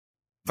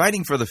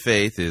Fighting for the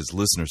Faith is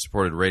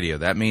listener-supported radio.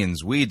 That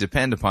means we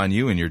depend upon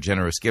you and your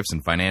generous gifts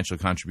and financial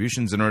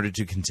contributions in order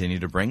to continue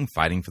to bring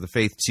Fighting for the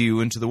Faith to you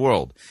and to the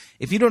world.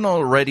 If you don't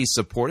already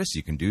support us,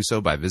 you can do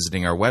so by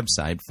visiting our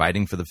website,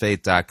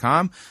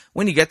 fightingforthefaith.com.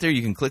 When you get there,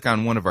 you can click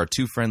on one of our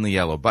two friendly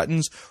yellow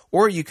buttons,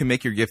 or you can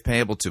make your gift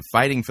payable to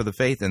Fighting for the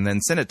Faith and then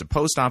send it to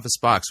Post Office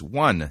Box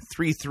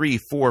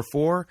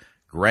 13344,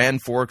 Grand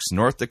Forks,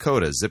 North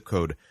Dakota, zip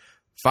code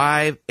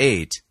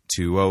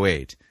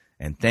 58208.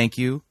 And thank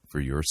you for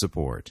your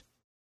support.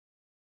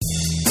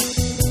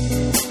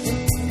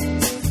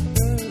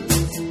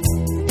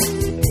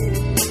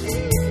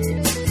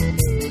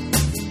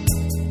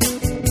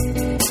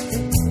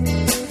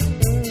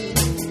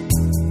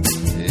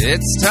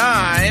 It's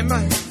time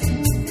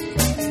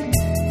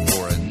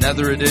for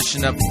another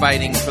edition of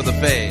Fighting for the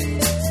Faith.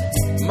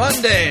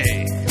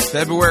 Monday,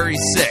 February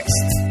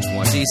 6th,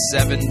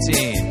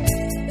 2017.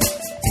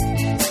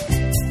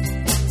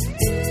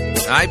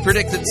 I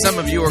predict that some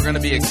of you are going to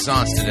be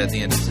exhausted at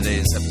the end of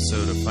today's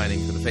episode of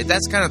Fighting for the Faith.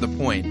 That's kind of the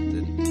point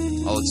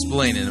that I'll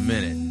explain in a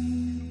minute.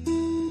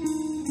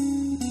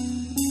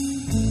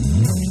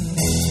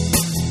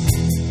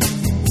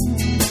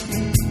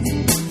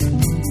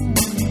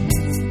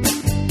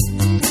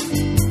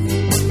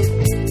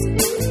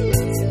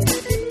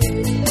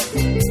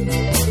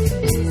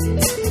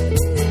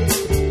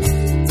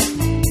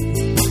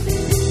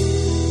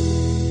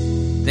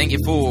 Thank you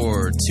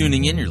for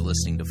tuning in. You're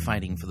listening to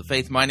Fighting for the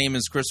Faith. My name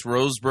is Chris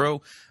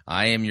Roseborough.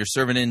 I am your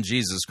servant in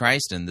Jesus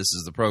Christ, and this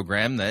is the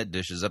program that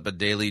dishes up a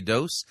daily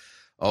dose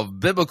of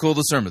biblical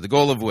discernment, the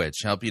goal of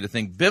which help you to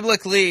think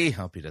biblically,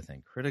 help you to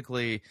think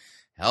critically,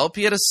 help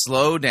you to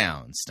slow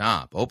down,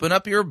 stop, open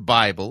up your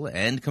Bible,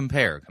 and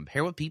compare.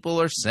 Compare what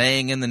people are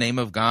saying in the name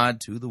of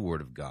God to the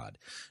Word of God.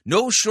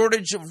 No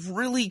shortage of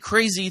really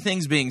crazy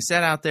things being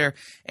said out there,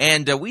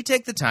 and we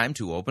take the time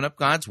to open up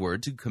God's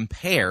Word to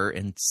compare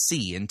and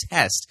see and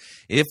test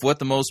if what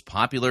the most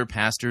popular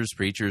pastors,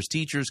 preachers,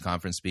 teachers,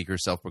 conference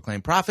speakers,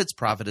 self-proclaimed prophets,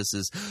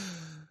 prophetesses,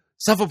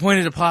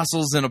 self-appointed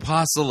apostles and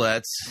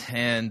apostolettes,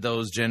 and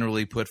those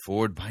generally put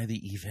forward by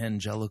the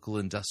evangelical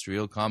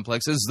industrial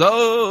complex as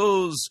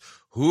those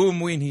whom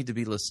we need to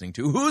be listening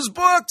to, whose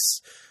books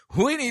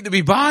we need to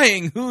be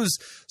buying, whose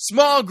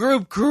small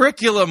group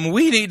curriculum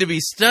we need to be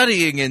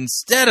studying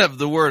instead of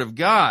the Word of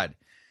God.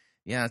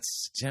 Yeah,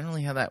 it's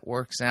generally how that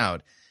works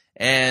out.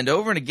 And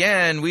over and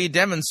again, we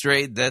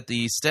demonstrate that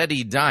the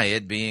steady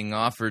diet being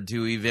offered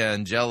to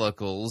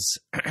evangelicals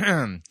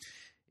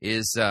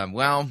is,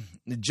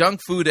 junk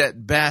food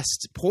at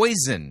best,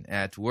 poison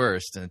at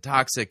worst, and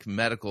toxic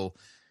medical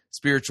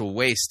spiritual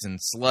waste and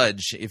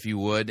sludge, if you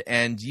would.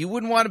 And you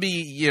wouldn't want to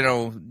be,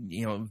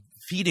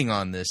 feeding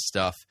on this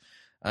stuff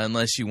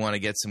unless you want to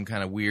get some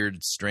kind of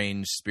weird,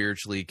 strange,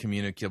 spiritually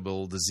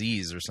communicable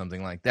disease or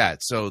something like that.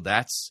 So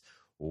that's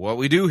what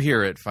we do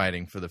here at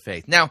Fighting for the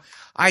Faith. Now,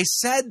 I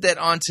said that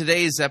on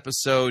today's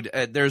episode,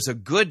 there's a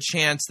good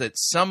chance that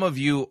some of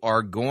you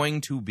are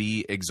going to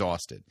be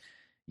exhausted.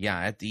 Yeah,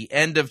 at the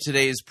end of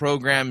today's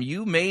program,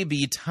 you may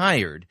be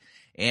tired,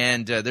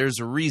 and there's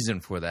a reason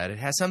for that. It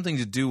has something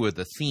to do with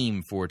the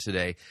theme for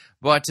today.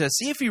 But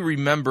see if you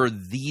remember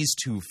these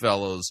two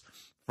fellows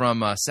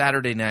from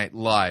Saturday Night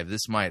Live.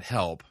 This might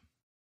help.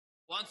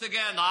 Once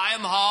again, I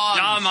am Hanz.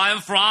 Yeah, I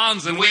am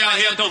Franz, and we are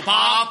here to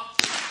pump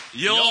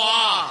you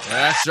up.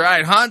 That's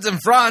right. Hanz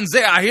and Franz,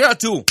 they are here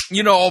to,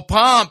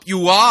 pump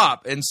you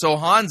up. And so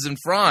Hanz and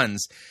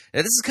Franz,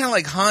 this is kind of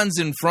like Hanz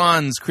and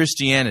Franz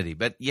Christianity,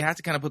 but you have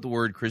to kind of put the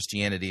word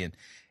Christianity in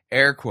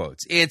air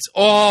quotes. It's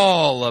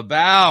all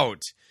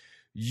about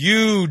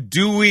you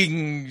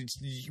doing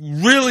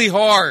really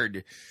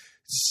hard,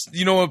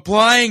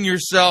 applying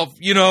yourself,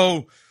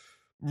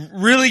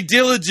 really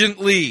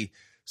diligently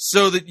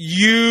so that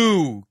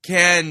you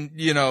can,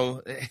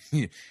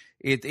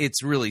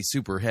 It's really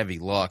super heavy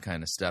law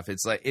kind of stuff.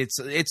 It's like this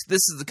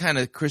is the kind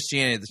of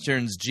Christianity that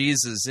turns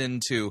Jesus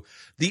into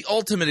the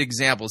ultimate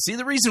example. See,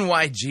 the reason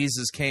why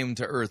Jesus came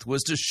to earth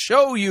was to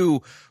show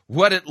you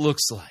what it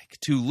looks like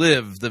to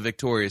live the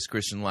victorious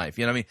Christian life.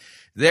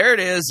 There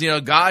it is.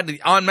 God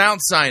on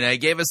Mount Sinai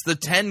gave us the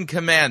 10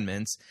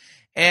 Commandments,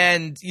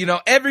 and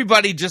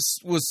everybody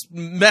just was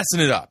messing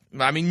it up.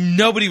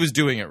 Nobody was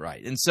doing it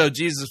right, and so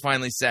Jesus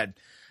finally said,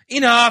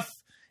 "Enough.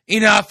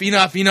 Enough.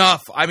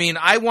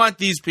 I want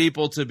these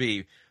people to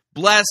be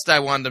blessed. I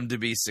want them to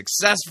be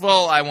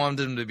successful. I want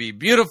them to be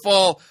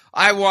beautiful.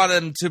 I want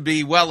them to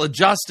be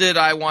well-adjusted.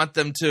 I want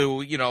them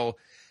to,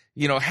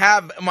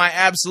 have my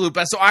absolute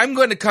best. So I'm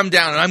going to come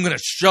down and I'm going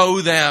to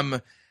show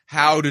them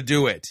how to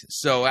do it.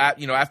 So,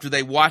 after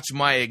they watch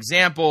my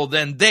example,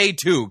 then they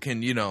too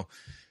can, can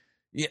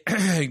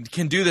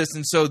do this."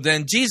 And so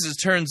then Jesus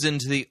turns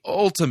into the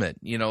ultimate,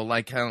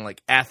 kind of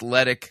like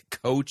athletic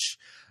coach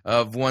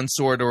of one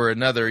sort or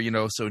another,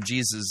 so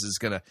Jesus is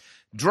going to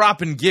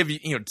drop and give me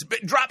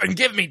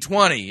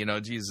 20,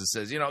 Jesus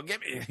says, give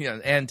me,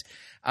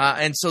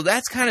 and so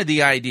that's kind of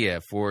the idea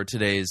for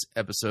today's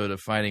episode of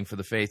Fighting for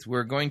the Faith.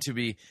 We're going to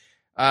be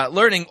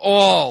learning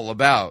all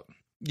about,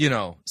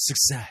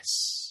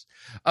 success,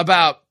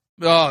 about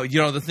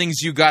the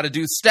things you got to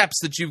do, steps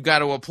that you've got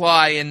to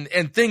apply,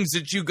 and things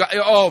that you got.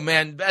 Oh,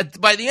 man,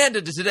 by the end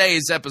of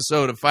today's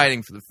episode of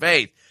Fighting for the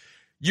Faith,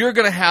 you're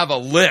going to have a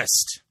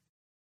list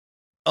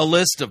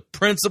of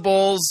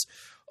principles,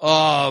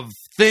 of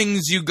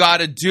things you got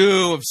to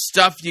do, of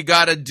stuff you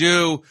got to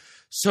do,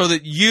 so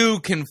that you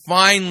can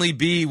finally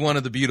be one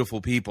of the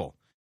beautiful people.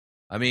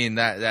 I mean,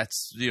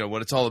 that's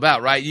what it's all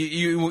about, right?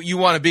 You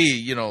want to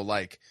be,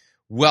 like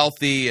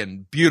wealthy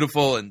and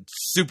beautiful and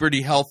super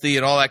healthy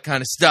and all that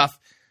kind of stuff.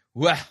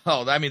 Well,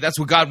 I mean, that's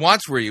what God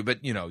wants for you,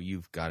 but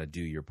you've got to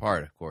do your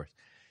part, of course.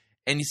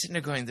 And you're sitting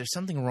there going, there's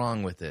something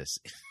wrong with this.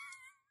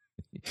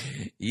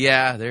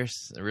 Yeah,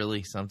 there's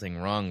really something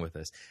wrong with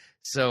this.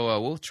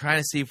 So we'll try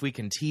to see if we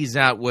can tease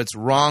out what's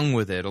wrong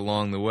with it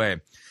along the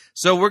way.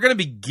 So we're going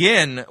to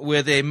begin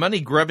with a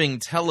money-grubbing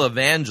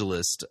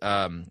televangelist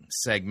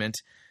segment.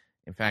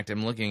 In fact,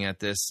 I'm looking at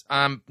this.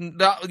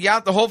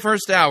 The whole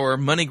first hour,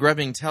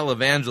 money-grubbing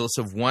televangelists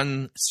of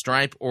one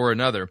stripe or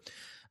another.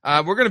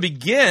 We're going to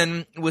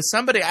begin with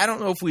somebody I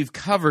don't know if we've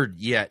covered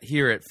yet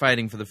here at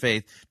Fighting for the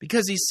Faith,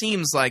 because he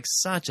seems like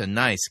such a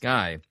nice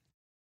guy.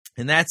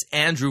 And that's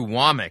Andrew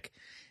Wommack.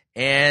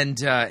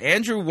 And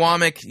Andrew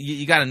Wommack,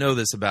 you got to know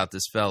this about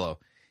this fellow.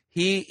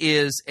 He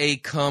is a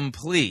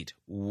complete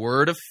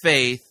word of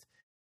faith.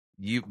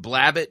 You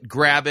blab it,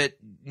 grab it,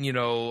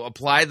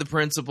 apply the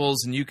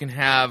principles, and you can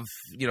have,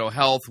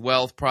 health,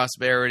 wealth,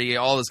 prosperity,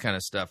 all this kind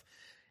of stuff.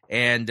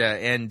 And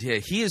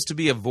he is to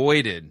be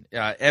avoided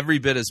every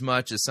bit as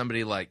much as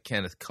somebody like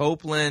Kenneth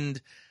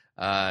Copeland.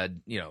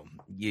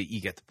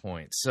 You get the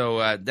point. So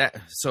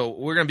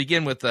we're going to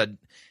begin with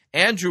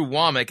Andrew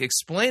Wommack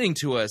explaining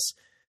to us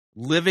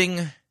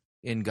living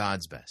in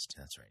God's best.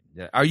 That's right.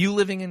 Are you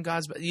living in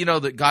God's best? You know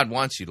that God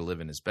wants you to live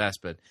in His best,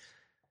 but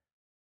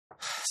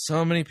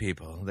so many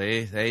people,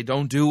 they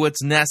don't do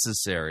what's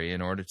necessary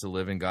in order to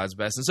live in God's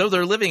best. And so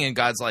they're living in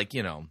God's,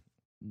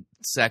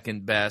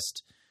 second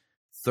best,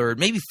 third,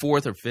 maybe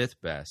fourth or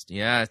fifth best.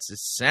 Yeah, it's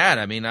sad.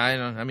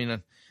 Hanz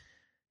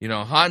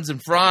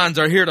and Franz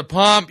are here to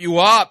pump you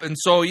up, and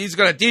so he's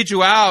going to teach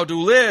you how to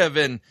live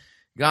in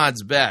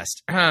God's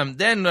best.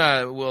 Then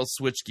we'll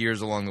switch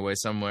gears along the way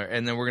somewhere,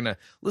 and then we're going to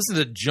listen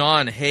to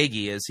John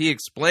Hagee as he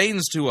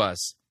explains to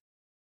us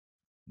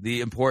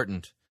the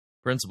important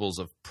principles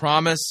of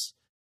promise,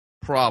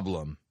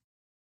 problem,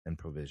 and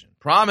provision.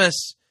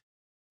 Promise,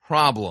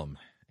 problem,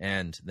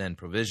 and then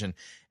provision.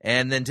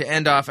 And then to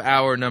end off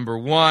hour number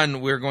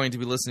one, we're going to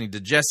be listening to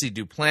Jesse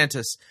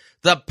Duplantis,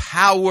 the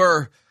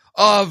power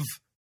of.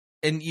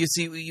 And you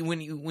see,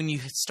 when you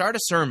start a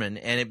sermon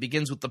and it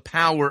begins with the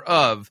power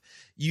of,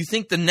 you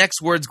think the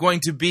next word's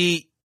going to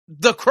be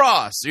the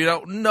cross.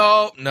 No.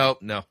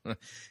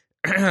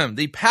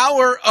 The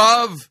power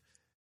of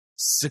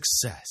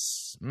success.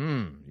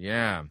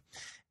 Yeah.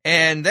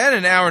 And then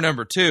in hour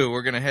number two,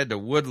 we're going to head to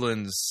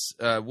Woodland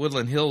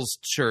Hills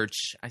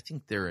Church. I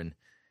think they're in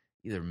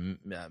either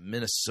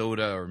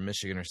Minnesota or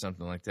Michigan or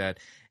something like that.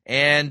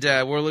 And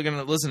we're going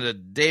to listen to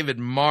David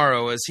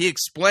Morrow as he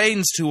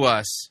explains to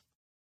us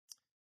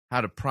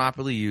how to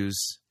properly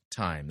use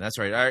time. That's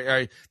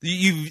right.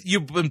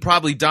 You've been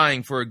probably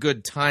dying for a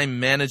good time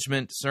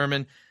management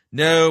sermon.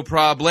 No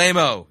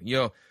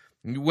problemo.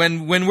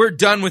 When we're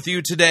done with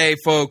you today,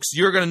 folks,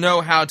 you're going to know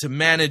how to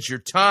manage your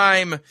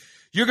time.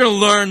 You're going to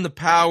learn the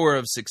power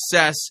of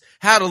success,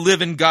 how to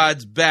live in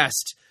God's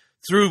best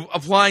through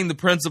applying the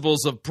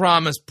principles of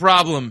promise,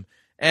 problem,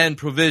 and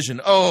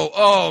provision.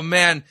 Oh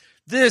man,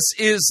 this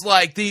is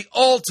like the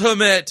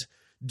ultimate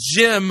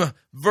gym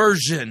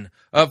version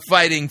of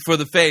Fighting for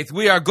the Faith.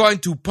 We are going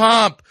to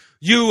pump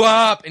you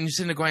up. And you're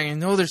sitting there going, I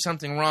know there's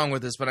something wrong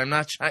with this, but I'm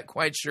not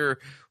quite sure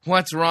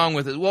what's wrong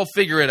with it. We'll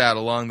figure it out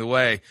along the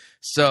way.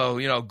 So,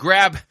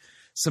 grab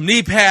some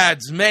knee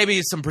pads,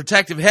 maybe some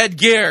protective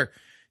headgear.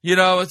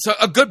 It's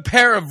a good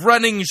pair of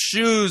running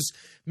shoes,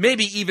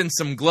 maybe even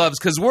some gloves,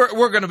 because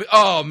we're going to be,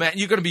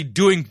 you're going to be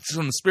doing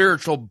some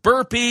spiritual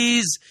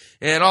burpees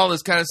and all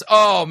this kind of stuff.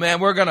 Oh, man,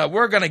 we're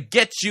going to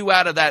get you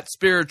out of that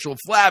spiritual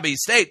flabby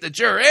state that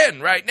you're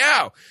in right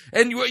now.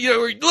 And,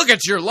 look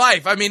at your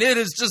life. I mean, it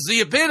is just the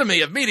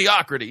epitome of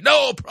mediocrity.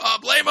 No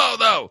problemo,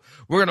 though.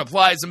 We're going to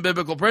apply some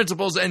biblical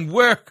principles, and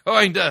we're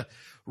going to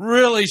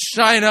really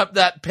shine up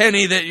that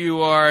penny that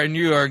you are, and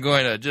you are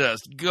going to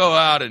just go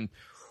out and,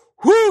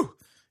 whoo!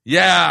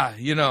 Yeah,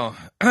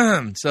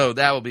 so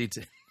that will be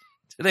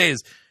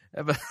today's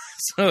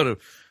episode of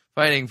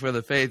Fighting for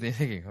the Faith. And you're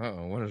thinking,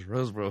 what is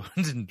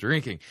Roseboro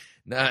drinking?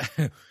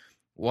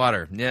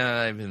 Water.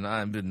 Yeah,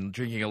 I've been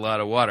drinking a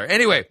lot of water.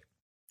 Anyway,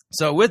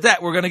 so with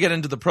that, we're going to get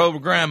into the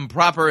program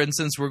proper. And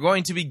since we're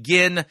going to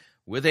begin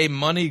with a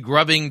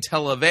money-grubbing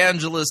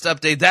televangelist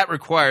update, that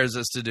requires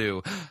us to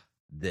do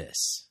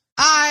this.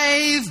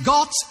 I've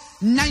got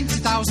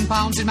 90,000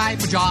 pounds in my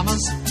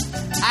pajamas.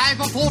 I've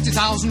got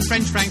 40,000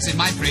 French francs in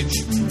my fridge.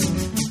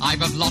 I've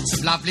got lots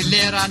of lovely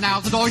lira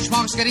now. The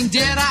Deutschmark's getting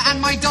dearer, and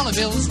my dollar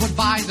bills would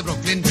buy the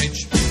Brooklyn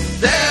Bridge.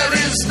 There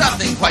is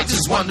nothing quite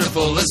as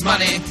wonderful as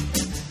money.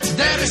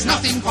 There is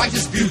nothing quite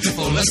as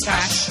beautiful as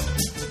cash.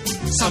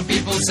 Some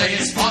people say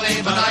it's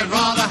folly, but I'd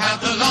rather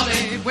have the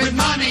lolly. With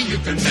money you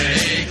can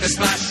make a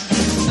splash.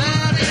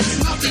 There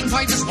is nothing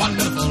quite as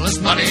wonderful as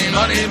money.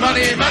 Money,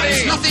 money, money.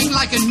 There's nothing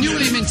like a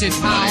newly minted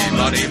pound.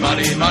 Money,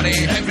 money, money.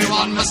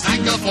 Everyone must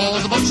hanker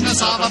for the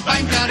butchness of a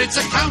banker. It's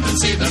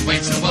accountancy that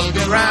makes the world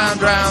go round,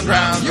 round,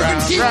 round. You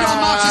can keep your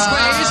Marxist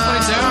ways, but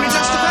it's only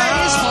just a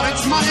phase. For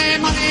it's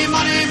money, money,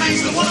 money makes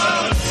the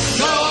world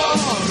go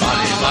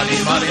round. Money,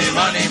 money,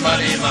 money,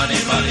 money, money,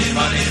 money,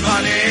 money,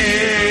 money.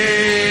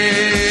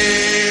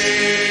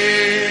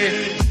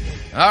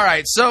 All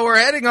right, so we're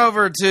heading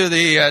over to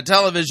the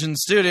television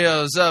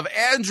studios of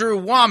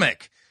Andrew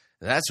Wommack.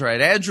 That's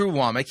right, Andrew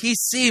Wommack. He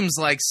seems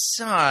like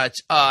such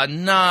a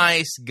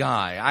nice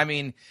guy. I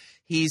mean,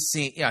 he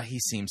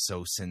seems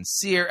so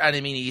sincere. And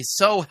I mean, he's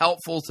so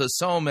helpful to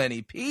so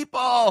many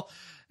people.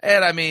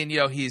 And I mean,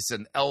 he's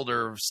an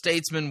elder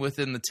statesman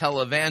within the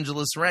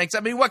televangelist ranks. I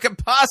mean, what could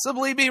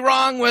possibly be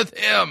wrong with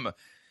him?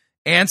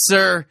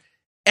 Answer: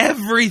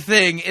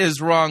 everything is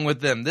wrong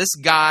with them. This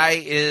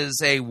guy is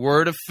a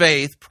word of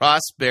faith,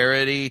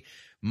 prosperity,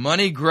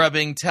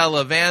 money-grubbing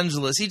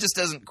televangelist. He just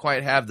doesn't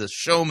quite have the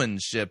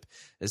showmanship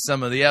as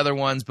some of the other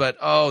ones, but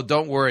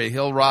don't worry,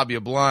 he'll rob you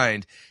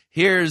blind.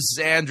 Here's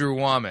Andrew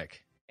Wommack.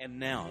 And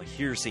now,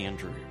 here's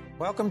Andrew.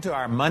 Welcome to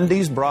our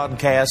Monday's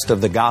broadcast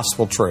of the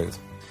Gospel Truth.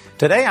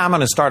 Today I'm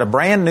going to start a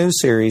brand new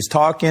series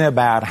talking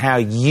about how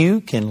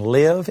you can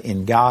live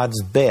in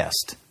God's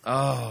best.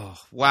 Oh,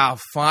 wow,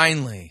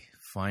 finally,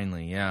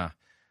 yeah.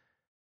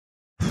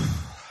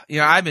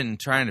 I've been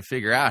trying to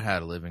figure out how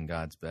to live in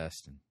God's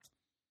best.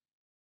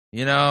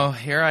 And,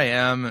 here I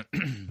am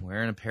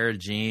wearing a pair of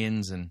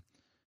jeans and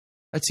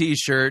a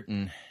T-shirt,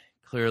 and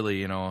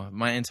clearly,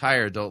 my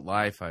entire adult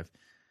life I've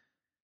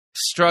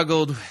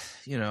struggled,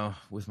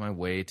 with my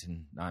weight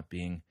and not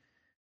being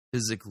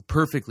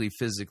perfectly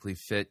physically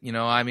fit.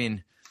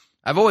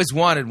 I've always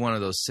wanted one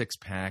of those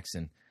 6-packs,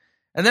 and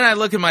then I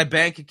look at my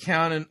bank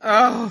account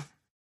and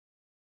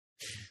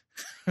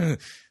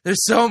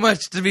there's so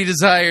much to be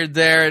desired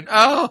there, and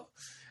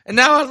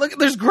now I look,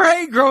 there's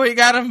gray growing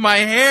out of my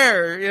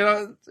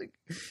hair,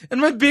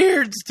 and my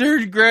beard's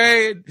turned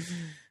gray,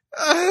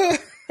 and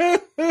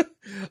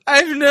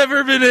I've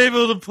never been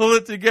able to pull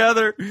it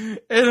together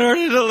in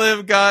order to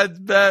live God's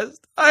best.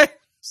 I'm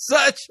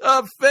such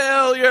a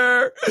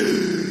failure.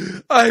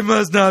 I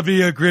must not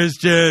be a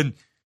Christian.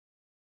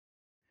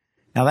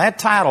 Now, that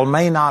title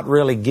may not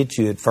really get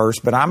you at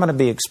first, but I'm going to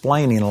be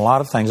explaining a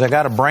lot of things. I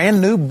got a brand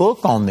new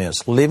book on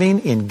this, Living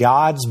in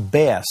God's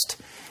Best.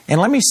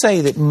 And let me say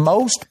that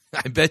most...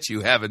 I bet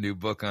you have a new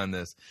book on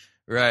this.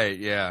 Right,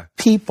 yeah.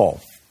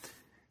 People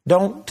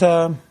don't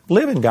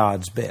live in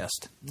God's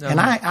best. No. And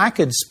I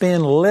could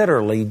spend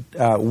literally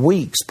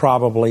weeks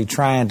probably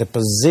trying to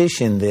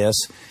position this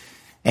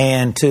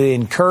and to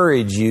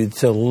encourage you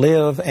to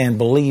live and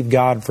believe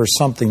God for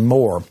something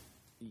more.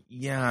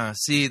 Yeah,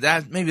 see,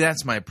 maybe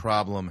that's my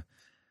problem.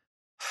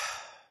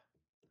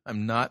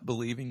 I'm not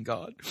believing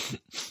God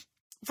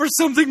for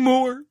something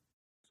more.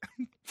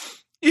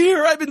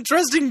 Here, I've been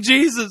trusting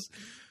Jesus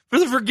for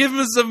the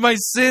forgiveness of my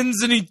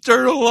sins and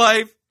eternal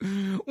life,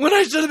 when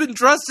I should have been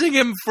trusting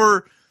Him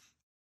for...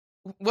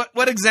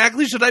 What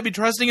exactly should I be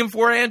trusting Him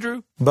for,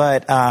 Andrew?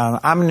 But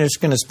I'm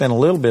just going to spend a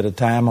little bit of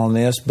time on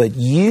this, but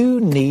you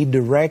need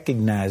to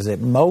recognize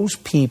that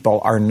most people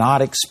are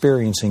not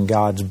experiencing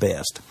God's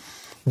best.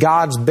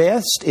 God's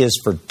best is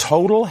for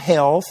total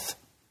health,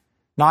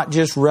 not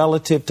just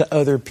relative to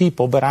other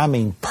people, but I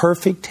mean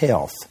perfect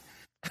health.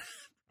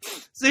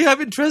 See, I've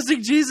been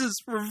trusting Jesus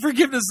for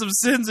forgiveness of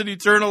sins and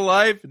eternal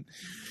life, and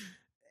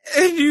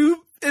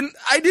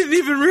I didn't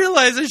even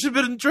realize I should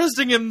have been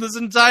trusting Him this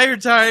entire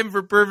time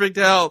for perfect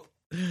health.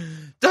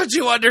 Don't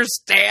you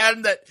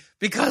understand that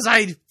because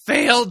I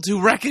failed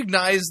to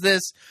recognize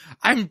this,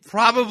 I'm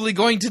probably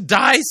going to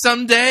die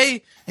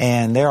someday?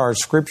 And there are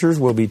scriptures,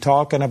 we'll be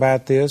talking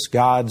about this.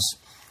 God's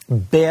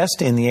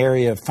best in the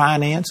area of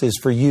finance is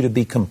for you to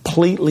be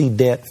completely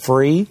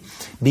debt-free,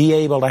 be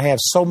able to have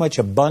so much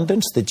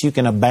abundance that you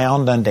can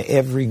abound unto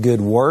every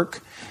good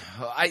work.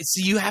 I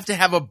see, you have to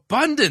have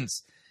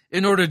abundance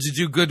in order to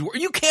do good work.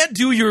 You can't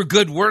do your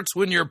good works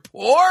when you're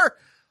poor?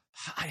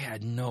 I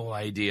had no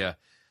idea.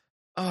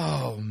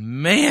 Oh,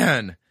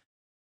 man.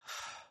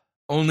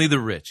 Only the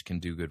rich can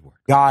do good work.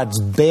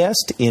 God's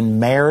best in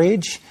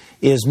marriage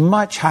is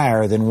much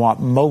higher than what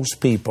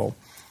most people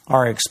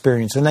are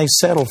experiencing. They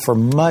settle for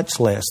much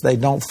less. They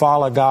don't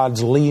follow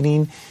God's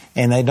leading,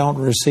 and they don't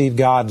receive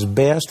God's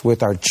best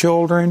with our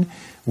children,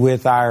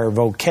 with our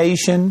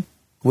vocation,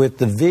 with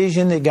the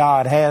vision that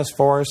God has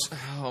for us.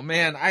 Oh,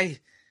 man, I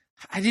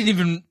didn't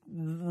even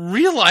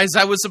realize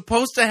I was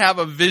supposed to have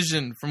a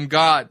vision from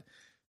God.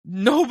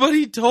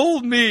 Nobody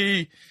told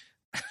me.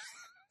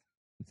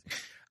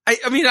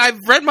 I mean, I've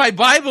read my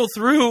Bible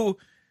through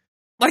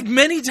like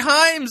many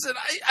times, and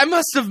I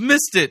must have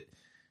missed it.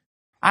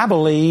 I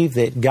believe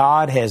that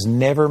God has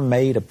never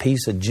made a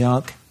piece of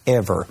junk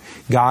ever.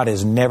 God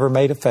has never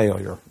made a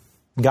failure.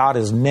 God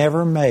has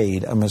never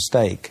made a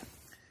mistake.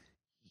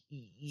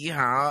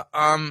 Yeah.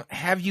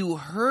 Have you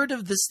heard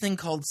of this thing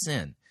called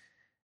sin?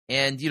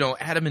 And,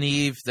 Adam and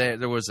Eve,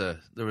 there was a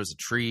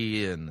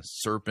tree and a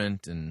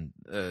serpent and,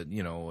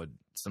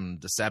 some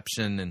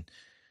deception, and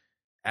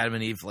Adam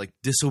and Eve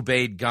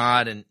disobeyed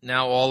God, and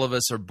now all of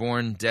us are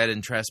born dead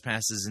in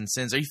trespasses and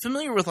sins. Are you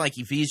familiar with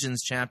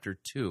Ephesians chapter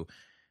 2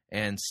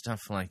 and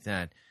stuff like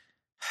that?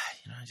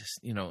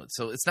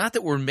 So it's not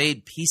that we're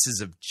made pieces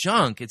of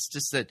junk. It's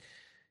just that,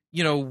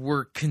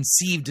 we're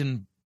conceived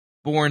and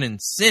born in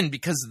sin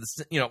because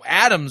of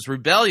Adam's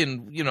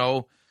rebellion.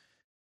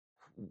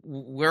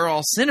 We're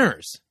all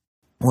sinners.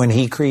 When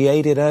he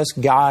created us,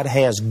 God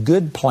has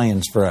good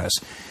plans for us.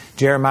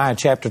 Jeremiah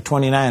chapter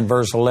 29,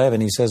 verse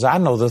 11, he says, I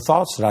know the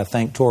thoughts that I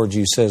think towards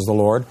you, says the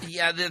Lord.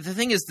 Yeah, the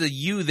thing is, the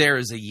you there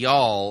is a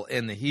y'all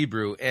in the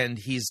Hebrew, and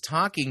he's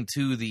talking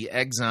to the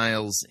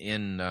exiles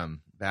in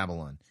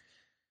Babylon.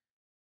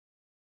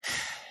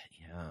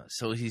 Yeah,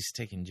 so he's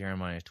taking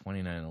Jeremiah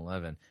 29,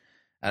 11.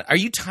 Are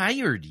you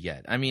tired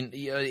yet? I mean,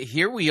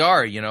 here we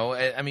are,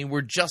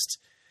 we're just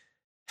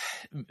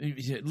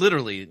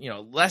literally,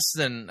 less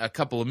than a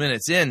couple of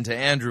minutes into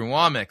Andrew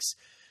Wommack's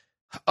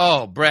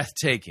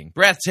breathtaking,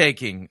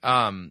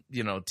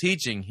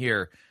 teaching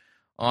here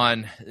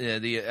on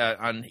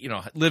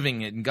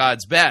living in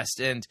God's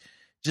best. And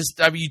just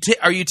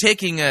are you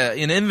taking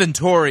an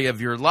inventory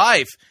of your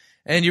life,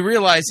 and you're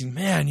realizing,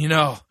 man,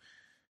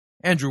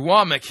 Andrew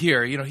Wommack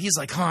here, he's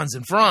like Hanz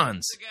and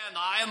Franz. Again,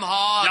 I am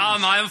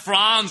Hanz. Yeah, I am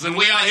Franz, and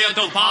we are here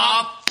to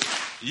pump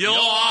you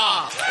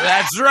up.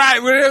 That's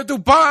right. We're here to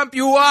pump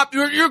you up.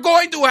 You're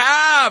going to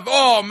have,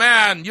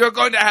 you're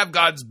going to have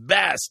God's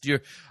best.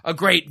 You're a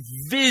great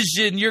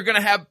vision. You're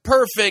going to have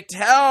perfect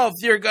health.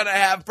 You're going to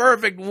have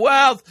perfect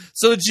wealth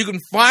so that you can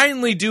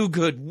finally do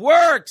good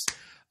works.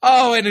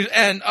 And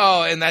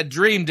that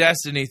dream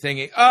destiny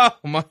thingy.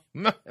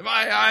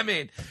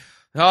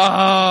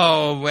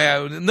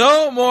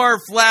 No more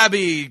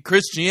flabby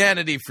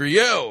Christianity for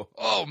you.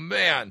 Oh,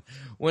 man.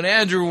 When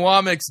Andrew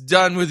Wommack's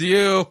done with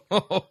you,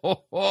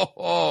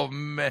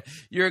 man,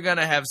 you're going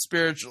to have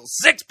spiritual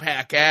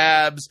six-pack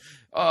abs.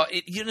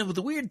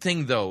 The weird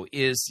thing, though,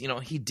 is,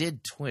 he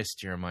did twist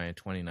Jeremiah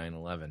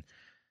 29:11.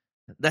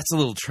 That's a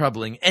little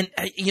troubling. And,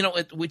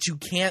 what you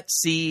can't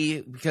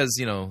see,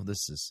 because,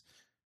 this is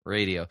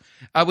radio,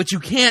 what you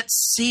can't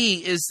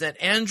see is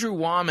that Andrew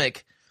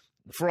Wommack,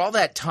 for all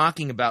that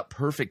talking about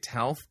perfect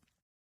health,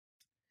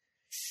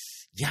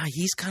 yeah,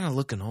 he's kind of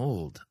looking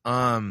old.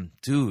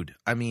 Dude,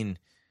 I mean,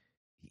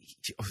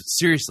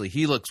 seriously,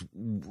 he looks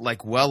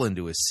like well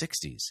into his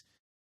 60s,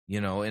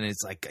 and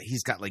it's like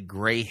he's got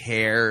gray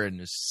hair and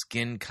his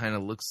skin kind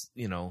of looks,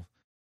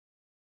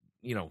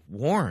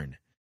 worn.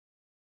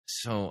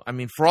 So, I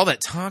mean, for all that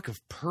talk of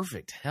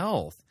perfect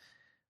health,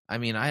 I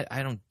mean,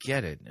 I don't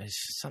get it.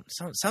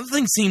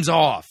 Something seems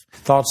off.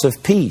 Thoughts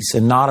of peace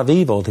and not of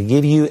evil, to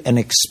give you an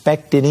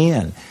expected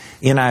end.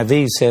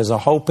 NIV says a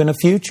hope in a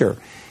future.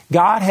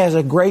 God has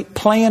a great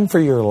plan for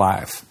your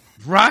life.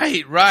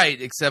 Right.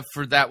 Except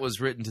for that was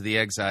written to the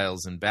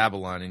exiles in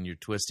Babylon, and you're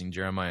twisting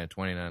Jeremiah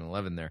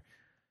 29:11 there.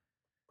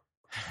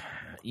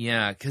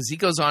 Yeah, because he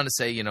goes on to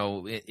say,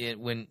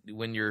 when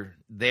you're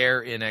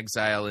there in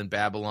exile in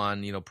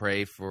Babylon,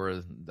 pray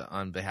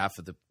on behalf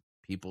of the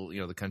people,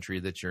 the country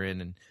that you're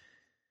in, and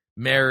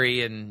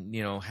marry and,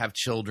 have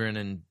children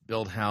and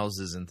build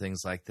houses and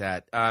things like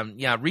that.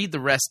 Read the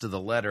rest of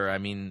the letter. I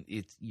mean,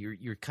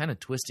 you're kind of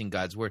twisting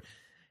God's word.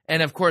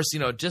 And of course,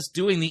 just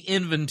doing the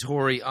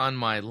inventory on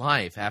my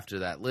life after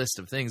that list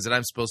of things that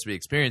I'm supposed to be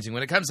experiencing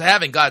when it comes to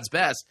having God's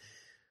best,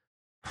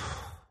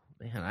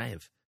 man, I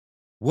have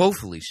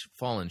woefully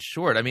fallen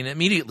short. I mean,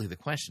 immediately the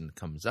question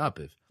comes up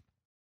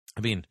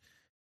when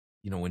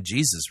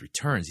Jesus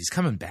returns, he's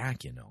coming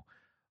back,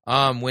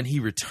 when he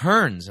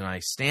returns and I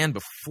stand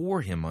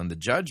before him on the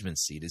judgment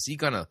seat, is he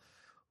going to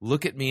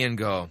look at me and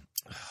go,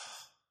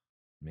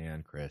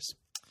 man, Chris,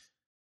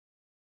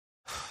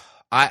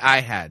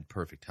 I had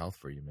perfect health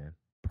for you, man.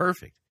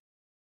 Perfect.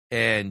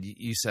 And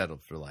you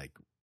settled for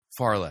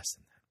far less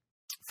than that.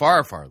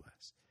 Far, far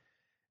less.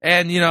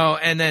 And,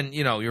 and then,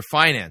 your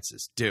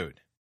finances, dude.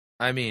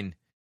 I mean,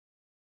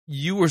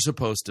 you were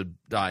supposed to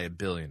die a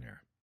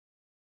billionaire.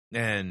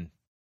 And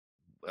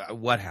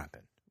what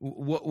happened?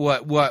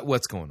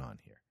 What's going on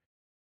here?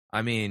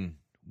 I mean,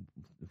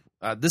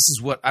 this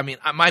is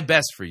my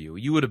best for you.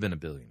 You would have been a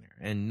billionaire.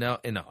 And no.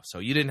 So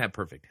you didn't have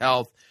perfect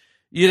health.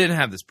 You didn't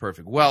have this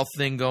perfect wealth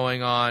thing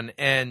going on.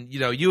 And,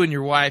 you and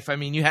your wife, I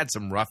mean, you had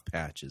some rough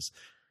patches.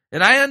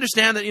 And I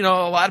understand that, a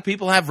lot of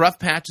people have rough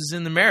patches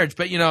in the marriage.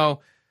 But,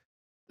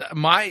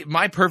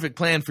 my perfect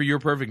plan for your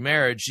perfect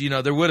marriage,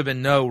 there would have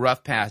been no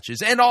rough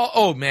patches. And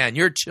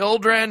your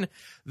children,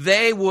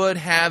 they would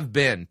have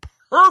been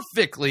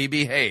perfectly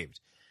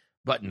behaved.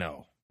 But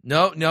no,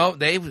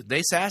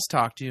 they sass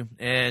talked you,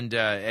 and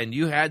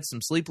you had some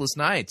sleepless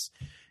nights,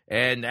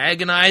 and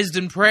agonized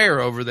in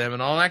prayer over them,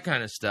 and all that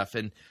kind of stuff.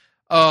 And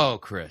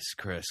Chris.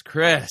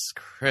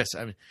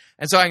 I mean,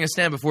 and so I'm gonna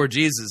stand before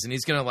Jesus, and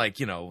he's gonna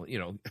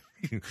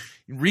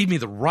read me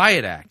the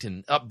riot act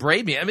and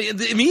upbraid me. I mean,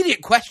 the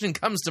immediate question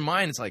comes to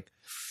mind. It's like,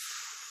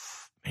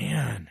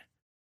 man,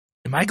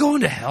 am I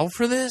going to hell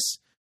for this?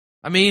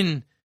 I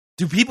mean,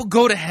 do people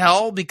go to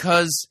hell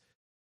because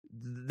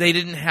they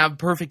didn't have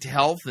perfect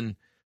health and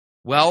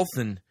wealth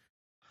and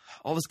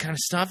all this kind of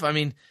stuff? I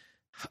mean,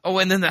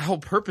 and then that whole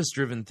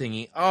purpose-driven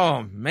thingy.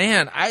 Oh,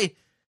 man,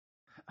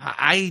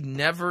 I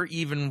never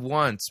even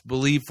once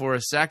believed for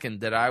a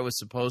second that I was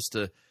supposed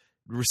to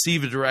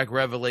receive a direct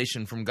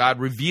revelation from God,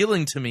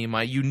 revealing to me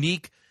my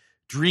unique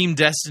dream,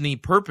 destiny,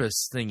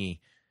 purpose thingy.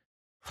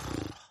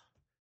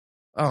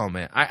 Oh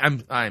man,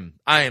 I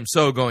am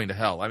so going to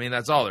hell. I mean,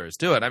 that's all there is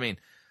to it. I mean,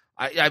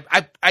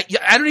 I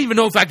don't even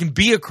know if I can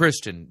be a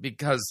Christian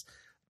because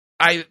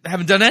I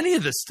haven't done any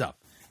of this stuff.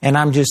 And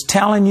I'm just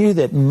telling you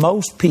that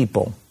most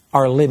people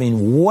are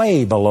living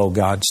way below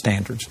God's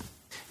standards.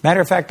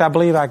 Matter of fact, I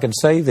believe I could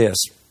say this,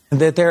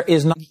 that there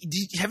is not...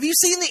 Have you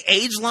seen the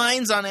age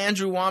lines on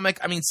Andrew Wommack?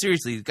 I mean,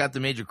 seriously, he's got the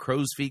major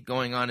crow's feet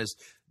going on. His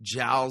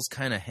jowls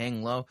kind of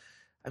hang low.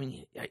 I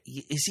mean,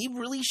 is he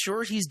really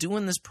sure he's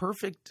doing this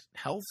perfect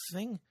health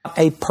thing?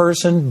 A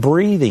person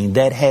breathing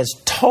that has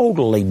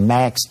totally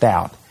maxed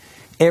out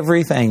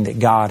everything that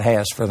God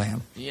has for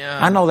them. Yeah.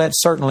 I know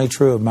that's certainly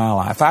true of my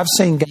life. I've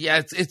seen...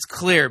 Yeah, it's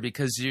clear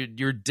because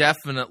you're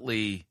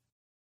definitely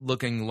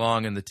looking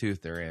long in the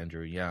tooth there,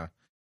 Andrew. Yeah.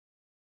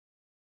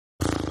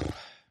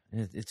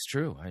 It's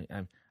true.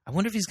 I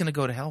wonder if he's going to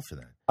go to hell for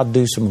that. I'll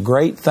do some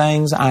great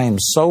things. I am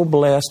so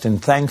blessed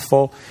and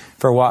thankful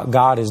for what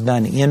God has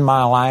done in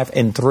my life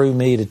and through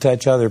me to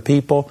touch other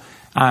people.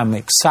 I'm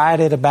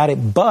excited about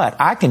it, but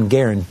I can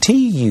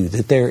guarantee you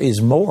that there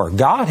is more.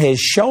 God has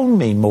shown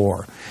me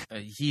more.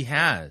 He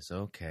has.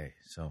 Okay.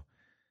 So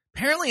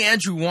apparently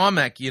Andrew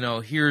Wommack,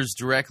 hears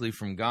directly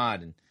from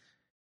God and,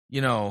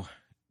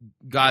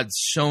 God's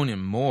shown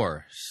him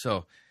more.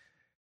 So,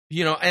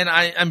 and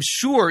I'm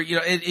sure,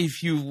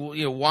 if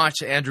you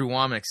watch Andrew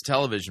Wommack's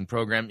television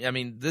program, I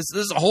mean, this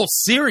is a whole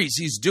series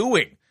he's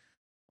doing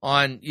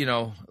on,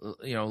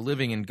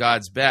 living in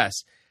God's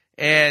best.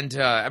 And,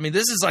 I mean,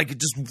 this is like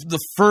just the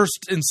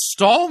first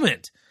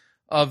installment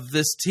of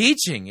this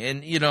teaching.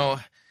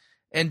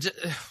 And,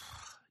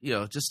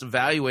 just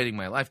evaluating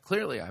my life,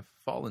 clearly I've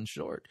fallen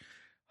short.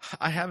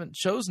 I haven't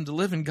chosen to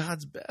live in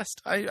God's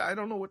best. I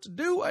don't know what to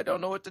do. I don't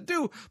know what to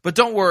do. But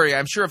don't worry.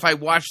 I'm sure if I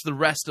watch the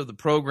rest of the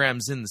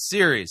programs in the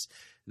series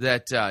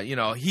that,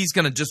 he's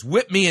going to just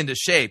whip me into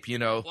shape,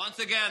 Once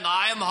again,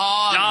 I am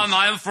Hanz. Yeah,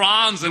 I am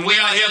Franz, and we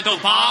are here to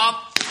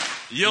pop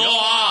you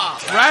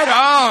off.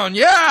 Right on.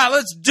 Yeah,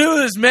 let's do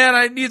this, man.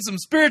 I need some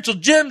spiritual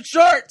gym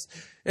shorts.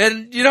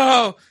 And,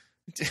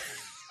 it's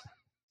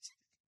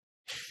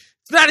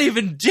not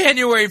even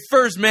January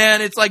 1st,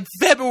 man. It's like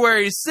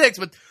February 6th,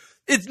 but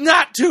it's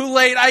not too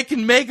late. I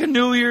can make a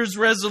New Year's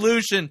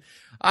resolution.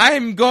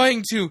 I'm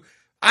going to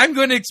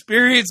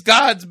experience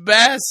God's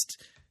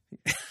best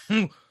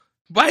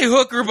by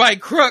hook or by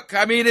crook.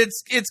 I mean,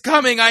 it's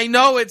coming. I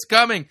know it's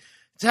coming.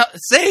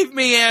 Save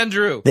me,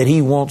 Andrew. That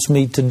he wants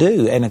me to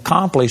do and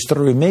accomplish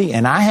through me.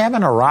 And I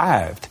haven't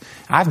arrived.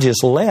 I've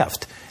just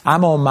left.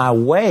 I'm on my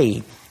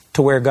way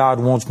to where God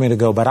wants me to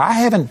go. But I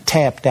haven't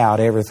tapped out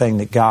everything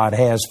that God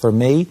has for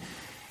me.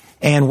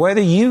 And whether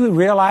you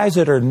realize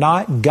it or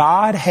not,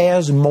 God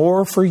has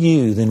more for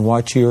you than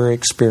what you're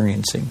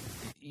experiencing.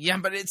 Yeah,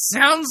 but it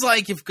sounds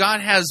like if God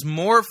has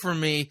more for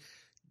me,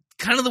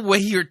 kind of the way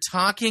you're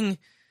talking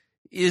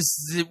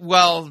is,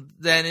 well,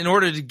 then in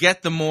order to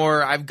get the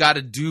more, I've got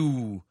to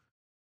do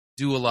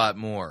a lot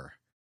more.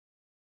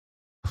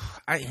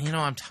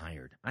 I'm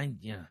tired.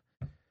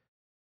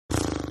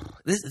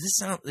 This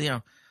sounds,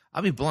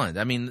 I'll be blunt.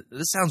 I mean,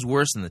 this sounds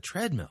worse than the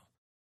treadmill.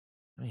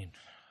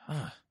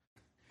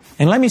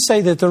 And let me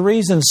say that the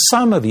reason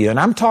some of you, and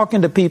I'm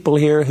talking to people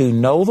here who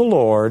know the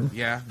Lord,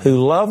 who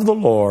love the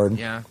Lord,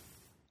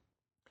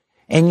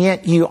 and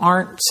yet you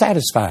aren't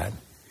satisfied.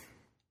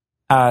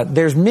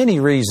 There's many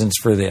reasons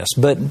for this,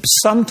 but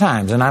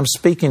sometimes, and I'm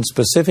speaking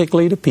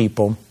specifically to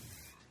people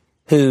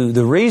who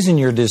the reason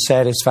you're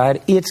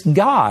dissatisfied, it's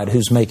God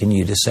who's making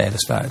you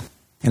dissatisfied.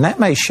 And that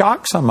may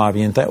shock some of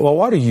you and think, well,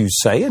 what are you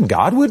saying?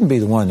 God wouldn't be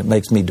the one that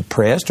makes me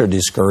depressed or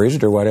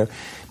discouraged or whatever.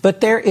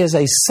 But there is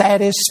a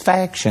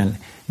satisfaction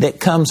that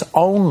comes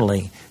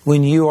only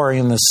when you are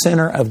in the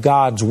center of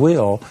God's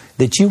will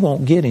that you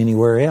won't get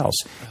anywhere else.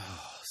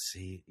 Oh,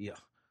 see, yeah.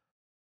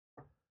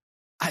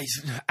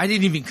 I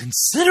didn't even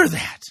consider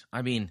that.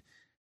 I mean,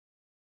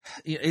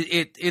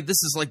 this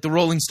is like the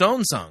Rolling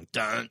Stones song.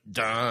 Dun,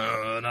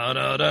 dun, dun,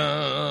 dun,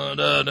 dun,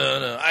 dun,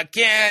 dun. I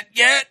can't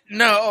yet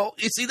know.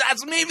 You see,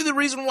 that's maybe the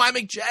reason why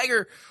Mick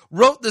Jagger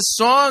wrote this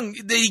song,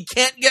 that he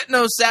can't get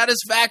no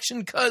satisfaction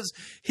because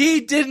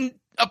he didn't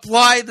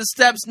apply the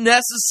steps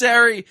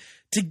necessary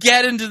to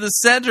get into the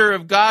center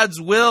of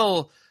God's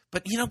will.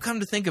 But,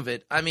 come to think of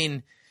it, I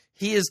mean,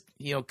 he is,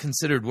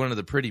 considered one of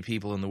the pretty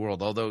people in the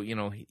world. Although,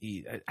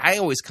 I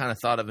always kind of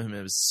thought of him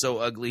as so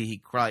ugly,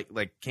 he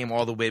came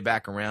all the way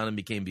back around and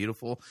became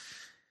beautiful.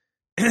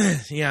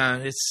 Yeah,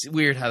 it's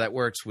weird how that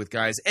works with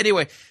guys.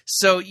 Anyway,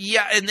 so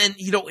yeah, and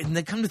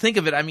then come to think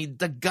of it, I mean,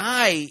 the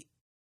guy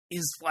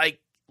is like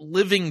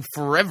living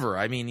forever.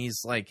 I mean,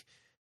 he's like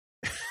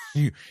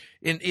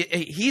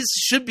He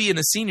should be in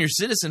a senior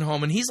citizen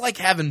home, and he's like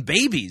having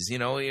babies,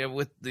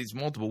 with these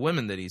multiple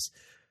women that he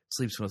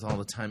sleeps with all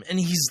the time. And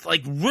he's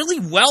like really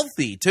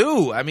wealthy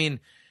too. I mean,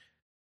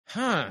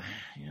 I'm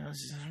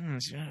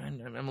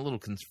a little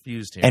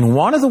confused here. And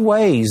one of the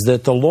ways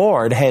that the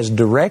Lord has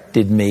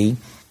directed me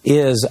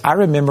is, I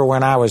remember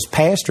when I was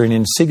pastoring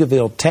in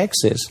Seagoville,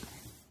 Texas,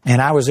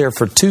 and I was there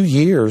for 2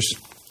 years,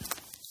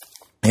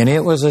 and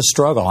it was a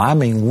struggle. I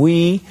mean,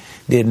 we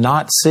did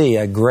not see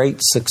a great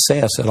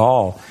success at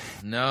all.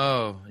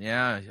 No,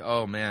 yeah.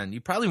 Oh, man.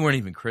 You probably weren't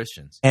even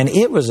Christians. And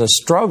it was a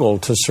struggle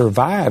to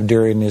survive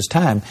during this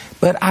time.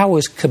 But I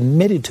was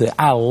committed to it.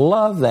 I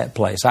love that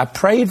place. I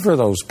prayed for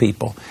those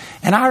people.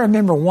 And I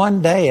remember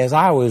one day as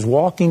I was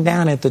walking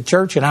down at the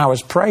church and I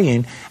was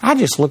praying, I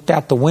just looked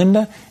out the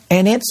window,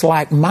 and it's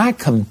like my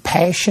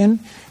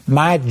compassion,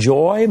 my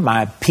joy,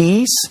 my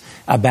peace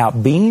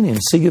about being in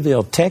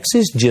Seagoville,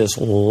 Texas just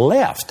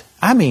left.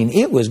 I mean,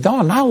 it was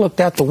gone. And I looked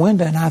out the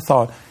window and I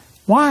thought,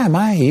 why am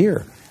I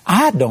here?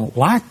 I don't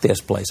like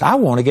this place. I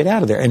want to get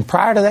out of there. And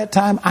prior to that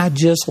time, I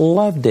just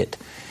loved it.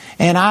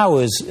 And I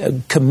was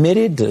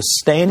committed to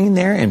standing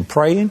there and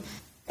praying.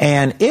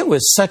 And it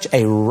was such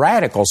a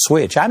radical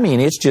switch. I mean,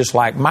 it's just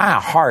like my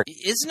heart.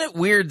 Isn't it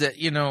weird that,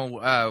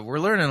 we're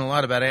learning a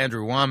lot about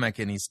Andrew Wommack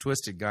and he's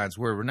twisted God's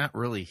word. We're not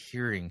really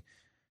hearing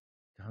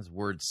God's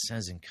word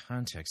says in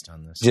context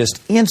on this. Just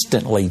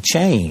instantly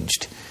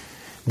changed.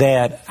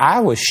 That I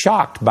was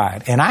shocked by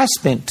it. And I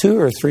spent 2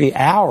 or 3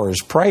 hours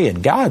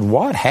praying, God,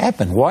 what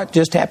happened? What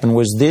just happened?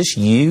 Was this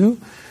you?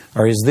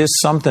 Or is this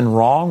something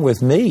wrong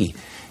with me?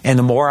 And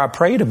the more I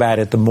prayed about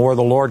it, the more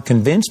the Lord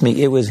convinced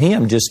me it was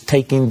Him just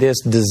taking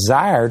this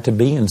desire to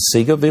be in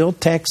Seagoville,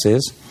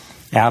 Texas,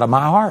 out of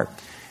my heart.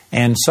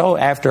 And so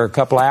after a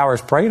couple of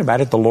hours praying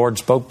about it, the Lord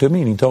spoke to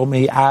me and He told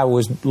me I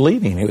was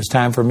leaving. It was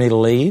time for me to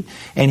leave.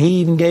 And He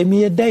even gave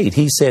me a date.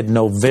 He said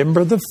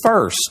November the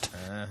 1st.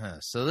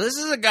 So this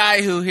is a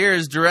guy who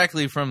hears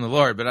directly from the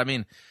Lord. But, I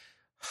mean,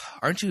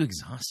 aren't you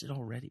exhausted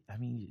already? I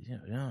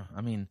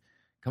mean,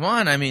 come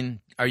on. I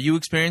mean, are you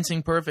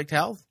experiencing perfect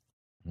health?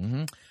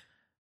 Mm-hmm.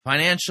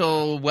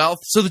 Financial wealth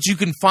so that you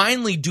can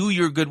finally do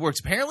your good works.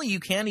 Apparently, you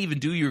can't even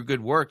do your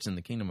good works in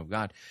the kingdom of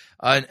God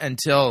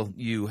until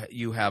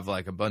you have,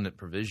 like, abundant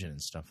provision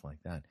and stuff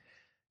like that.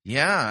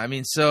 Yeah, I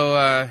mean,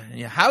 so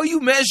how are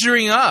you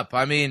measuring up?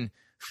 I mean,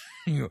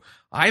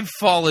 I've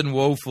fallen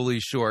woefully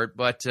short,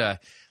 but...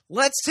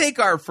 let's take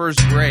our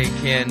first break,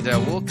 and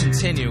we'll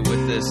continue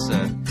with this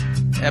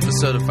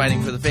episode of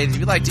Fighting for the Faith. If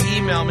you'd like to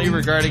email me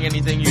regarding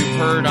anything you've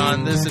heard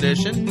on this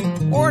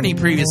edition or any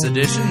previous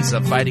editions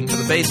of Fighting for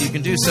the Faith, you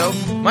can do so.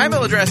 My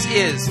email address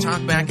is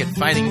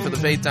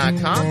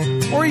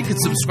talkback@fightingforthefaith.com, or you can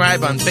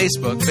subscribe on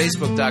Facebook,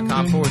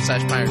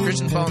 facebook.com/Pirate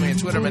Christian. Follow me on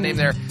Twitter. My name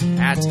there,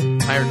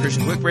 @Pirate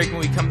Christian. Quick break. When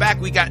we come back,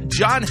 we got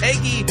John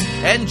Hagee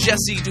and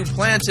Jesse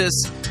Duplantis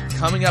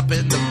coming up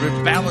in the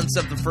balance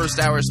of the first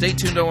hour. Stay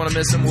tuned. Don't want to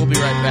miss them. We'll be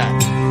right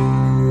back.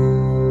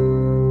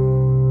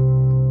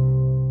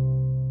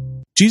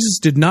 Jesus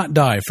did not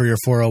die for your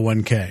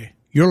 401k.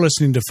 You're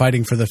listening to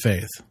Fighting for the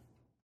Faith.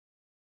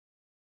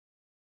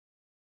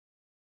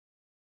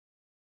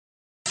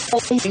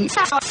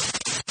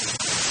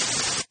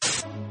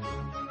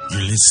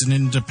 You're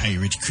listening to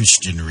Pirate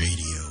Christian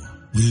Radio.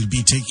 We'll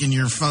be taking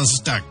your false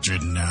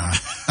doctrine now.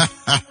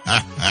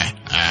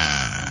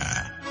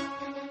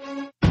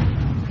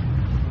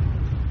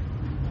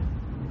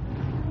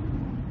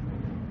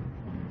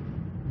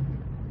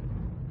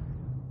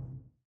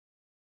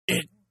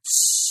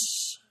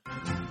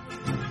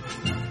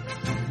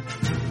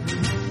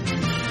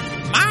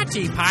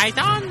 Monty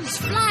Python's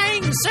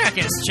Flying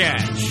Circus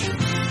Church.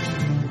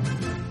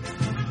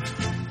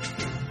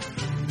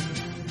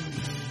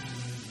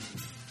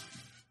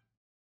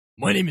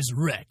 My name is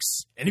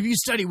Rex, and if you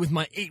study with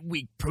my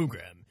 8-week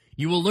program,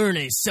 you will learn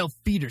a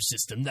self-feeder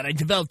system that I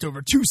developed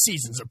over 2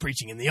 seasons of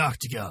preaching in the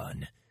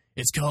Octagon.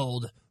 It's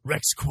called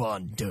Rex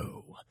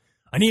Kwon-Do.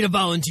 I need a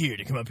volunteer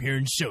to come up here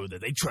and show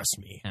that they trust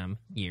me.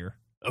 Here.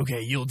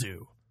 Okay, you'll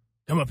do.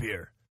 Come up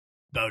here.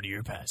 Bow to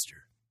your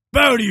pastor.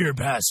 Bow to your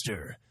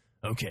pastor!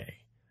 Okay,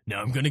 now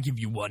I'm gonna give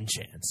you one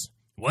chance.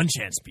 One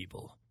chance,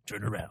 people.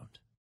 Turn around.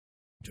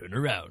 Turn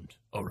around.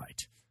 All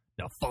right.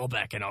 Now fall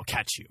back and I'll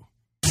catch you.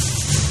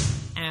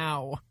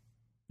 Ow.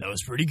 That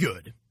was pretty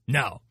good.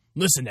 Now,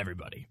 listen,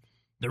 everybody.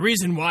 The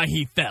reason why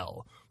he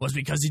fell was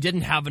because he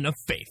didn't have enough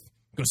faith.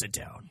 Go sit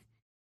down.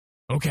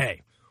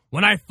 Okay,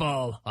 when I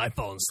fall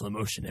in slow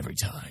motion every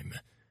time.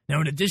 Now,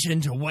 in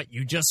addition to what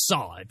you just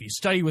saw, if you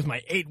study with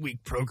my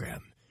 8-week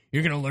program,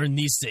 you're going to learn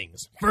these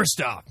things.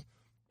 First off,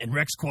 in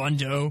Rex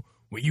Kwon-Do,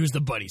 we use the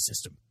buddy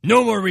system.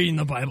 No more reading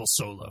the Bible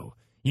solo.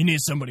 You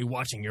need somebody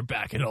watching your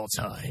back at all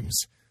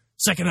times.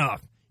 Second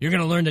off, you're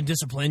going to learn to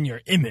discipline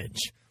your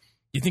image.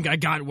 You think I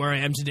got where I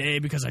am today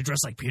because I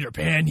dress like Peter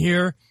Pan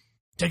here?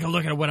 Take a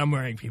look at what I'm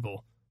wearing,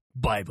 people.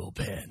 Bible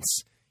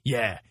pants.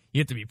 Yeah, you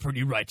have to be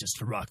pretty righteous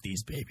to rock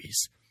these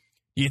babies.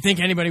 Do you think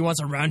anybody wants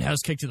a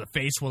roundhouse kick to the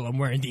face while I'm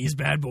wearing these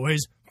bad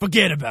boys?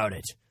 Forget about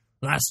it.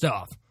 Last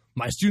off,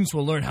 My students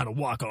will learn how to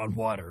walk on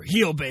water,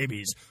 heal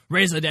babies,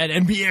 raise the dead,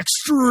 and be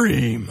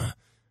extreme.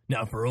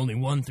 Now, for only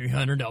one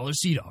 $300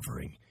 seed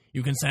offering,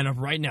 you can sign up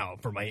right now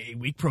for my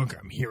 8-week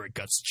program here at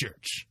Guts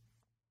Church.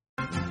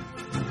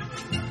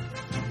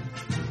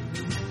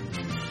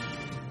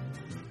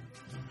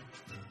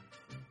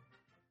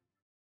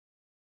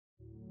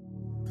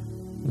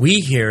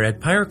 We here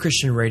at Pirate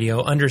Christian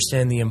Radio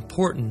understand the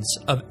importance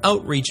of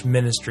outreach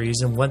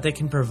ministries and what they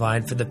can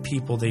provide for the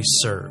people they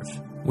serve.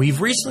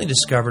 We've recently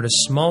discovered a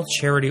small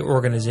charity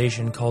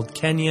organization called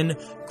Kenyan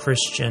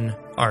Christian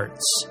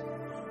Arts.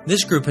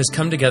 This group has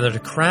come together to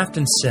craft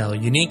and sell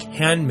unique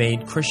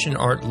handmade Christian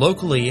art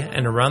locally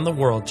and around the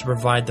world to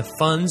provide the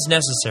funds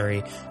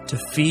necessary to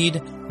feed,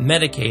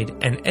 medicate,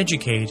 and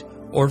educate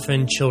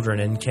orphan children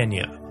in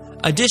Kenya.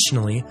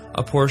 Additionally,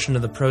 a portion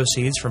of the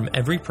proceeds from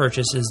every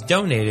purchase is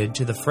donated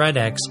to the Fred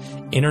X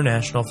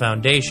International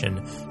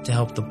Foundation to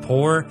help the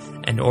poor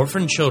and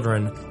orphan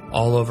children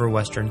all over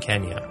Western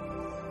Kenya.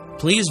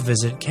 Please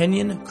visit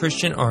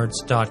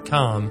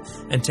KenyanChristianArts.com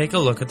and take a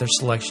look at their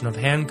selection of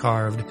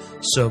hand-carved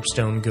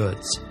soapstone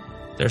goods.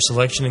 Their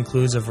selection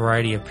includes a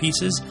variety of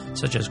pieces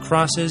such as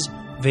crosses,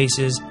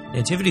 vases,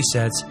 nativity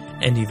sets,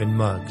 and even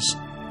mugs.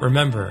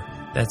 Remember,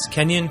 that's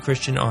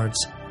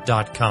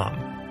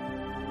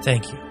KenyanChristianArts.com.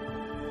 Thank you.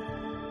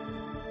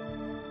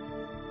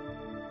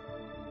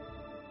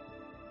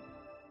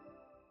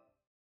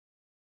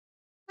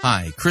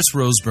 Hi, Chris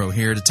Rosebrough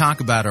here to talk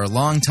about our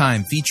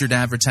longtime featured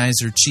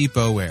advertiser,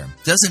 Cheapo Air.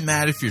 Doesn't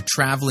matter if you're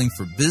traveling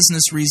for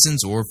business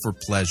reasons or for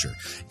pleasure.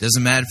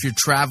 Doesn't matter if you're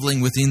traveling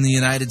within the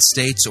United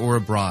States or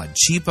abroad.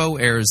 Cheapo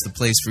Air is the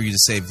place for you to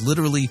save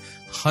literally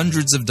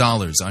hundreds of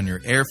dollars on your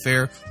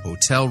airfare,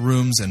 hotel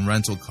rooms, and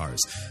rental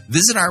cars.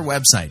 Visit our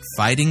website,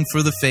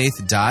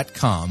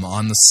 fightingforthefaith.com.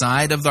 On the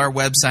side of our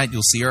website,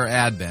 you'll see our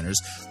ad banners.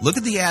 Look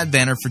at the ad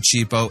banner for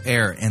Cheapo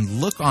Air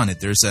and look on it.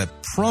 There's a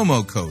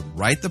promo code.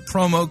 Write the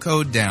promo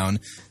code down.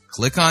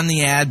 Click on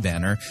the ad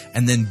banner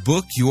and then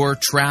book your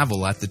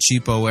travel at the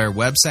Cheapo Air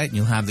website, and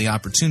you'll have the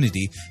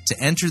opportunity to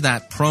enter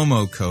that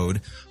promo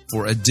code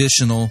for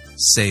additional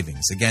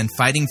savings. Again,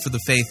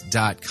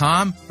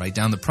 fightingforthefaith.com. Write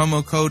down the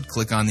promo code,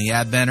 click on the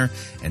ad banner,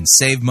 and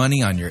save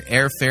money on your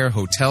airfare,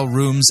 hotel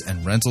rooms,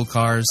 and rental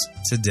cars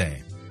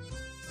today.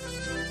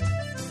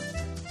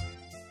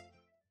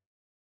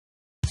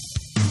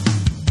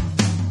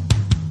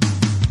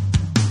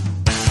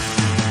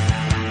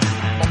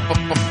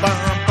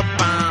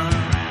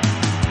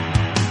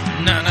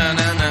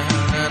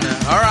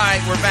 All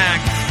right, we're back.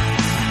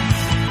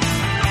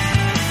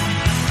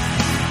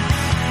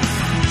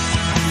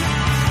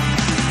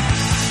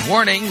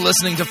 Warning,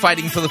 listening to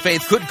Fighting for the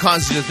Faith could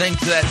cause you to think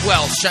that,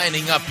 well,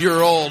 shining up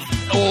your old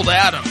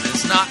Adam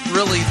is not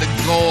really the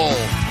goal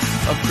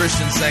of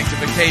Christian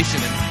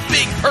sanctification, and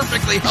being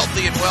perfectly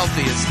healthy and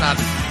wealthy is not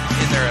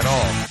in there at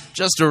all.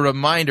 Just a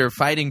reminder,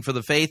 Fighting for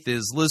the Faith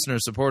is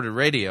listener-supported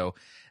radio.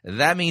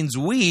 That means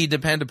we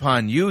depend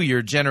upon you,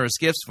 your generous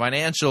gifts,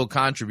 financial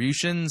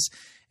contributions,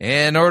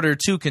 in order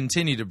to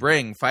continue to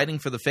bring Fighting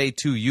for the Faith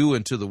to you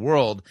and to the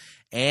world.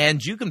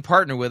 And you can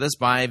partner with us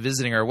by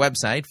visiting our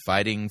website,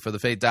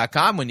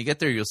 fightingforthefaith.com. When you get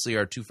there, you'll see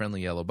our two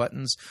friendly yellow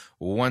buttons.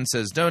 One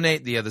says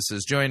donate, the other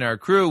says join our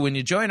crew. When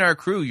you join our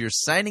crew, you're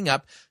signing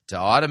up to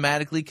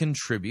automatically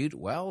contribute,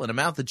 well, an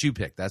amount that you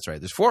pick. That's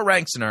right. There's 4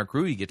 ranks in our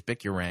crew. You get to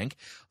pick your rank.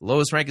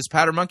 Lowest rank is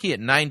Powder Monkey at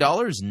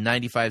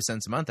 $9.95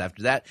 a month.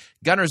 After that,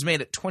 Gunner's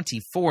Mate at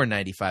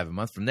 $24.95 a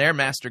month. From there,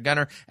 Master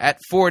Gunner at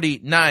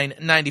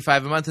 $49.95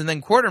 a month. And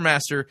then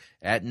Quartermaster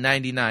at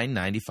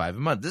 $99.95 a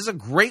month. This is a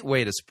great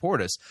way to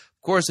support us.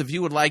 Of course, if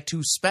you would like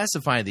to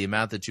specify the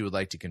amount that you would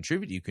like to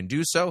contribute, you can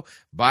do so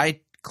by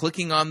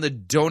clicking on the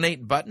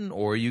donate button,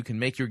 or you can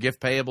make your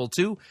gift payable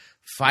to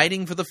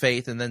Fighting for the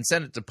Faith and then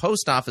send it to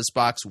Post Office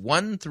Box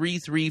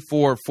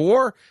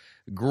 13344,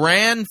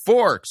 Grand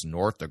Forks,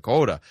 North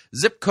Dakota,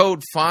 zip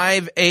code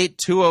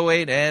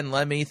 58208. And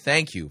let me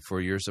thank you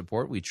for your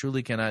support. We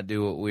truly cannot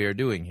do what we are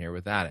doing here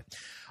without it.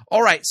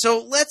 All right,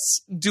 so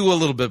let's do a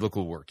little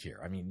biblical work here.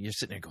 I mean, you're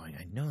sitting there going,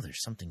 I know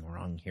there's something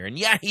wrong here. And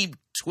yeah, he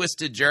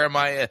twisted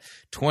Jeremiah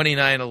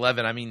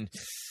 29:11. I mean,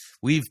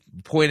 we've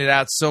pointed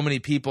out so many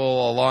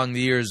people along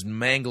the years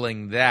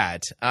mangling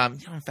that.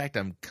 In fact,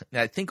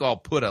 I think I'll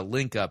put a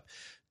link up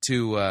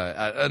to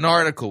an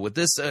article with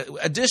this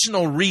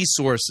additional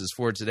resources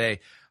for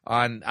today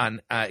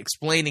on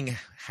explaining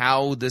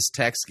how this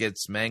text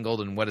gets mangled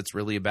and what it's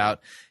really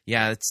about.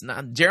 Yeah, it's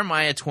not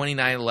Jeremiah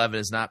 29:11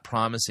 is not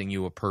promising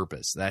you a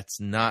purpose. That's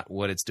not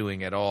what it's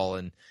doing at all.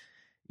 And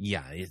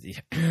yeah,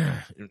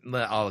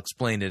 I'll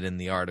explain it in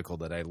the article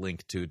that I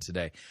linked to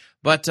today.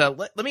 But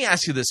let me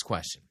ask you this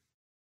question.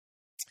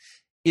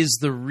 Is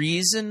the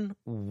reason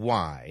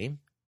why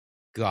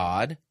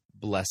God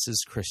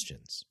blesses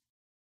Christians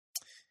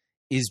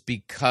is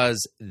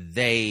because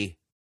they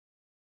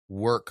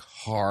work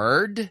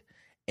hard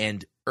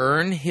and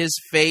earn his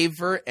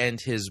favor and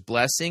his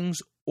blessings,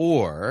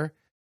 or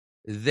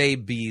they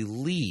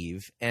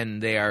believe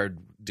and they are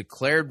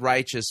declared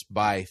righteous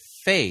by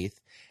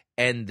faith,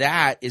 And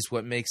that is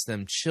what makes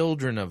them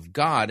children of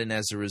God. And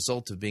as a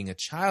result of being a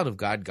child of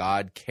God,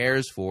 God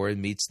cares for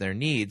and meets their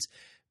needs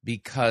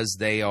because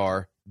they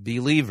are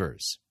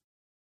believers.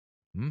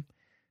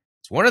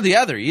 It's one or the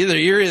other.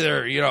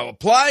 You're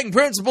applying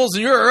principles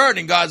and you're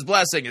earning God's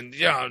blessing and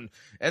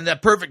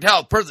that perfect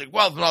health, perfect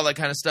wealth, and all that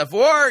kind of stuff.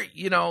 Or,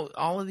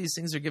 all of these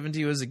things are given to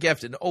you as a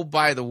gift. And oh,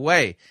 by the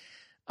way,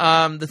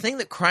 the thing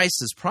that Christ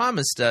has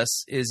promised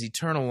us is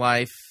eternal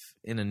life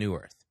in a new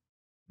earth.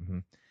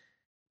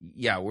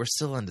 Yeah, we're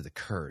still under the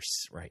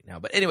curse right now.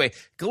 But anyway,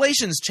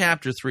 Galatians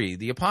chapter 3,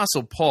 the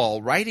Apostle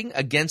Paul, writing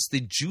against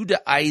the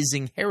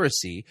Judaizing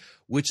heresy,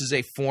 which is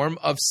a form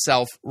of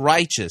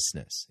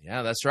self-righteousness.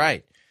 Yeah, that's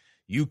right.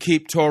 You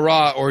keep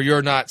Torah or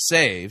you're not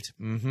saved.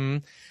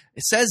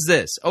 It says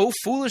this, "O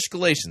foolish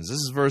Galatians," this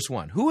is verse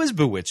 1, "who has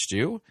bewitched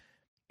you?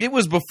 It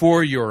was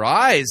before your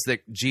eyes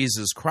that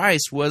Jesus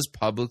Christ was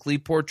publicly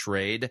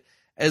portrayed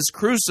as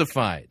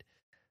crucified."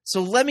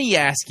 So let me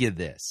ask you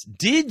this.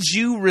 Did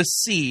you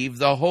receive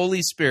the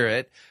Holy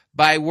Spirit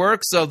by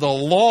works of the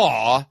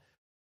law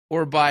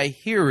or by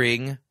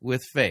hearing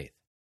with faith?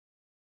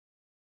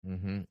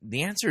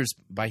 The answer is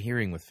by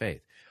hearing with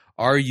faith.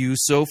 Are you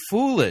so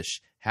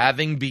foolish?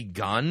 Having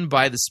begun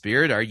by the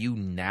Spirit, are you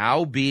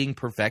now being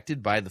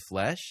perfected by the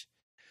flesh?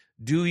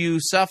 Do you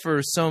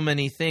suffer so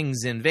many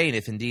things in vain,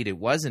 if indeed it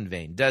was in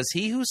vain? Does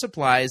he who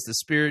supplies the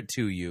Spirit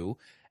to you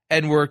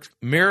and works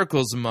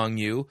miracles among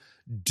you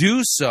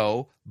do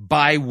so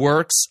by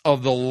works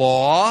of the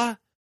law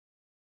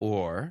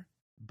or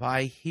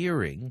by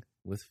hearing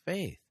with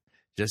faith?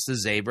 Just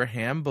as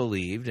Abraham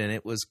believed, and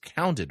it was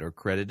counted or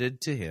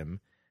credited to him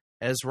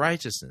as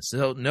righteousness.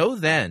 So know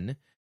then,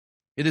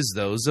 it is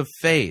those of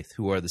faith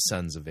who are the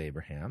sons of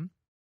Abraham.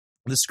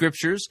 The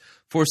Scriptures,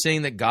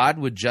 foreseeing that God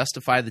would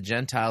justify the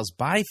Gentiles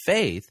by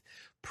faith,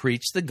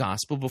 preached the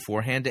gospel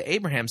beforehand to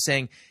Abraham,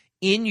 saying,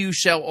 "In you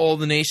shall all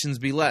the nations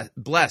be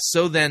blessed."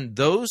 So then,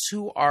 those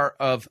who are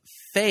of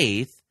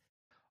faith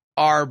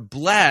are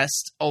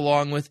blessed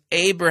along with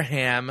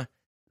Abraham,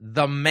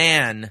 the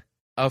man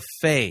of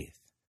faith.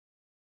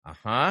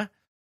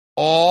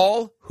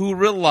 All who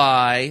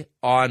rely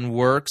on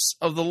works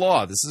of the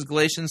law. This is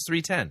Galatians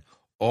 3:10.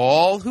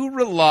 All who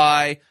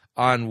rely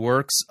on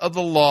works of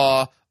the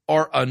law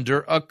are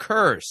under a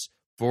curse.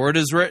 For it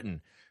is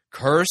written,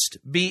 "Cursed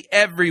be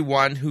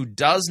everyone who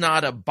does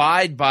not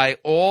abide by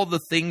all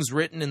the things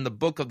written in the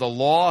book of the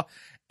law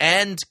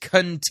and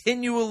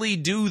continually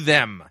do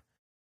them."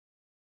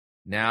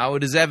 Now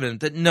it is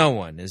evident that no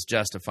one is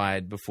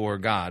justified before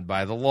God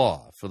by the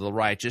law, for the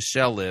righteous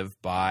shall live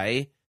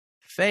by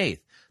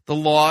faith. The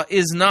law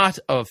is not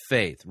of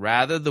faith.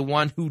 Rather, the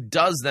one who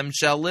does them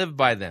shall live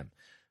by them.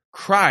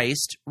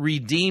 Christ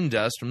redeemed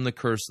us from the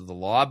curse of the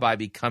law by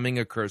becoming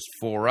a curse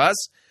for us.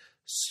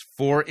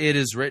 For it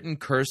is written,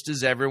 "Cursed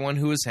is everyone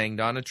who is hanged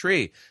on a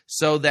tree,"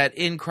 so that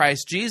in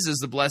Christ Jesus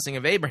the blessing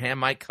of Abraham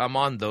might come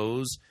on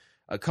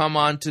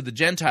to the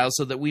Gentiles,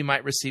 so that we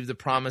might receive the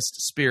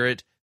promised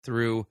Spirit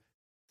through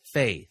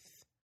faith.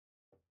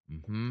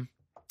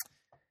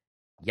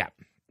 Yeah.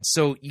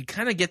 So you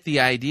kind of get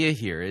the idea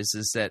here is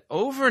that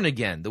over and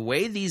again, the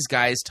way these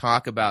guys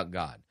talk about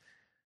God,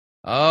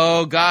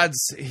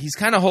 he's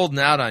kind of holding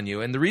out on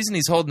you. And the reason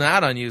he's holding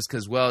out on you is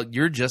because, well,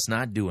 you're just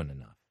not doing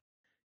enough.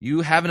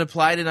 You haven't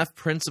applied enough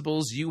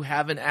principles. You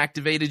haven't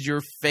activated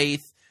your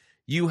faith.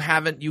 You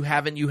haven't. You've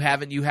got to.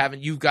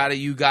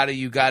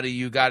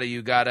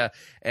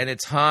 And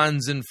it's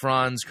Hanz and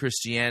Franz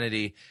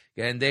Christianity.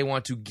 And they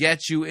want to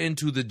get you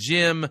into the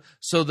gym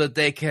so that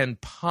they can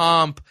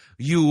pump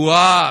you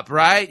up,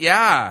 right?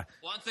 Yeah.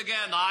 Once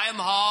again, I am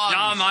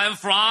Hanz. Yeah, I am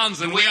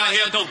Franz, and we are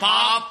here to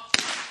pump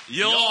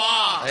you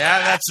up.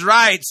 Yeah, that's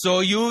right.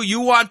 So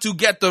you want to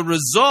get the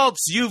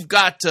results, you've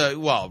got to,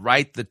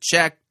 write the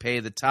check, pay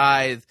the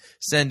tithe,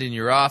 send in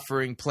your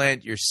offering,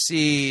 plant your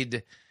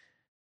seed,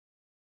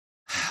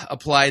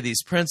 apply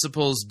these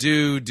principles,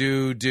 do.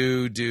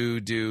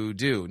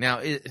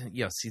 Now,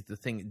 see the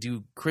thing,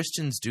 do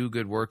Christians do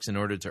good works in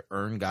order to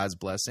earn God's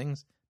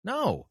blessings?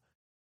 No.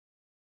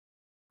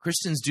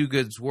 Christians do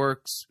good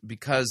works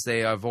because they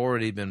have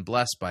already been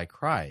blessed by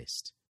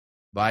Christ,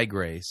 by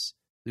grace,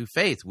 through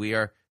faith. We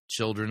are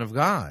children of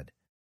God,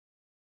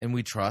 and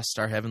we trust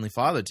our Heavenly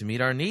Father to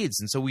meet our needs,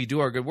 and so we do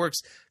our good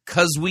works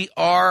because we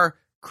are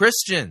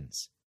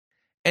Christians.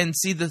 And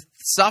see, the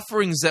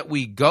sufferings that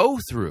we go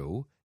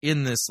through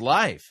in this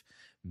life,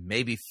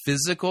 maybe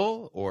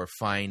physical or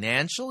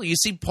financial. You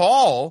see,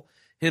 Paul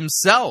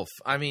himself,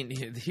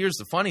 here's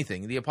the funny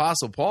thing. The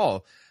Apostle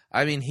Paul,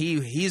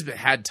 he's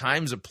had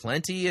times of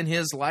plenty in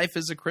his life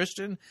as a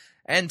Christian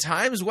and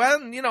times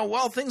when,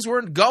 things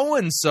weren't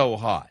going so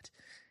hot.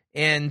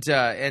 And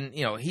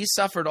he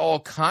suffered all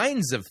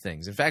kinds of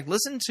things. In fact,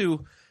 listen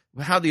to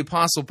how the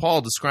Apostle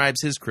Paul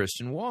describes his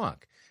Christian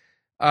walk.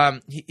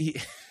 He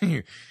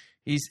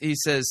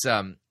says,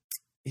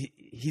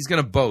 he's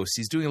going to boast.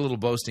 He's doing a little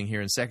boasting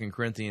here in 2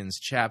 Corinthians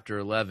chapter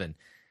 11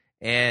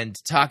 and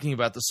talking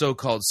about the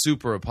so-called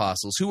super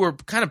apostles who were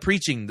kind of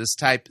preaching the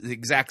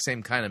exact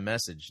same kind of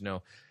message.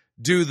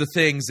 Do the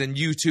things and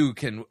you too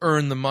can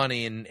earn the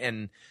money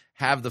and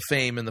have the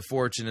fame and the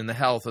fortune and the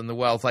health and the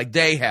wealth like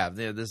they have.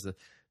 This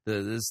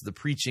is the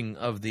preaching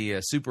of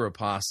the super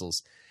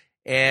apostles.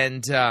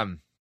 And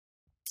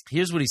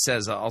here's what he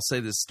says. I'll say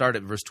this, start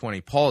at verse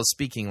 20. Paul is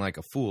speaking like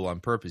a fool on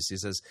purpose. He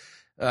says,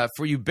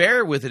 for you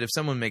bear with it if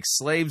someone makes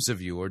slaves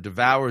of you or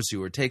devours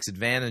you or takes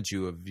advantage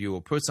of you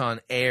or puts on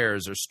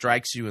airs or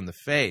strikes you in the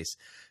face.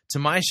 To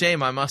my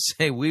shame, I must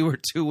say we were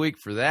too weak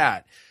for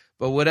that.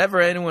 But whatever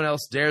anyone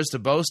else dares to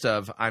boast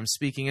of, I'm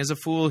speaking as a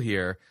fool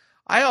here,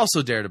 I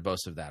also dare to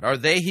boast of that. Are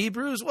they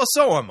Hebrews? Well,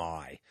 so am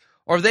I.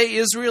 Are they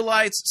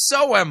Israelites?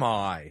 So am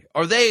I.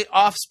 Are they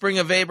offspring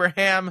of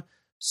Abraham?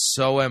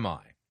 So am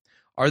I.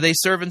 Are they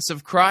servants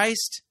of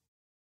Christ?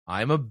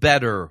 I'm a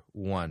better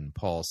one,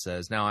 Paul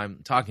says. Now I'm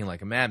talking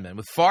like a madman,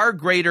 with far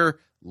greater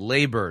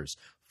labors,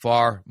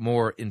 far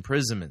more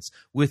imprisonments,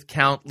 with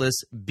countless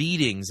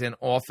beatings and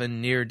often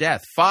near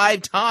death.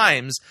 5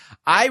 times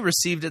I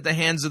received at the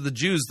hands of the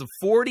Jews the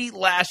 40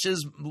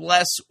 lashes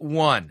less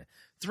one.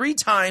 3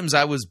 times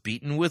I was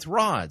beaten with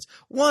rods.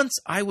 Once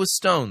I was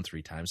stoned.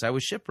 3 times I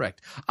was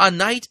shipwrecked. A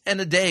night and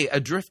a day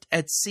adrift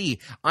at sea,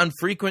 on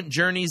frequent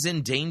journeys,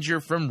 in danger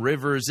from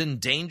rivers, in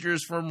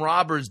dangers from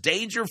robbers,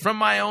 danger from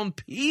my own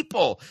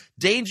people,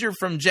 danger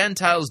from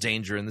Gentiles,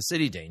 danger in the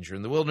city, danger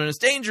in the wilderness,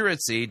 danger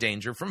at sea,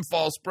 danger from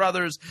false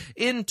brothers,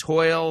 in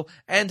toil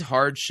and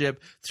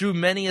hardship, through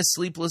many a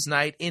sleepless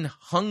night, in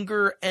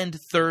hunger and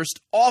thirst,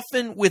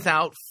 often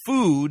without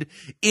food,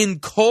 in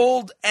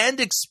cold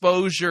and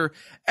exposure,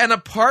 and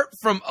apart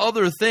from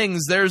other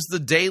things, there's the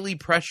daily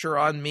pressure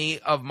on me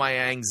of my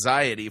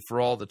anxiety for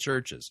all the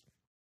churches.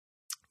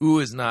 Who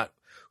is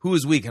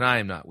weak and I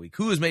am not weak?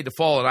 Who is made to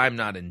fall and I am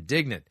not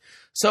indignant?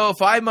 So if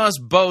I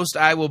must boast,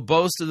 I will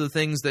boast of the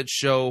things that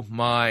show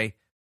my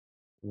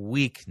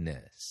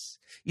weakness.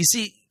 You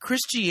see,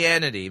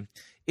 Christianity,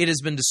 it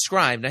has been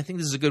described, and I think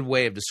this is a good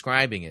way of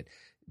describing it.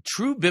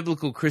 True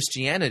biblical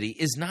Christianity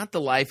is not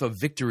the life of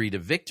victory to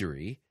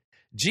victory.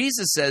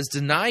 Jesus says,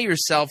 deny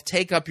yourself,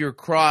 take up your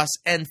cross,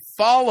 and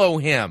follow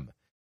him.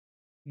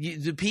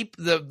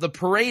 The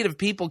parade of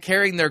people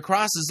carrying their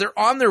crosses, they're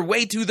on their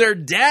way to their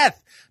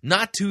death,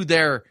 not to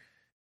their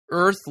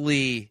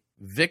earthly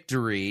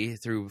victory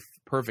through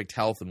perfect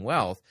health and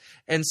wealth.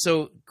 And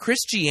so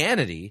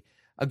Christianity,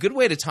 a good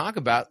way to talk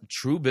about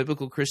true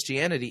biblical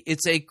Christianity,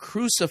 it's a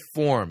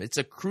cruciform. It's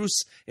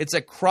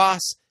a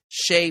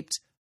cross-shaped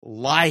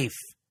life.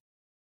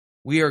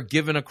 We are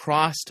given a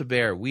cross to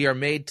bear. We are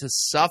made to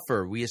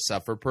suffer. We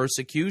suffer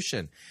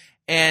persecution.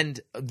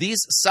 And these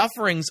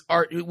sufferings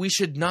we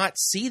should not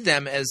see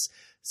them as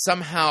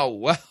somehow,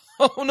 well,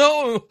 oh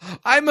no,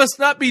 I must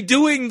not be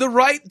doing the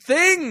right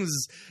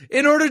things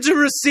in order to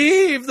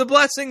receive the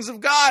blessings of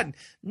God.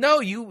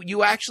 No,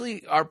 you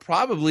actually are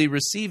probably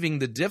receiving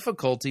the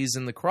difficulties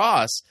in the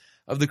cross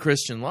of the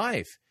Christian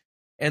life.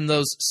 And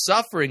those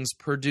sufferings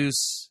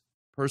produce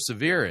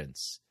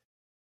perseverance,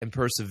 and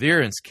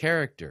perseverance,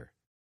 character,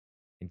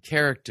 and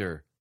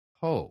character,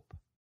 hope.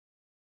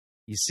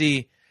 You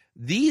see,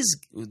 these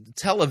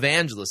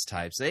televangelist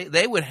types,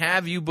 they would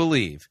have you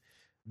believe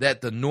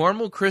that the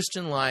normal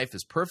Christian life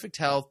is perfect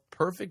health,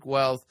 perfect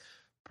wealth,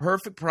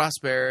 perfect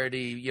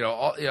prosperity,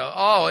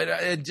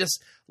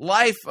 just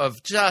life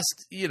of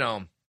just,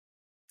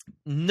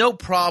 no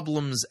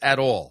problems at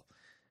all.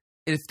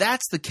 If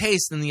that's the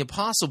case, then the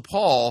Apostle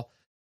Paul,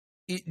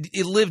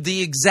 it lived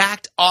the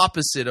exact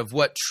opposite of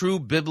what true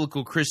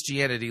biblical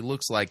Christianity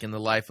looks like in the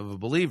life of a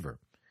believer.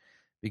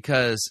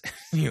 Because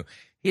he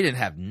didn't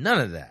have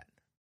none of that.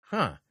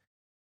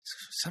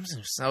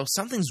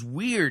 Something's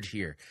weird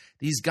here.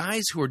 These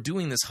guys who are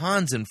doing this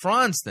Hanz and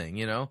Franz thing,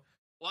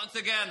 Once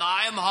again,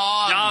 I am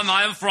Hanz. Yeah,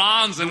 I am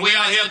Franz, and we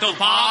are here to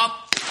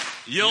pop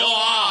you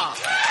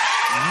off.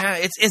 Yeah,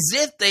 it's as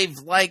if they've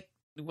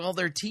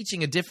they're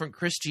teaching a different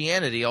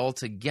Christianity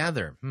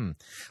altogether.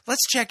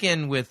 Let's check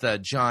in with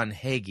John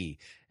Hagee.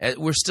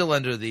 We're still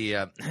under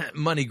the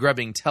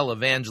money-grubbing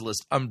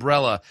televangelist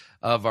umbrella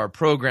of our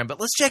program, but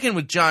let's check in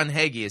with John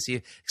Hagee as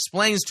he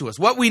explains to us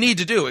what we need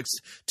to do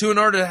in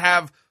order to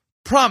have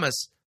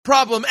promise,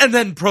 problem, and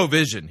then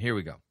provision. Here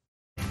we go.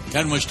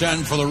 Can we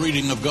stand for the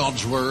reading of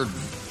God's Word?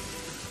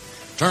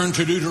 Turn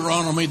to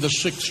Deuteronomy, the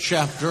 6th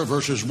chapter,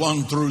 verses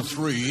 1 through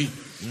 3.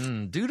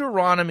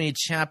 Deuteronomy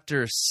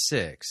chapter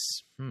 6.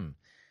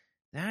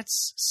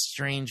 That's a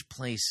strange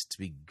place to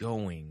be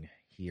going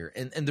here.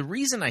 And the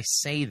reason I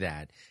say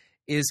that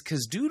is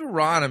because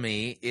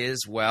Deuteronomy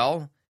is,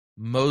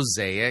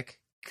 Mosaic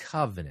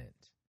covenant.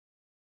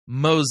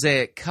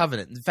 Mosaic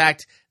covenant. In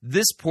fact,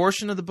 this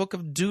portion of the book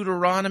of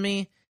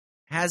Deuteronomy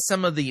has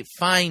some of the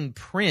fine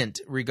print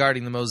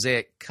regarding the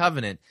Mosaic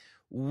covenant,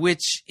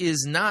 which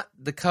is not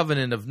the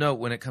covenant of note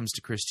when it comes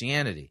to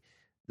Christianity.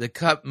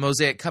 The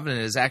Mosaic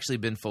covenant has actually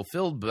been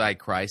fulfilled by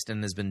Christ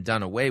and has been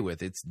done away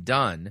with. It's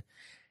done.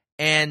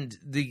 And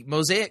the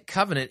Mosaic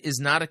covenant is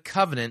not a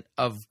covenant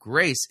of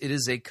grace. It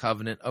is a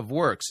covenant of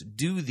works.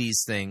 Do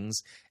these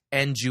things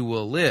and you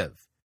will live.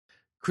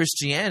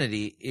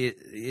 Christianity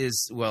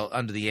is, well,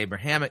 under the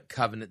Abrahamic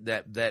covenant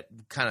that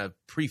kind of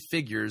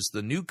prefigures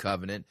the new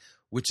covenant,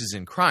 which is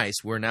in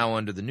Christ. We're now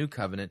under the new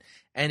covenant,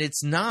 and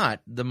it's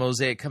not the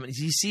Mosaic covenant.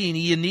 You see,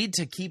 you need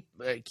to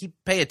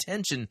pay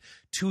attention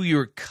to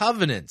your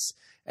covenants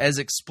as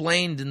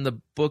explained in the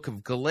book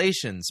of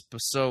Galatians.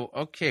 So,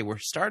 okay, we're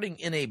starting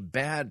in a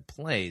bad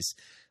place.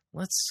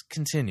 Let's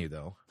continue,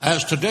 though.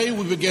 As today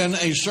we begin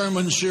a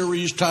sermon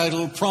series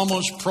titled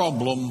Promise,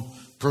 Problem,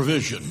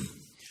 Provision,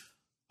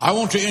 I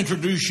want to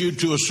introduce you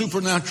to a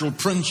supernatural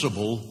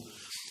principle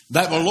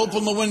that will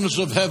open the windows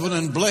of heaven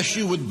and bless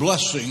you with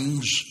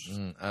blessings.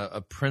 A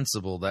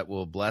principle that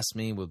will bless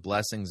me with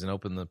blessings and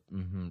open the...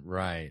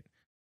 right.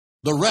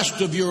 The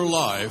rest of your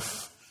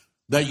life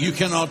that you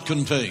cannot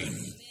contain.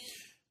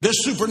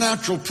 This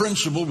supernatural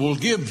principle will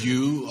give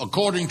you,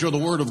 according to the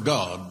Word of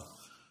God,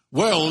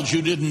 wells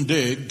you didn't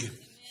dig,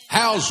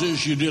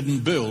 houses you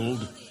didn't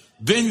build,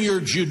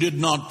 vineyards you did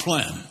not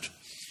plant.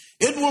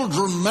 It will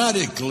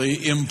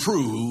dramatically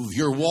improve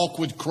your walk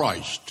with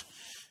Christ.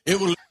 It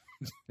will.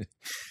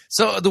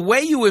 So the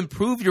way you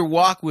improve your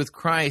walk with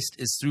Christ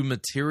is through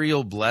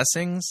material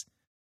blessings?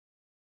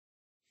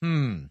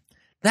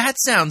 That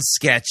sounds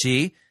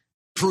sketchy.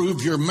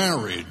 Improve your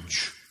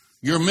marriage,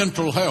 your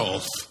mental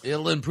health.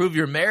 It'll improve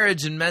your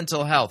marriage and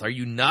mental health. Are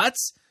you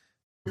nuts?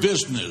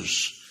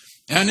 Business.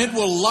 And it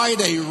will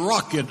light a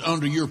rocket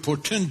under your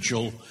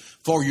potential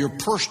for your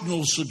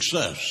personal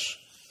success.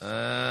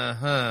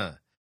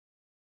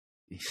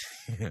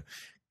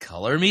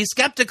 Color me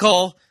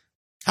skeptical.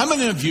 How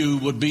many of you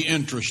would be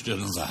interested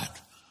in that?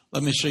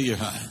 Let me see your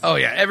hand. Oh,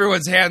 yeah.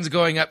 Everyone's hands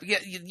going up.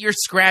 You're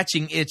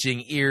scratching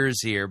itching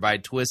ears here by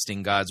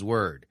twisting God's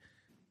word.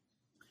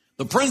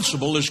 The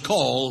principle is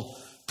called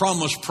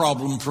promise,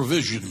 problem,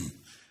 provision.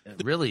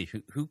 Really?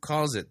 Who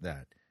calls it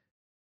that?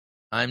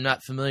 I'm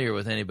not familiar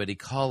with anybody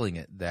calling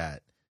it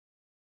that,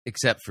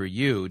 except for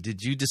you.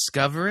 Did you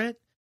discover it?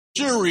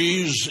 The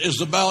series is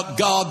about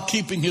God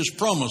keeping his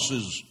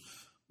promises.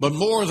 But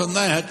more than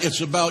that,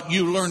 it's about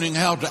you learning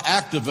how to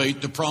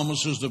activate the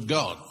promises of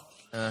God.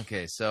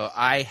 Okay, so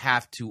I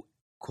have to,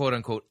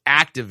 quote-unquote,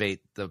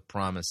 activate the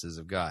promises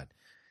of God.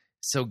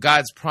 So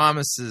God's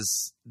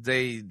promises,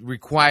 they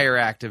require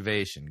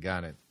activation.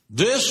 Got it.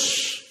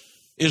 This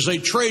is a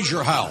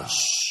treasure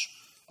house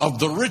of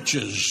the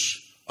riches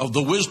of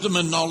the wisdom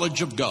and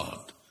knowledge of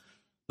God.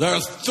 There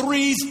are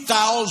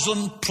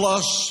 3,000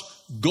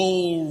 plus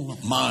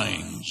gold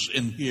mines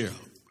in here.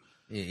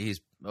 He's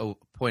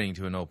pointing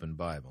to an open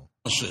Bible.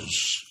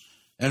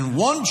 And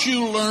once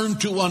you learn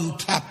to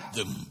untap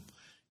them,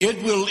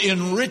 it will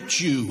enrich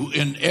you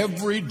in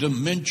every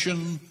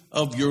dimension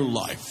of your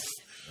life.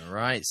 All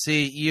right.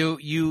 See,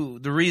 you.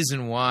 The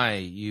reason why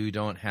you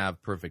don't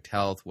have perfect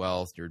health,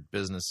 wealth, your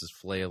business is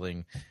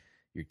flailing,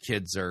 your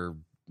kids are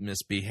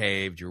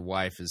misbehaved, your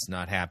wife is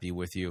not happy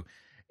with you,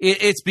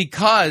 it's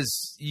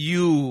because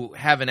you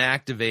haven't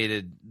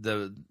activated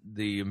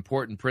the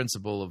important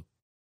principle of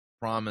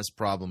promise,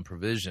 problem,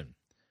 provision.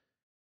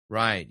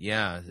 Right,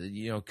 yeah.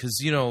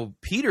 Because,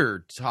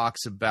 Peter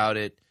talks about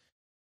it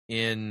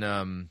in...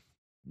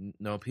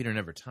 no, Peter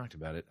never talked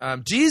about it.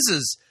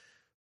 Jesus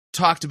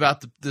talked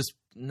about this...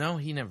 No,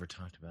 he never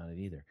talked about it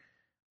either.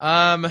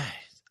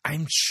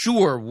 I'm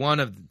sure one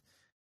of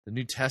the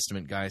New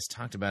Testament guys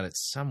talked about it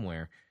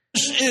somewhere.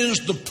 This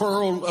is the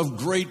pearl of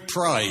great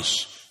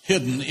price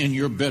hidden in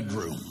your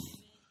bedroom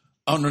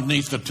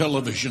underneath the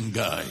television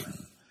guide.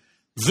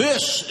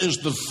 This is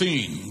the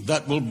thing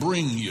that will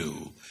bring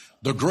you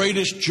the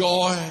greatest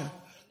joy,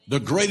 the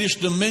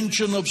greatest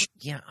dimension of...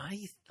 Yeah,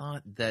 I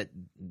thought that,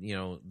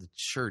 the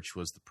church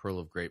was the pearl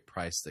of great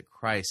price, that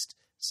Christ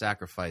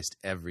sacrificed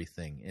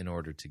everything in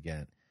order to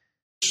get.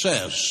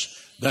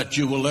 Success that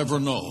you will ever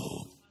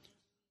know.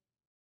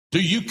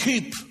 Do you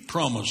keep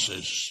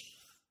promises?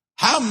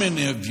 How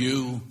many of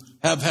you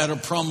have had a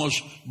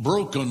promise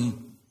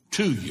broken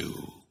to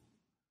you?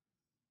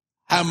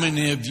 How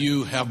many of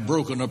you have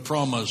broken a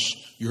promise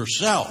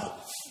yourself?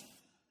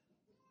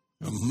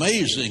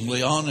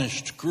 Amazingly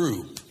honest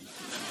group,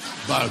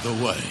 by the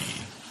way.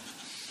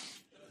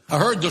 I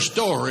heard the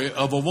story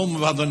of a woman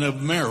by the name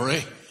of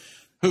Mary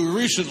who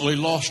recently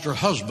lost her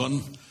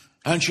husband,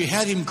 and she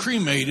had him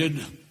cremated,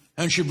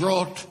 and she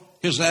brought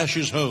his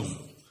ashes home.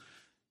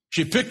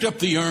 She picked up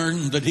the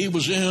urn that he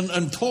was in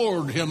and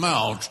poured him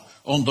out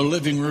on the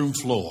living room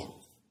floor.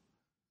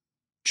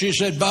 She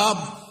said,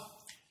 Bob,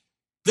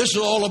 this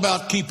is all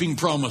about keeping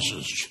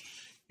promises.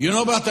 You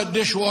know about that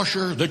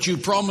dishwasher that you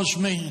promised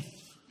me?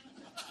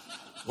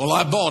 Well,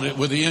 I bought it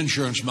with the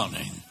insurance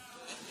money.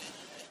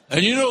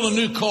 And you know the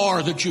new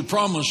car that you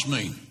promised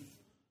me?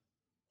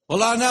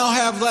 Well, I now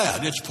have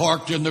that. It's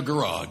parked in the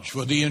garage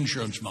with the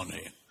insurance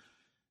money.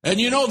 And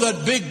you know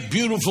that big,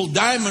 beautiful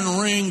diamond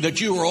ring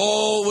that you were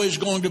always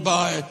going to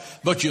buy,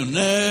 but you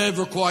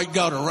never quite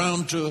got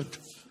around to it?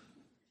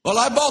 Well,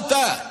 I bought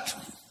that.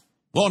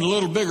 One a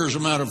little bigger, as a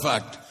matter of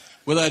fact,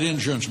 with that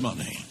insurance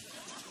money.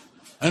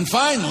 And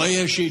finally,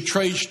 as she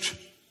traced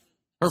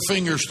her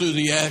fingers through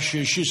the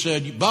ashes, she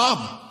said,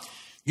 Bob,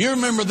 you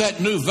remember that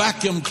new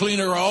vacuum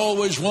cleaner I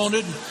always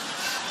wanted?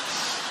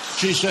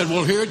 She said,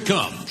 well, here it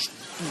comes.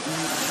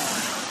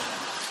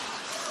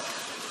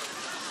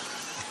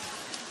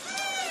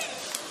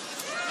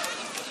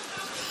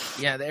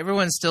 Yeah,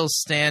 everyone's still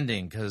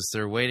standing because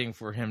they're waiting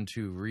for him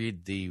to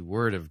read the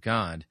Word of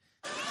God.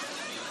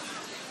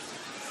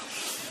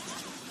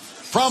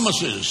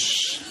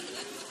 Promises.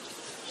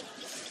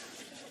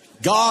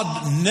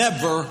 God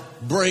never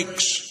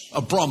breaks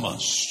a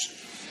promise.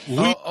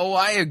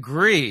 I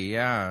agree.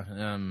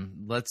 Yeah.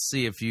 Let's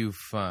see if you've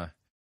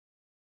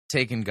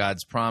taken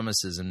God's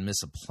promises and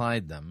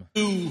misapplied them.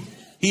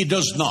 He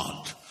does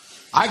not.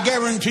 I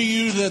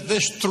guarantee you that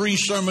this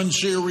 3-sermon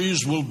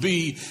series will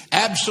be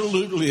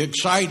absolutely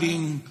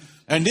exciting.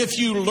 And if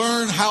you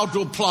learn how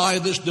to apply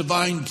this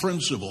divine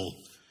principle,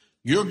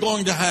 you're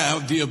going to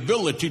have the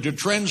ability to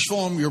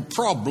transform your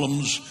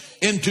problems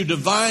into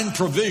divine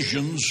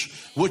provisions,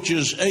 which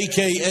is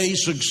AKA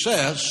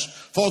success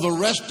for the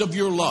rest of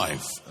your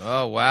life.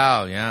 Oh,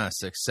 wow. Yeah,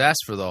 success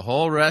for the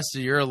whole rest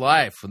of your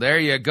life. Well, there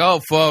you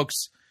go,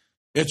 folks.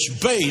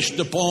 It's based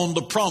upon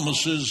the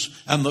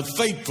promises and the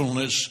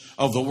faithfulness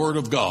of the Word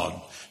of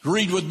God.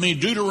 Read with me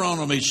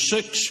Deuteronomy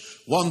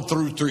 6, 1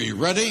 through 3.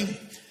 Ready?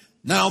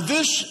 Now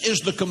this is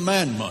the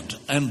commandment,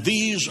 and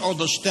these are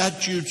the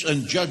statutes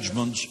and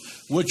judgments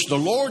which the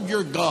Lord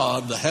your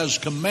God has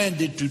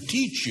commanded to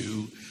teach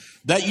you,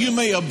 that you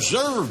may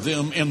observe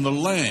them in the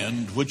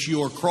land which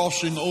you are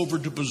crossing over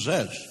to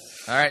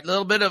possess. All right, a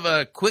little bit of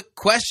a quick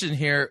question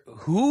here.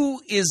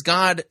 Who is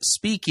God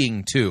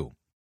speaking to?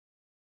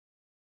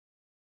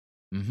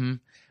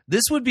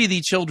 This would be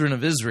the children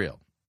of Israel.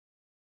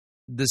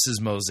 This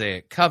is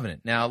Mosaic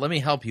covenant. Now, let me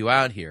help you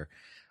out here.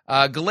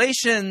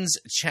 Galatians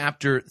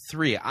chapter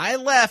 3. I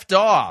left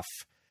off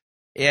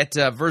at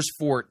verse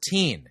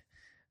 14.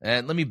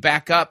 And let me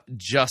back up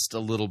just a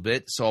little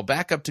bit. So I'll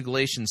back up to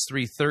Galatians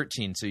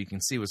 3:13 so you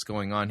can see what's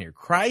going on here.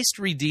 Christ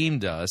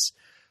redeemed us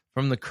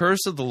from the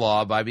curse of the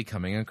law by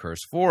becoming a curse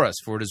for us.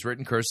 For it is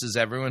written, cursed is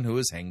everyone who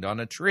is hanged on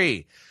a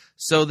tree.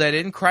 So that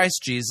in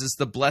Christ Jesus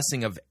the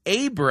blessing of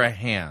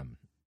Abraham,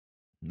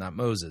 not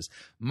Moses,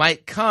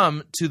 might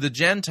come to the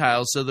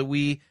Gentiles so that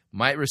we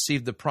might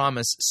receive the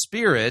promised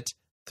Spirit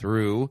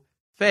through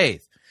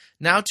faith.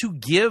 Now, to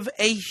give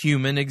a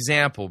human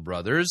example,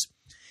 brothers,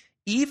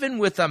 even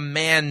with a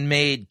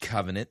man-made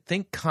covenant,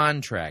 think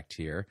contract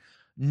here,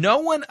 no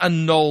one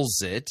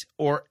annuls it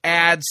or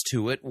adds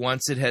to it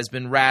once it has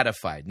been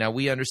ratified. Now,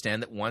 we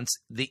understand that once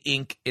the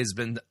ink has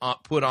been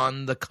put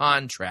on the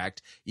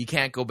contract, you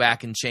can't go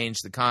back and change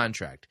the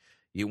contract.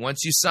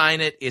 Once you sign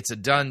it, it's a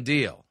done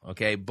deal,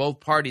 okay? Both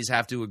parties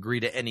have to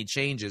agree to any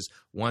changes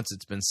once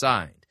it's been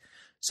signed.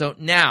 So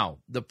now,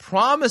 the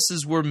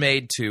promises were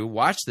made to,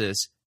 watch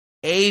this,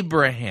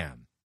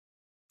 Abraham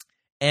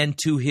and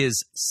to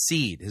his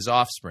seed, his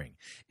offspring.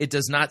 It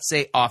does not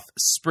say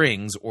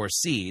offsprings or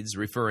seeds,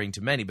 referring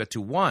to many, but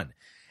to one.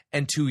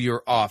 And to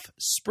your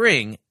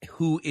offspring,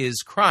 who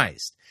is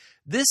Christ.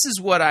 This is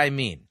what I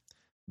mean.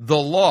 The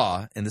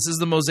law, and this is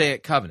the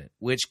Mosaic covenant,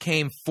 which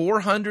came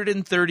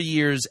 430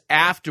 years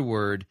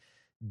afterward,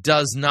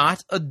 does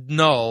not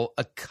annul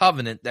a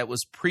covenant that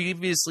was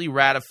previously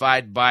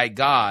ratified by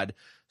God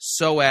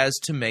so as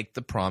to make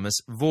the promise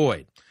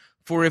void.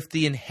 For if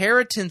the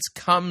inheritance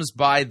comes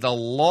by the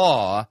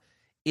law,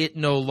 it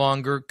no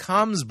longer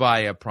comes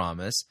by a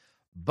promise,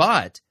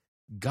 but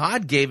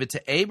God gave it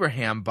to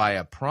Abraham by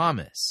a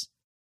promise.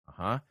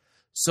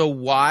 So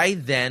why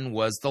then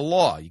was the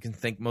law? You can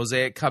think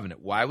Mosaic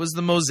covenant. Why was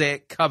the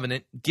Mosaic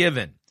covenant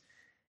given?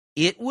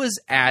 It was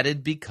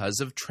added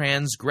because of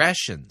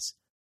transgressions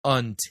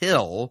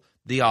until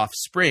the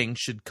offspring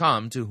should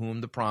come to whom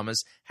the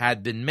promise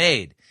had been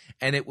made.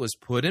 And it was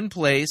put in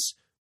place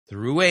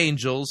through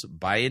angels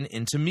by an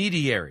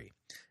intermediary.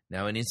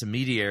 Now, an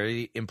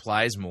intermediary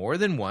implies more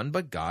than one,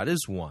 but God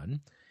is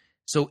one.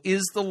 So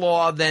is the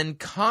law then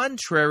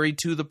contrary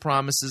to the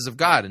promises of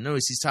God? And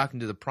notice he's talking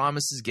to the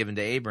promises given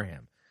to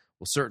Abraham.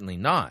 Well, certainly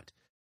not.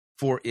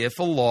 For if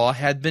a law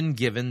had been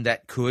given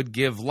that could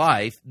give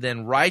life,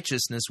 then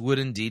righteousness would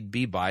indeed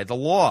be by the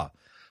law.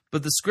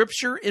 But the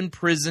Scripture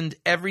imprisoned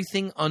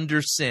everything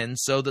under sin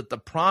so that the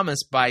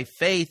promise by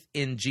faith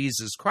in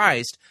Jesus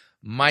Christ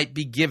might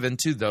be given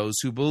to those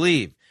who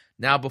believe.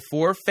 Now,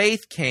 before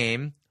faith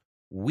came,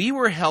 we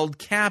were held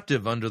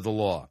captive under the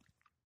law,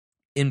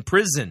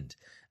 imprisoned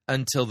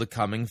until the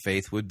coming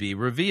faith would be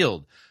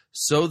revealed.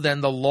 So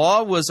then the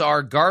law was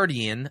our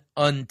guardian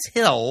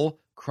until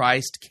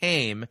Christ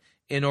came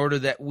in order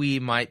that we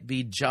might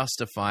be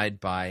justified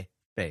by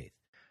faith.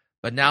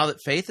 But now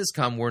that faith has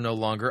come, we're no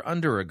longer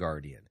under a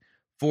guardian.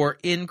 For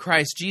in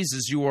Christ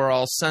Jesus you are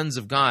all sons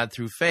of God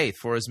through faith.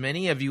 For as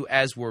many of you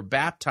as were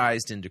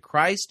baptized into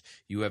Christ,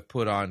 you have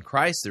put on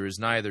Christ. There is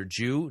neither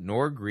Jew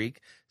nor Greek,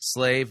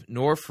 slave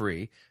nor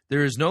free.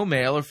 There is no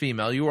male or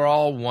female. You are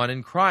all one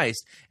in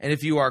Christ. And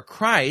if you are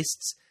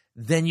Christ's,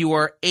 then you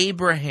are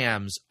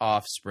Abraham's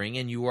offspring,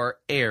 and you are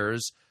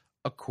heirs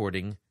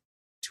according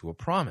to a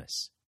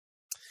promise.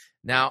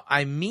 Now,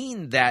 I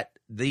mean that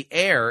the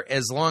heir,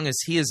 as long as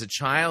he is a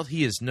child,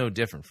 he is no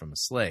different from a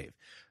slave.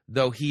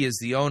 though he is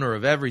the owner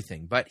of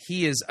everything, but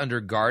he is under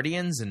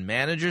guardians and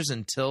managers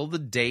until the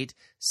date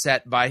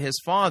set by his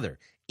father.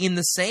 In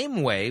the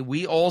same way,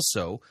 we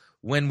also,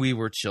 when we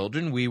were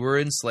children, we were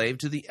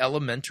enslaved to the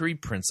elementary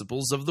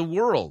principles of the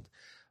world.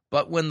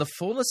 But when the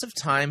fullness of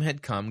time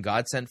had come,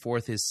 God sent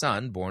forth his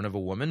Son, born of a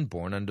woman,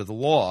 born under the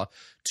law,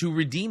 to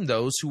redeem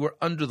those who were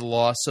under the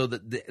law, so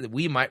that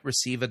we might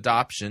receive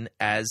adoption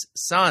as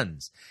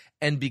sons.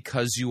 And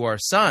because you are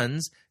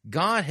sons,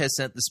 God has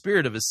sent the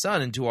Spirit of his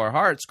Son into our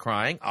hearts,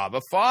 crying, Abba,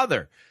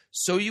 Father.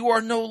 So you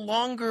are no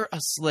longer a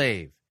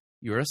slave.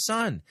 You're a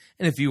son.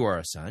 And if you are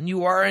a son,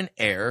 you are an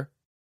heir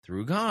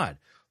through God.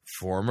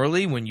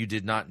 Formerly, when you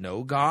did not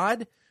know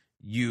God,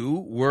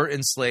 you were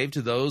enslaved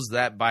to those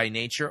that by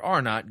nature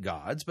are not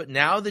gods. But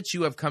now that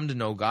you have come to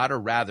know God, or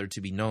rather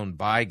to be known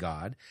by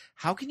God,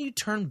 how can you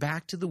turn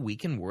back to the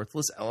weak and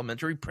worthless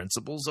elementary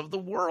principles of the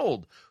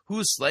world,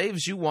 whose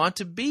slaves you want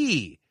to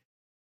be?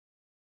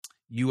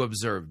 You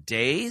observe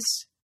days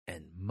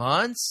and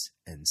months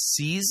and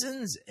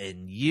seasons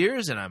and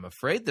years, and I'm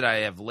afraid that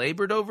I have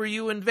labored over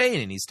you in vain.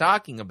 And he's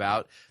talking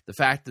about the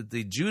fact that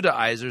the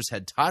Judaizers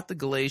had taught the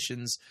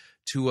Galatians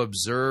to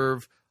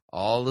observe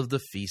all of the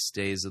feast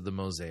days of the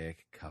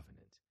Mosaic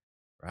covenant,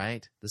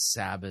 right? The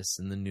Sabbaths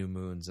and the new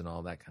moons and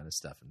all that kind of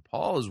stuff. And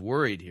Paul is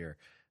worried here.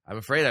 I'm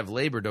afraid I've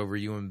labored over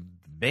you in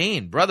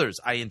vain. Brothers,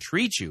 I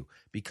entreat you,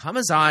 become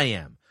as I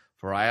am,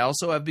 for I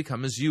also have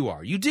become as you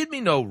are. You did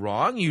me no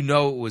wrong. You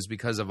know it was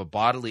because of a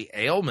bodily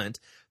ailment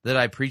that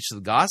I preached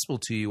the gospel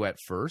to you at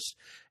first.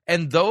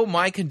 And though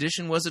my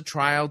condition was a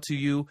trial to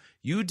you,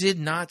 you did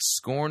not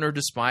scorn or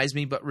despise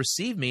me, but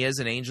received me as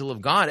an angel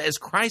of God, as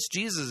Christ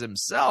Jesus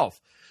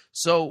himself.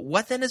 So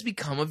what then has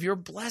become of your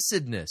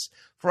blessedness?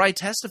 For I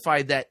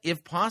testified that,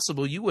 if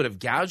possible, you would have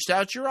gouged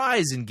out your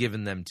eyes and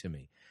given them to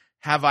me.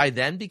 Have I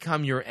then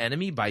become your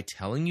enemy by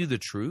telling you the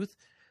truth?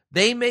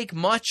 They make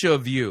much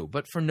of you,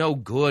 but for no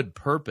good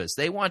purpose.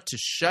 They want to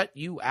shut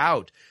you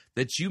out,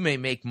 that you may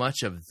make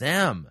much of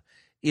them.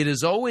 It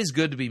is always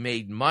good to be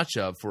made much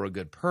of for a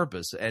good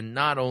purpose, and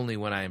not only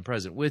when I am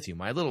present with you,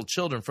 my little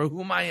children, for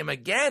whom I am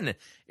again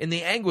in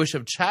the anguish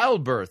of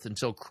childbirth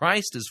until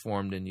Christ is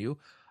formed in you.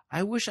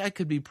 I wish I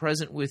could be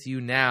present with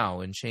you now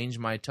and change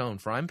my tone,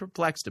 for I'm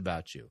perplexed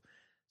about you.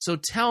 So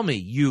tell me,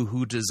 you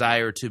who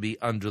desire to be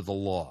under the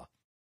law,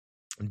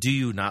 do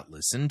you not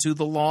listen to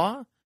the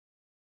law?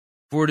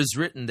 For it is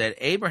written that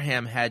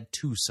Abraham had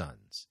 2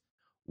 sons,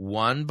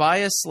 one by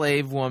a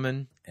slave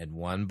woman and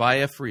one by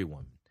a free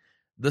woman.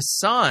 The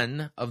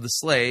son of the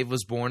slave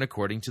was born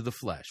according to the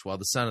flesh, while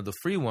the son of the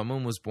free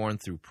woman was born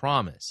through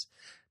promise.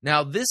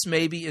 Now this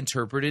may be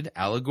interpreted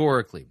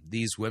allegorically.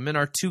 These women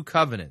are 2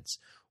 covenants.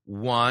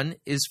 One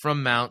is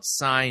from Mount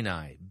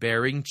Sinai,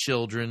 bearing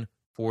children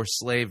for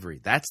slavery.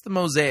 That's the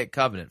Mosaic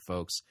covenant,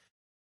 folks.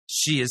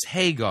 She is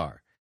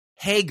Hagar.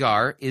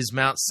 Hagar is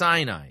Mount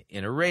Sinai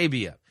in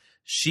Arabia.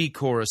 She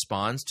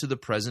corresponds to the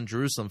present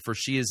Jerusalem, for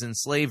she is in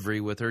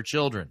slavery with her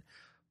children.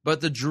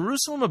 But the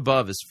Jerusalem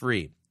above is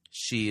free.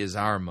 She is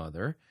our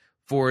mother.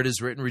 For it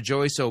is written,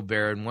 Rejoice, O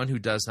barren one who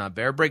does not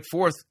bear. Break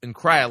forth and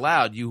cry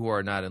aloud, you who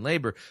are not in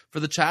labor. For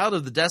the child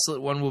of the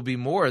desolate one will be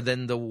more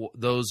than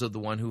those of the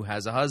one who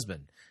has a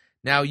husband.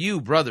 Now you,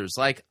 brothers,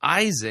 like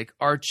Isaac,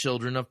 are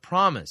children of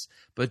promise.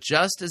 But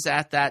just as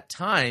at that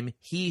time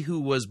he who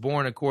was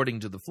born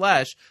according to the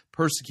flesh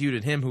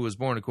persecuted him who was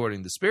born according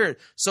to the Spirit,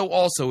 so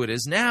also it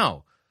is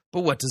now.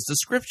 But what does the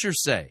Scripture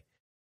say?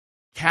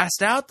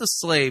 Cast out the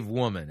slave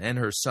woman and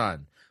her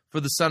son, for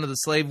the son of the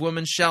slave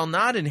woman shall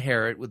not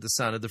inherit with the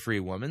son of the free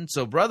woman.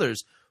 So,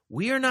 brothers,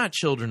 we are not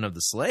children of the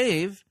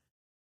slave,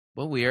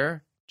 but we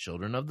are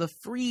children of the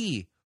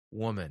free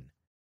woman.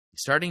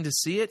 Starting to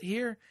see it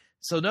here?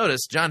 So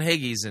notice, John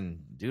Hagee's in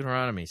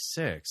Deuteronomy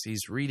 6.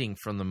 He's reading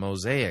from the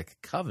Mosaic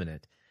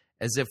covenant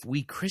as if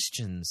we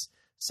Christians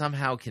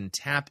somehow can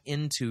tap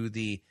into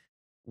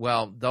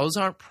those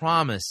aren't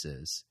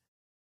promises.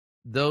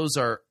 Those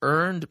are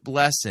earned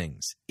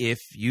blessings. If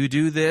you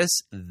do this,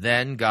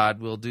 then God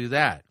will do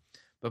that.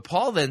 But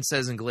Paul then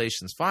says in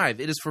Galatians 5,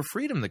 it is for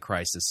freedom that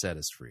Christ has set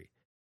us free.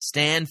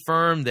 Stand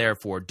firm,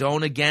 therefore.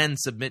 Don't again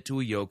submit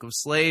to a yoke of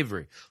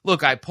slavery.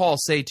 Look, I, Paul,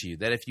 say to you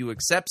that if you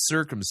accept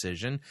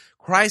circumcision,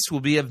 Christ will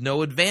be of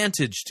no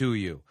advantage to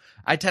you.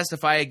 I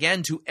testify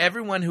again to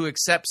everyone who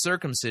accepts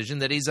circumcision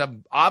that he's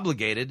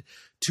obligated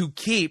to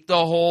keep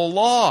the whole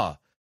law.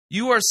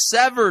 You are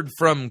severed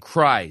from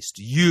Christ,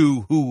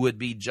 you who would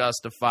be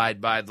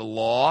justified by the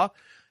law.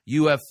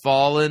 You have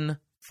fallen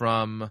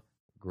from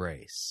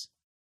grace.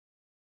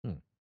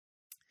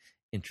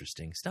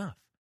 Interesting stuff.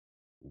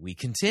 We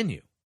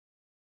continue.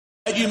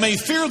 That you may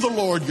fear the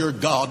Lord your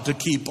God, to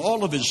keep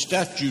all of his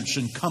statutes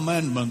and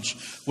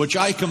commandments, which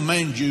I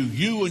command you,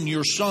 you and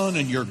your son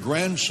and your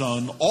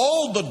grandson,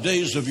 all the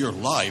days of your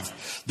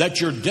life, that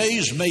your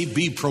days may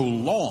be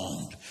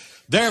prolonged.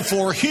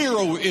 Therefore hear,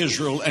 O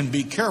Israel, and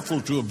be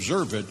careful to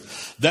observe it,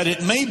 that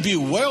it may be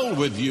well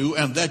with you,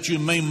 and that you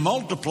may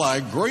multiply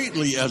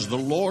greatly, as the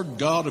Lord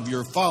God of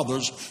your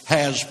fathers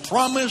has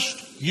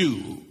promised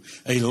you,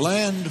 a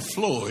land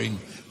flowing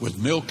with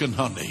milk and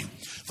honey.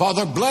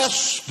 Father,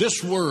 bless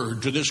this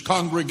word to this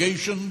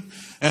congregation,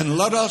 and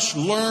let us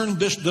learn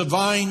this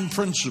divine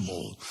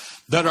principle,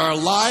 that our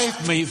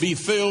life may be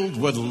filled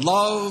with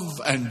love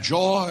and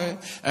joy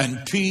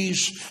and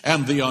peace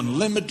and the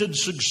unlimited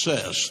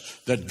success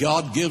that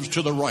God gives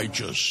to the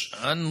righteous.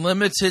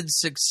 Unlimited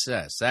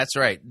success. That's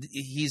right.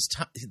 These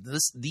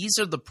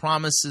are the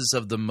promises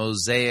of the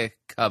Mosaic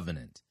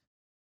covenant.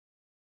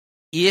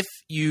 If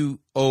you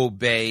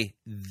obey,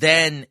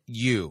 then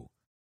you.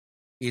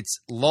 It's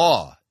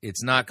law.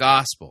 It's not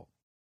gospel.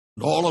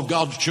 All of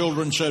God's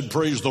children said,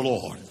 praise the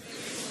Lord.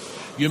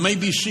 You may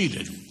be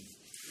seated.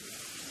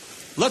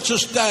 Let's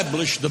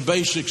establish the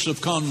basics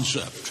of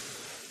concept.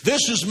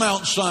 This is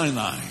Mount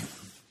Sinai.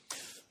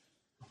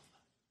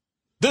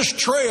 This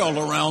trail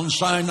around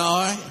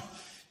Sinai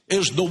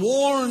is the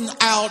worn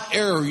out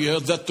area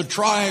that the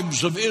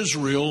tribes of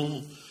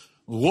Israel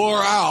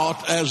wore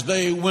out as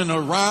they went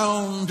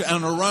around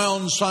and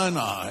around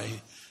Sinai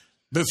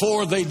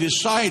before they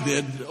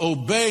decided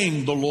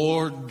obeying the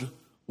Lord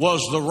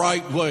was the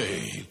right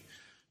way.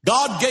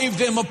 God gave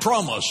them a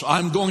promise.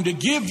 I'm going to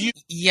give you...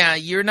 Yeah,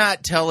 you're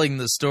not telling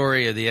the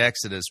story of the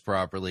Exodus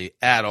properly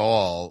at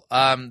all.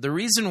 The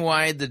reason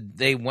why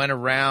they went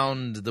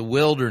around the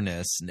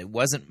wilderness, and it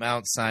wasn't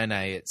Mount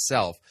Sinai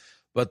itself,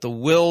 but the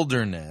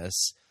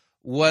wilderness,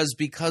 was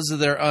because of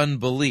their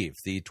unbelief.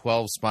 The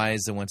 12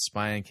 spies that went to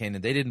spy on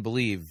Canaan, they didn't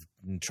believe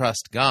and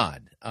trust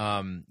God.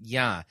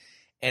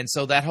 And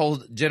so that whole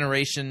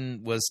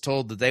generation was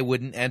told that they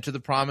wouldn't enter the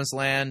promised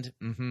land.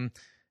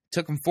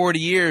 Took them 40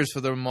 years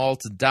for them all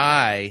to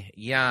die.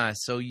 Yeah,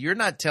 so you're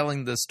not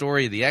telling the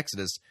story of the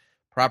Exodus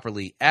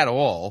properly at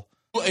all.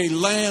 A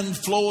land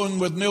flowing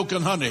with milk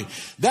and honey.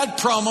 That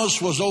promise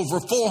was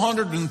over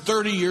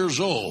 430 years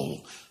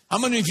old. How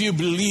many of you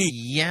believe?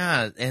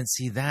 Yeah, and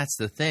see, that's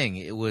the thing.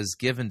 It was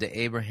given to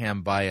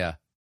Abraham by a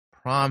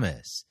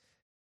promise.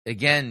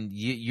 Again,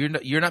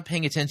 you're not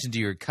paying attention to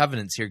your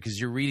covenants here because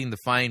you're reading the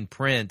fine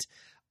print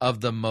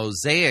of the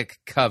Mosaic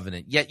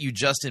covenant, yet you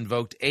just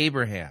invoked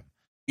Abraham.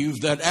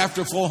 That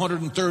after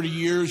 430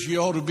 years, you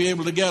ought to be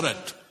able to get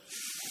it.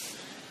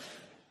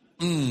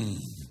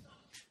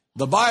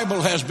 The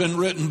Bible has been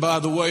written, by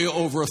the way,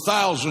 over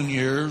 1,000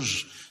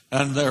 years,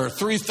 and there are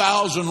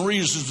 3,000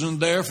 reasons in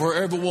there for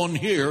everyone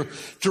here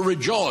to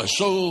rejoice.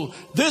 So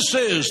this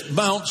is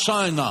Mount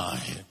Sinai.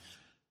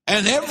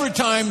 And every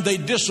time they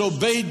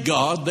disobeyed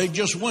God, they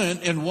just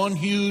went in one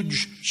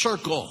huge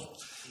circle.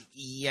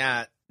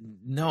 Yeah,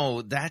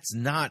 no, that's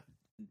not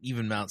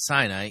even Mount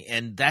Sinai,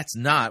 and that's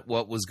not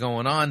what was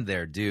going on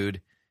there,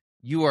 dude.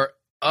 You are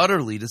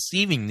utterly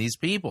deceiving these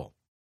people.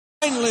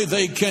 Finally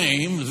they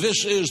came.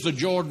 This is the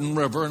Jordan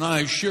River, and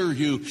I assure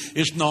you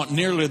it's not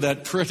nearly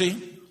that pretty.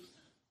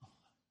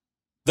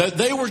 That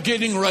they were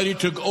getting ready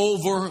to go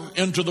over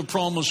into the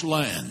promised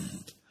land.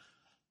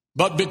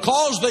 But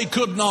because they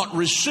could not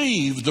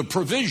receive the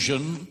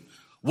provision,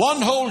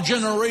 one whole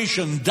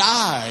generation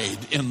died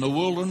in the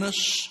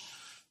wilderness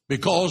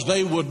because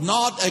they would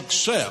not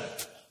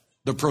accept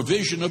the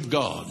provision of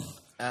God.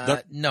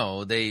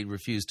 No, they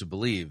refused to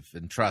believe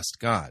and trust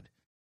God.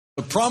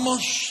 The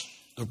promise,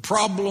 the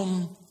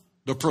problem,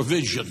 the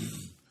provision.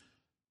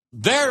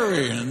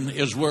 Therein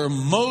is where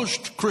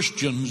most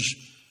Christians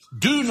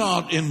do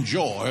not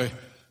enjoy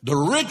the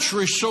rich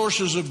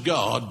resources of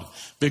God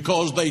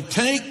because they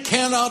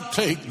cannot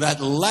take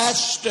that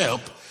last step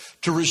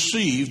to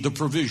receive the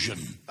provision.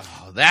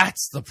 Oh,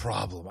 that's the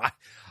problem.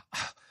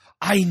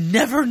 I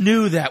never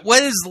knew that.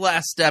 What is the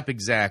last step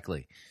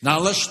exactly? Now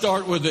let's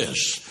start with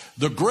this.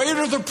 The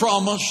greater the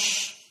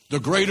promise, the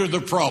greater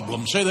the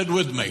problem. Say that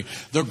with me.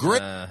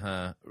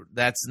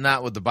 That's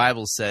not what the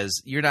Bible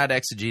says. You're not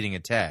exegeting a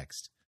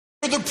text.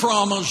 The greater the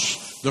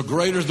promise, the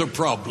greater the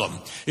problem.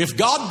 If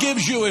God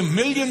gives you $1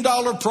 million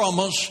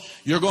promise,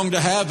 you're going to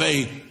have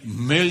 $1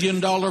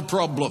 million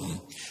problem.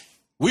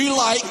 We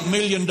like $1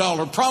 million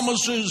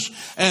promises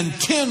and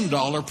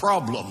 $10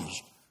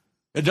 problems.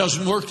 It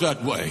doesn't work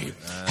that way.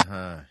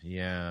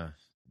 Yeah.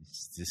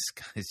 This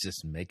guy's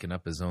just making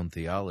up his own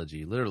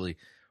theology, literally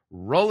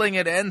rolling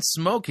it and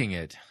smoking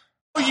it.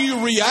 How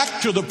you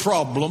react to the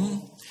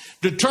problem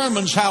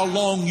determines how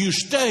long you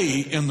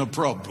stay in the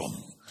problem.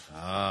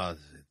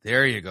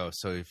 There you go.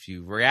 So if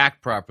you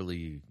react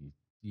properly,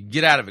 you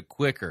get out of it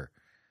quicker.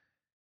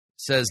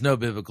 It says no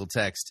biblical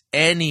text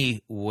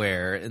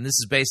anywhere, and this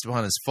is based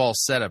upon his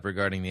false setup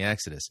regarding the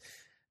Exodus.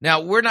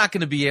 Now, we're not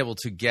going to be able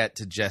to get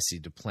to Jesse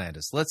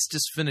Duplantis. Let's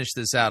just finish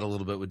this out a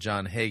little bit with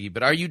John Hagee.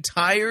 But are you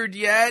tired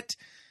yet?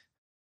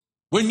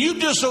 When you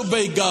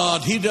disobey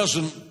God, he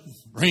doesn't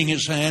wring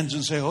his hands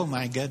and say, oh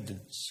my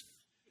goodness.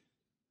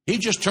 He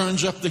just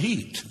turns up the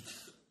heat.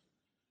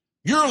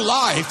 Your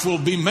life will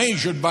be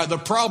measured by the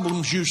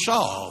problems you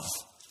solve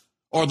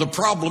or the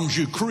problems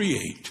you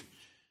create.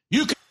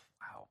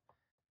 Wow.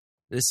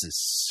 This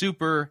is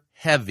super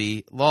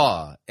heavy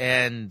law.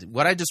 And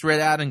what I just read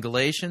out in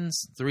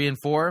Galatians 3 and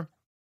 4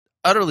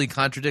 utterly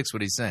contradicts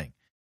what he's saying.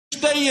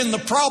 Stay in the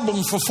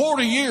problem for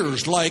 40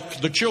 years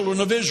like the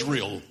children of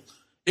Israel.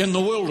 in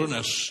the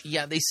wilderness.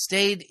 Yeah, they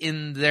stayed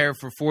in there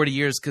for 40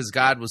 years because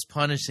God was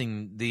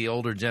punishing the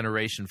older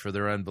generation for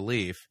their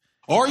unbelief.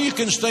 Or you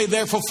can stay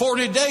there for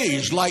 40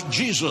 days like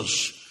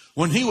Jesus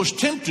when he was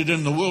tempted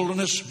in the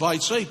wilderness by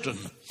Satan.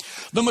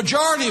 The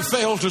majority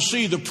fail to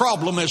see the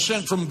problem as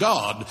sent from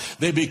God.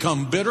 They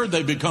become bitter,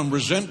 they become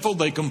resentful,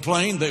 they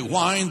complain, they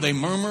whine, they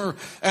murmur,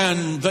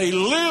 and they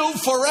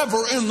live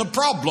forever in the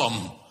problem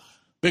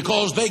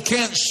because they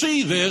can't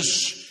see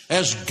this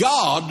as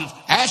God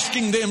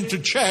asking them to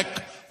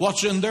check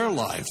what's in their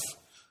life.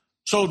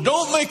 So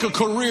don't make a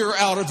career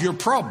out of your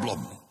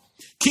problem.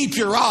 Keep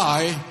your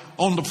eye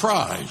on the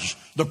prize,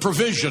 the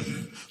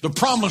provision, the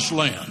promised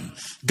land.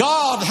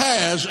 God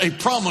has a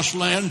promised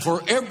land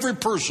for every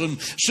person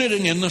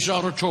sitting in this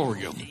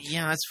auditorium.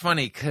 Yeah, that's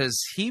funny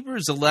because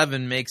Hebrews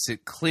 11 makes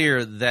it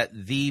clear that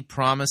the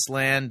promised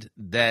land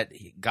that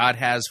God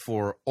has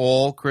for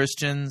all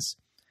Christians,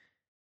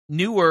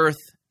 New Earth,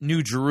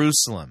 New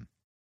Jerusalem,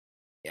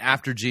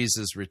 after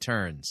Jesus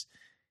returns.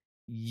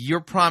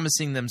 You're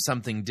promising them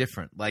something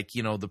different, like,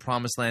 the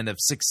promised land of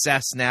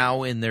success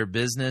now in their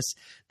business.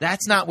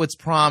 That's not what's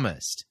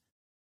promised.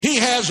 He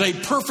has a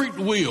perfect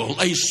will,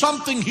 a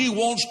something he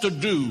wants to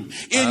do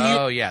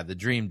in the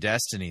dream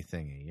destiny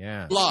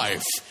thingy,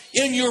 life,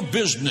 in your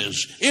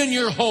business, in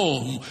your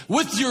home,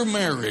 with your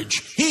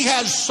marriage. He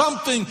has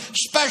something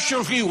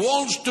special he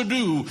wants to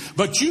do,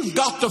 but you've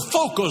got to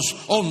focus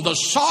on the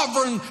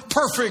sovereign,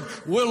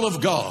 perfect will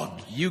of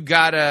God. You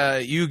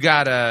gotta.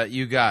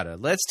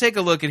 Let's take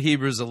a look at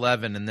Hebrews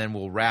 11, and then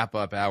we'll wrap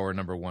up hour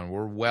number 1.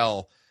 We're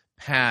well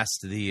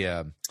past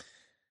the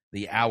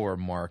hour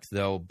mark,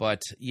 though.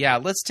 But,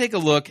 let's take a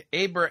look.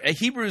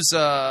 Hebrews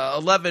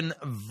 11,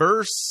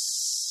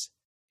 verse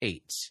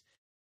 8.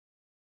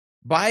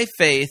 By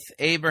faith,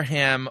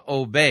 Abraham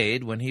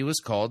obeyed when he was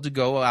called to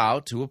go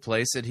out to a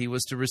place that he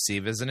was to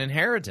receive as an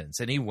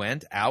inheritance. And he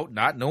went out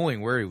not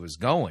knowing where he was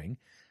going.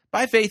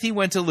 By faith, he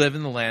went to live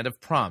in the land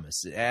of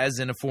promise, as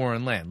in a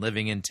foreign land,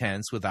 living in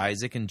tents with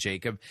Isaac and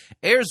Jacob,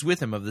 heirs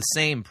with him of the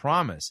same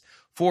promise.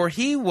 For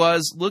he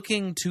was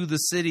looking to the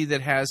city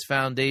that has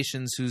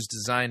foundations, whose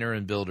designer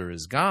and builder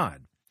is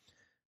God.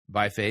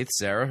 By faith,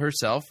 Sarah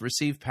herself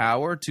received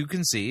power to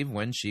conceive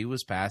when she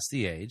was past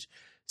the age,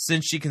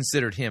 since she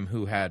considered him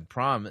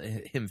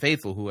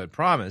faithful who had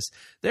promised.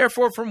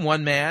 Therefore, from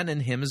one man,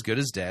 and him as good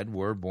as dead,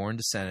 were born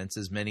descendants,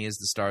 as many as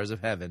the stars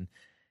of heaven,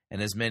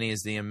 and as many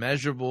as the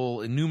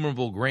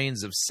innumerable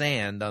grains of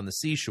sand on the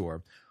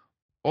seashore.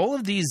 All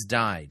of these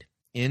died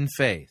in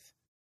faith,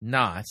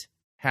 not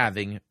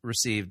having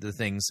received the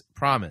things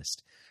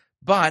promised,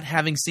 but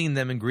having seen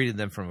them and greeted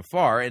them from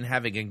afar, and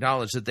having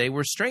acknowledged that they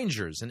were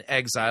strangers and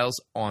exiles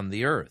on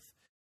the earth.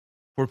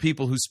 For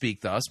people who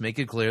speak thus make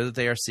it clear that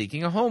they are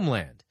seeking a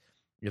homeland.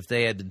 If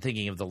they had been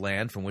thinking of the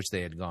land from which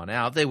they had gone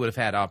out, they would have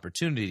had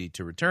opportunity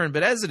to return,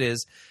 but as it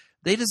is,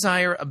 they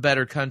desire a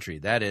better country,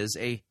 that is,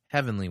 a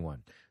heavenly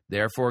one.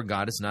 Therefore,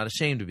 God is not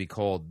ashamed to be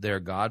called their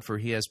God, for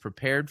he has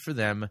prepared for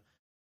them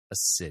a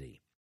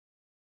city.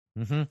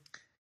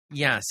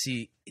 Yeah,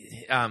 see,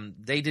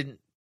 they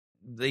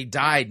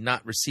died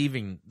not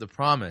receiving the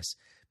promise,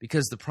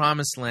 because the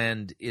promised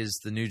land is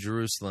the New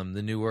Jerusalem,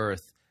 the new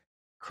earth.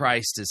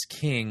 Christ is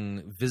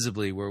king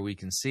visibly where we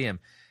can see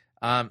him.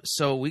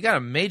 So we got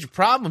a major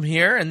problem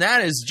here, and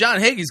that is John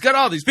Hagee's got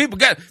all these people.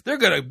 They're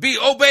going to be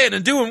obeying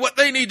and doing what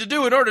they need to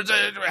do in order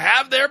to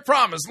have their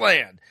promised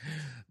land.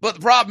 But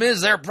the problem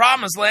is their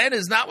promised land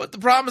is not what the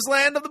promised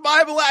land of the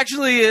Bible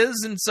actually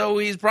is, and so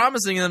he's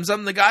promising them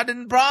something that God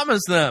didn't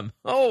promise them.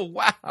 Oh,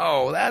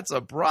 wow, that's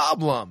a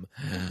problem.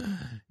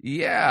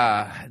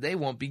 Yeah, they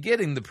won't be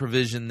getting the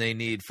provision they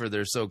need for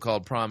their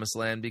so-called promised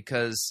land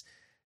because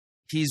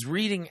he's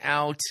reading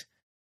out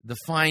the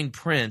fine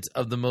print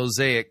of the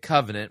Mosaic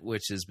covenant,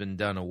 which has been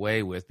done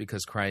away with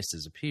because Christ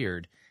has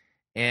appeared,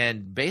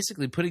 and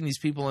basically putting these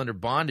people under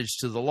bondage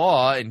to the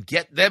law and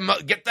get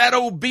that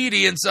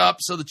obedience up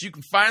so that you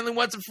can finally,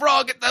 once and for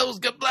all, get those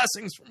good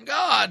blessings from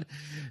God.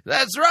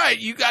 That's right.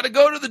 You got to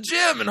go to the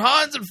gym, and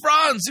Hanz and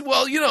Franz,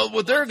 well, you know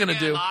what they're going to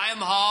do. I'm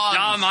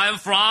Hanz. I'm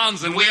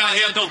Franz, and we are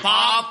here to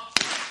pop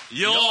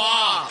you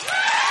off.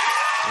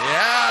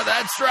 Yeah,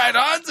 that's right.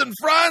 Hanz and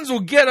Franz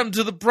will get them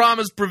to the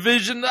promised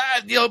provision.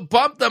 You'll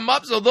bump them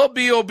up so they'll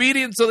be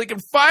obedient so they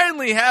can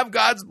finally have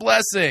God's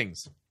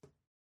blessings.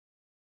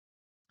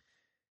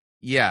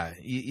 Yeah,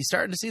 you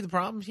starting to see the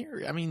problem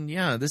here? I mean,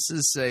 yeah, this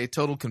is a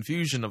total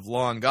confusion of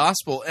law and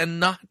gospel and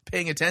not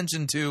paying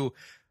attention to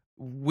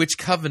which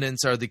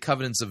covenants are the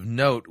covenants of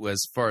note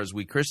as far as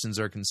we Christians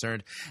are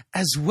concerned,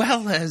 as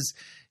well as,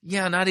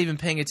 not even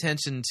paying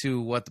attention to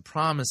what the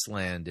promised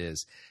land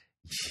is.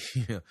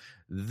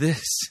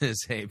 This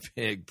is a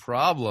big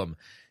problem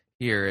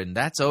here, and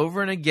that's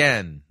over and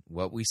again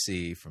what we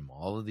see from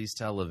all of these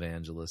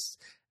televangelists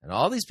and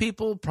all these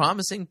people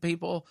promising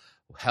people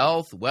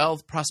health,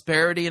 wealth,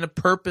 prosperity, and a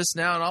purpose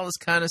now, and all this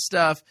kind of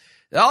stuff.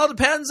 It all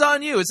depends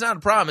on you. It's not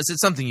a promise.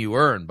 It's something you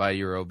earn by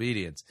your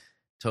obedience.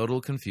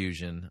 Total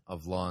confusion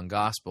of law and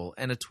gospel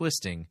and a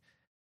twisting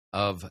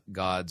of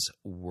God's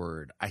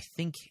word. I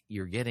think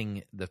you're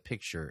getting the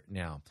picture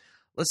now.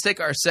 Let's take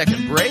our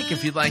second break.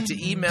 If you'd like to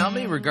email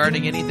me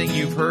regarding anything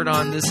you've heard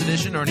on this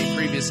edition or any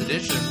previous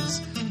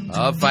editions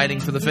of Fighting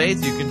for the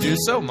Faith, you can do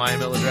so. My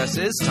email address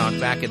is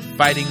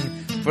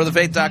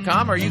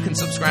talkback@fightingforthefaith.com, or you can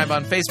subscribe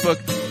on Facebook,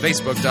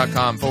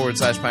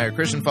 facebook.com/Pirate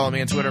Christian. Follow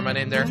me on Twitter, my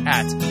name there,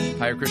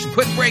 @Pirate Christian.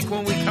 Quick break.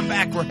 When we come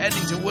back, we're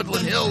heading to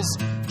Woodland Hills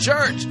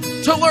Church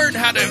to learn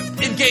how to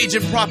engage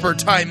in proper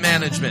time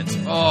management.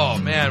 Oh,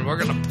 man, we're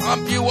going to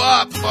pump you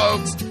up,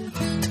 folks.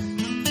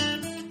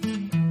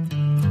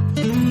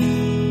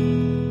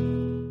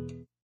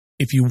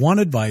 If you want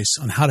advice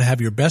on how to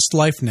have your best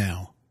life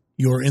now,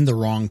 you're in the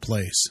wrong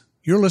place.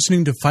 You're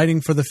listening to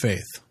Fighting for the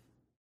Faith.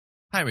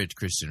 Pirate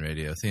Christian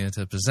Radio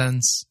Theater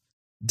presents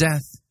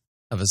Death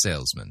of a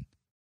Salesman.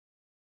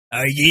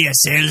 Are ye a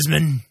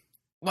salesman?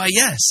 Why,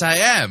 yes, I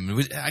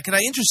am. Can I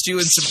interest you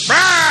in some...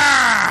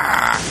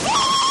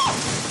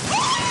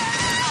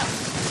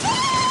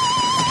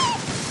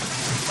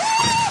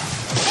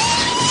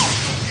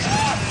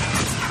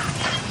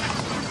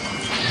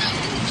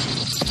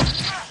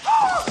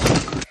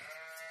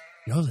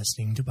 You're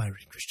listening to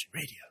Pirate Christian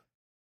Radio.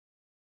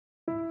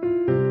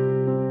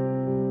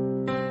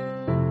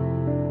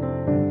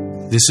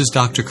 This is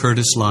Dr.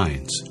 Curtis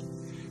Lyons.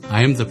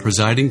 I am the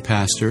presiding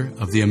pastor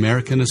of the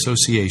American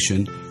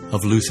Association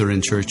of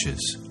Lutheran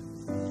Churches.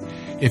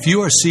 If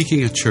you are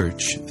seeking a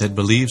church that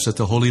believes that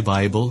the Holy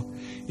Bible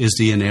is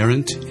the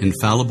inerrant,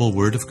 infallible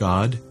Word of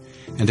God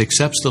and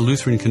accepts the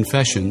Lutheran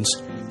confessions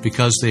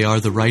because they are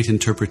the right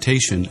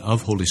interpretation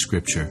of Holy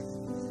Scripture,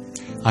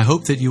 I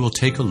hope that you will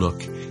take a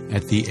look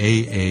at the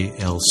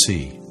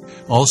AALC.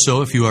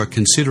 Also, if you are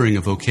considering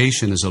a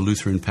vocation as a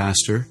Lutheran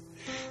pastor,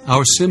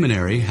 our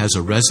seminary has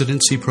a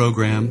residency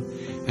program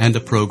and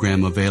a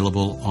program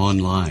available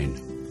online.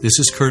 This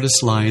is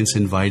Curtis Lyons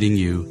inviting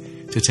you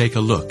to take a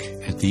look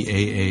at the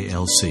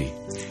AALC.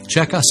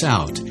 Check us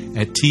out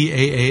at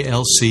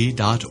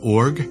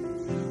taalc.org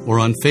or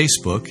on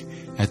Facebook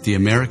at the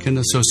American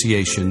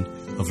Association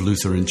of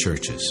Lutheran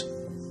Churches.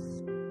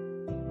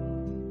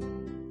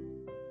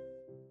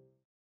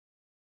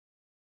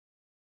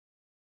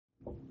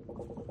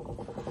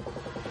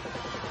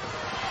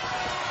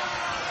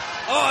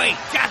 Oi,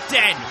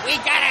 Captain! We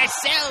got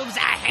ourselves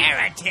a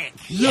heretic!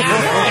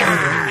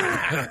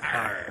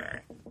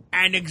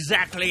 And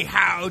exactly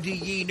how do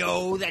ye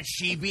know that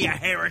she be a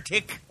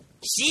heretic?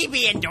 She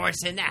be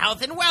endorsing the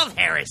health and wealth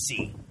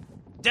heresy.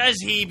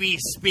 Does he be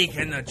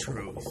speaking the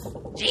truth?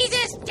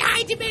 Jesus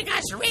died to make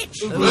us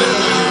rich!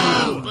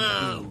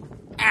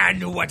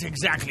 And what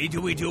exactly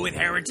do we do with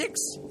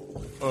heretics?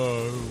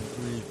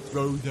 We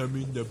throw them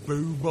in the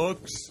boo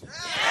box.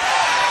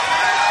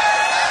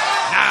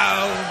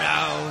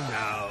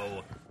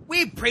 No.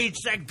 We preach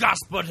the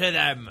gospel to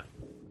them.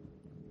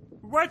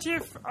 What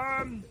if,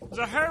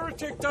 the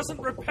heretic doesn't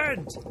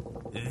repent?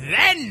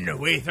 Then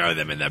we throw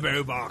them in the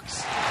boo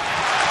box.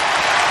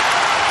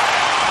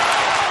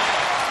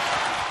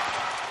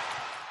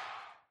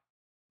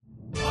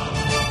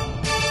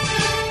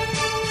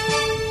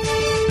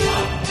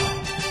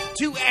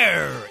 To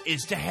err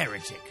is to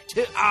heretic.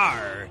 To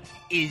R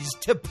is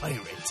to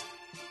pirate.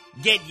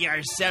 Get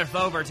yourself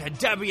over to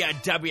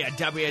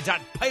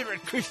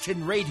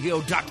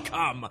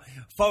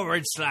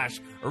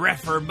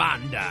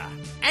www.piratechristianradio.com/Reformanda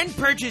and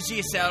purchase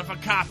yourself a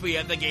copy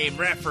of the game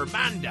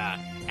Reformanda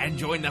and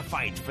join the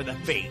fight for the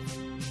faith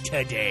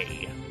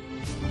today.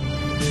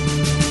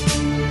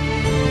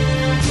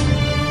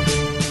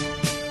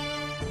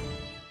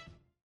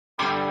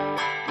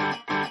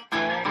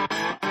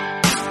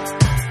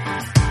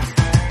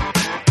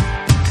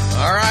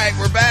 All right,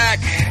 we're back.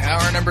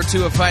 Hour number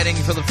 2 of Fighting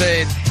for the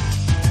Faith.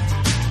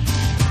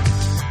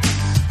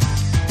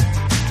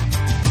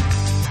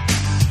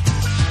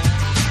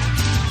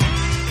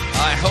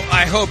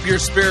 I hope your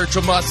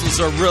spiritual muscles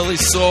are really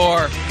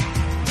sore.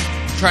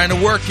 Trying to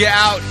work you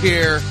out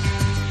here.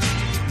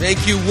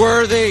 Make you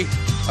worthy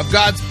of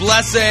God's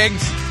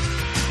blessings.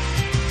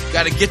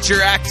 Got to get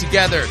your act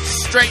together.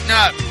 Straighten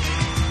up.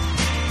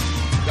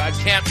 God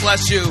can't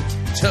bless you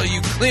until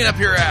you clean up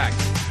your act.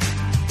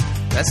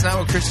 That's not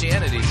what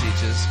Christianity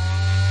teaches.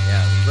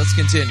 Yeah, let's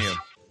continue.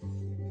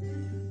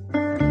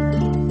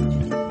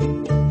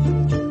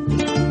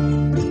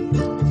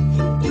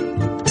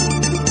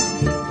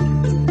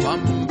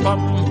 Bum,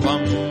 bum,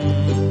 bum.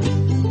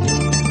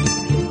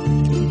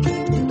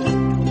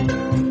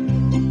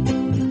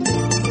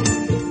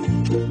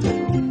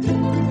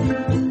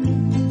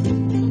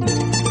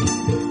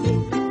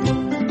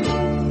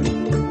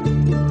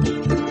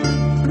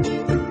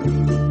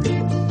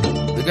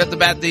 The good, the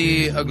bad,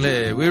 the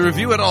ugly. We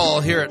review it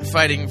all here at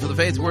Fighting for the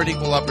Faith. We're an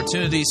equal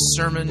opportunity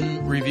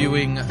sermon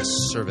reviewing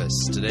service.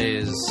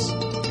 Today's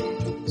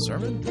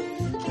sermon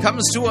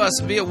comes to us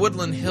via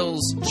Woodland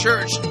Hills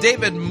Church.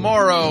 David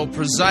Morrow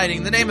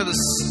presiding. The name of the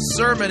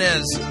sermon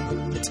is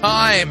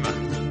Time.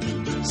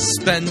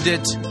 Spend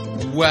it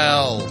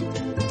well.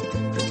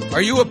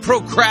 Are you a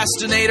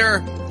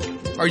procrastinator?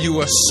 Are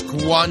you a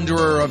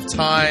squanderer of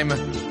time?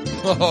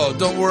 Oh,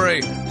 don't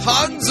worry.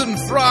 Hanz and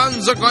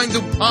Franz are going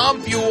to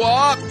pump you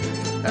up,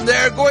 and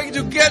they're going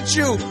to get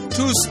you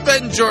to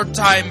spend your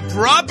time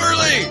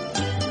properly.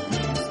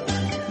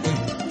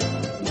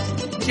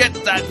 Get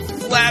that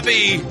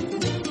flabby,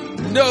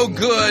 no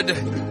good,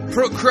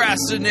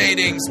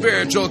 procrastinating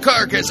spiritual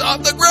carcass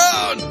off the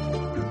ground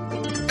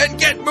and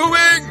get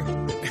moving.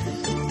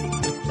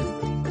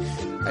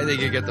 I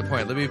think you get the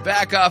point. Let me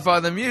back off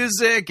on the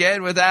music,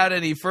 and without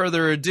any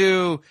further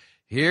ado,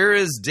 here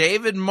is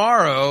David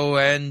Morrow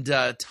and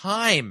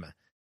Time.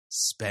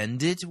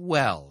 Spend it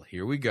well.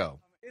 Here we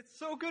go. It's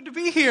so good to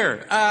be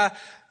here.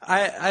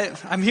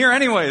 I'm here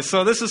anyway,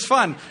 so this is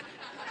fun.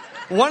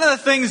 One of the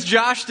things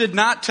Josh did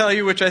not tell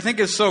you, which I think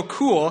is so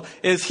cool,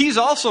 is he's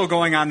also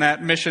going on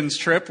that missions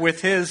trip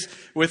with his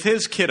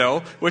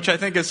kiddo, which I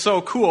think is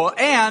so cool.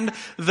 And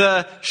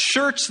the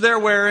shirts they're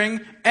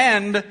wearing,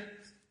 and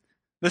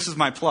this is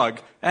my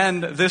plug,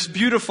 and this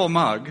beautiful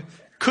mug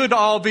could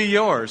all be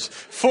yours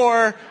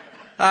for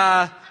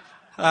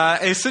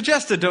a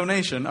suggested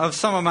donation of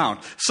some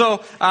amount.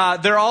 So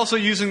they're also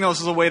using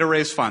those as a way to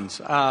raise funds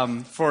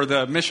for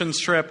the missions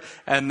trip,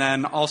 and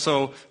then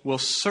also will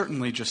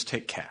certainly just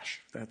take cash.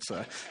 That's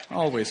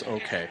always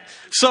okay.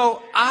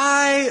 So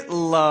I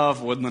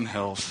love Woodland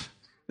Hills.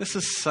 This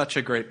is such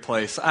a great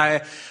place.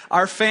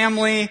 Our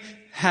family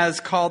has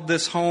called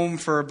this home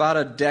for about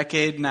a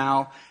decade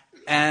now,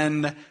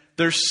 and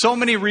there's so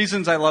many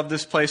reasons I love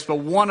this place, but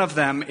one of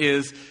them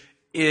is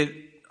it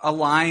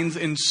aligns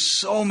in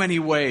so many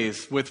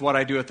ways with what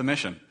I do at the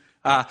mission.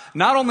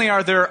 Not only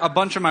are there a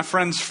bunch of my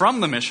friends from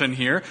the mission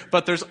here,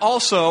 but there's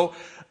also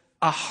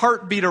a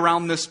heartbeat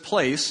around this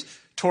place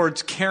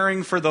towards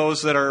caring for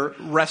those that are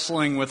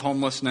wrestling with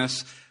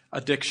homelessness,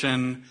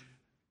 addiction,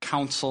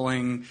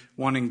 counseling,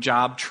 wanting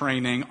job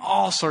training,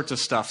 all sorts of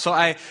stuff. So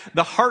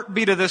the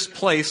heartbeat of this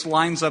place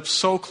lines up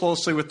so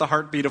closely with the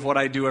heartbeat of what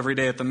I do every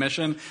day at the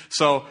mission.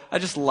 So I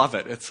just love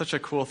it. It's such a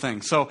cool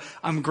thing. So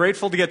I'm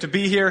grateful to get to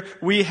be here.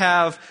 We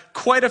have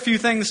quite a few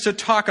things to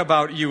talk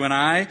about, you and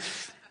I.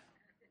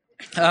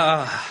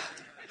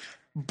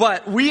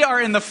 But we are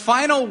in the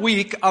final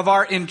week of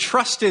our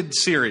Entrusted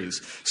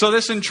series. So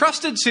this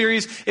Entrusted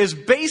series is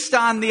based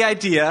on the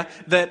idea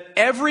that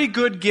every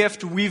good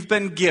gift we've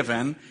been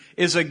given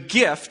is a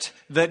gift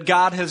that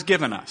God has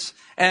given us.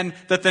 And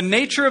that the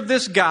nature of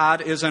this God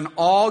is an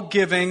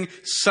all-giving,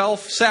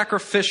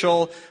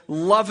 self-sacrificial,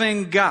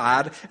 loving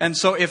God. And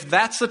so if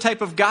that's the type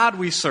of God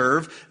we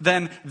serve,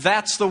 then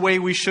that's the way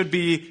we should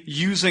be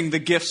using the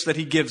gifts that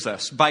He gives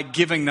us, by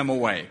giving them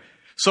away.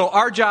 So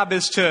our job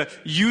is to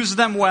use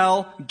them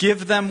well,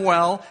 give them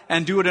well,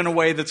 and do it in a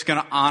way that's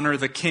going to honor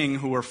the King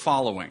who we're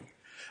following.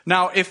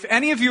 Now, if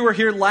any of you were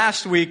here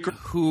last week...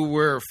 Who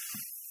we're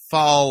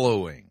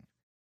following.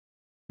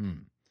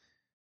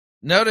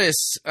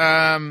 Notice,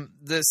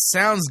 this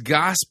sounds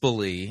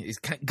gospel-y. It's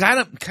kind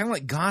of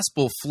like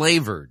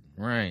gospel-flavored,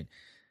 right?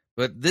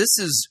 But this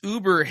is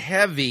uber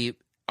heavy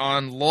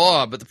on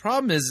law, but the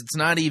problem is it's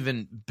not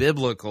even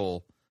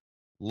biblical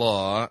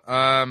law.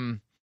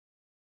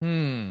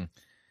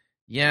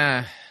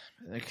 Yeah.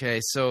 Okay,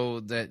 so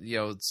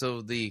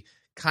the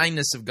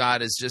kindness of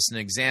God is just an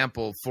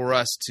example for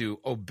us to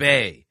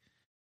obey.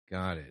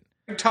 Got it.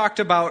 We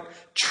talked about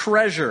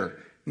treasure,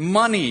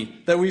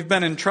 money that we've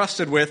been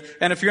entrusted with.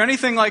 And if you're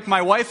anything like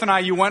my wife and I,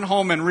 you went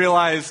home and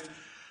realized,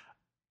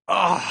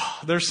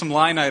 there's some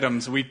line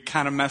items we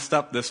kind of messed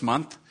up this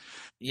month.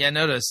 Yeah,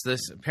 notice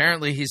this.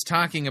 Apparently he's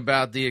talking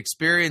about the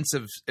experience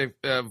of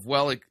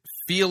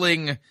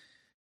feeling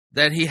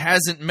that he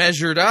hasn't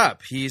measured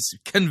up. He's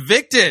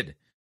convicted.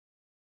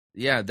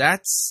 Yeah,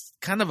 that's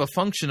kind of a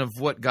function of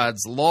what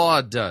God's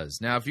law does.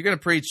 Now, if you're going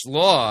to preach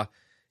law,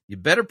 you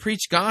better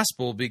preach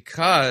gospel,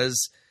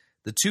 because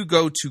the two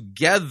go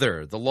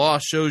together. The law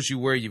shows you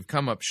where you've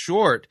come up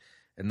short,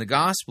 and the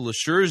gospel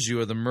assures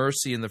you of the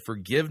mercy and the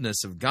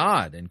forgiveness of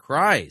God in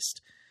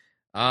Christ.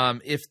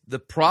 If the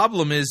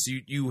problem is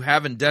you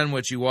haven't done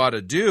what you ought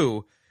to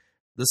do,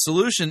 the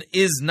solution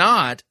is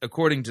not,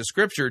 according to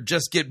Scripture,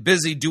 just get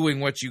busy doing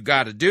what you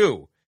got to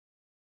do.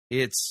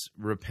 It's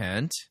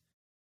repent,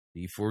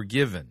 be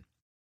forgiven,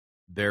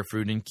 bear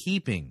fruit in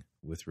keeping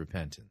with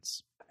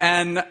repentance.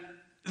 And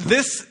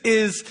this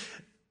is,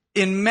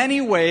 in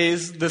many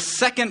ways, the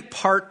second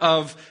part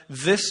of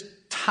this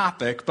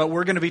topic, but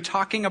we're going to be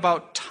talking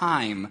about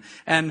time.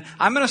 And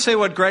I'm going to say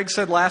what Greg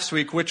said last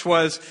week, which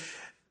was,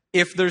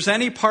 if there's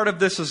any part of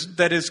this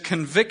that is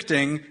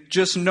convicting,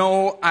 just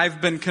know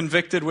I've been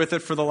convicted with it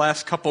for the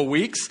last couple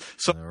weeks.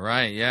 So, all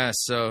right, yeah,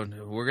 so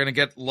we're going to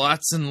get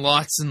lots and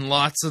lots and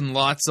lots and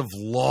lots of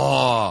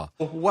law.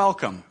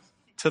 Welcome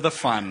to the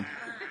fun.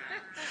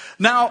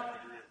 Now,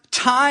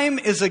 time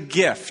is a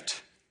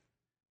gift.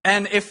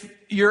 And if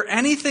you're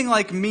anything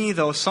like me,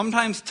 though,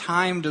 sometimes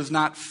time does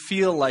not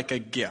feel like a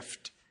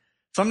gift.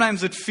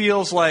 Sometimes it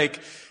feels like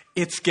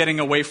it's getting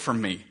away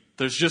from me.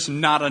 There's just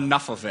not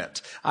enough of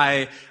it.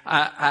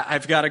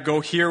 I've got to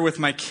go here with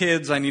my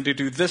kids. I need to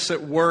do this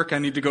at work. I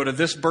need to go to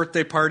this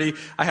birthday party.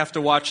 I have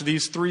to watch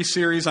these 3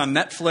 series on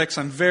Netflix.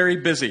 I'm very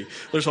busy.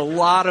 There's a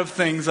lot of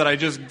things that I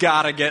just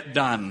got to get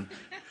done.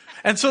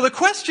 And so the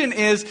question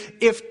is,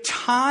 if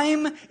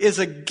time is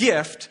a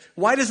gift,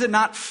 why does it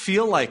not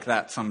feel like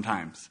that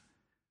sometimes?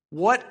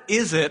 What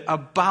is it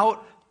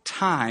about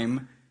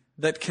time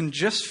that can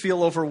just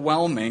feel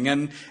overwhelming?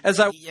 And as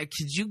I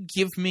could you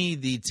give me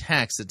the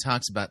text that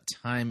talks about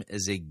time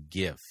as a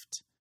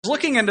gift?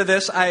 Looking into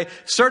this, I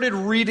started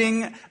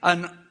reading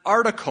an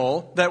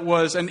article that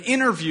was an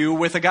interview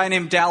with a guy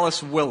named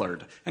Dallas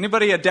Willard.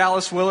 Anybody a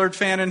Dallas Willard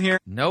fan in here?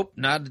 Nope,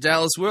 not a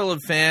Dallas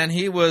Willard fan.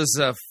 He was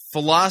a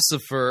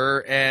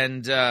philosopher,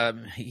 and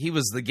he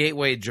was the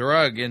gateway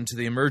drug into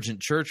the emergent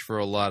church for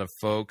a lot of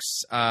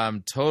folks.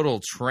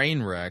 Total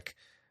train wreck.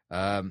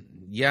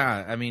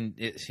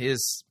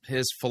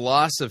 His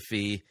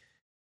philosophy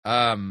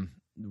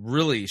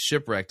really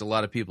shipwrecked a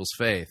lot of people's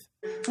faith.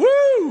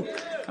 Woo!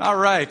 All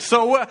right.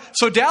 So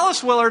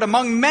Dallas Willard,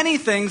 among many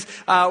things,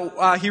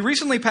 he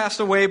recently passed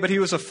away, but he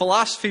was a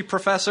philosophy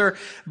professor,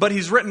 but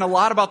he's written a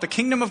lot about the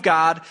kingdom of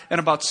God and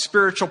about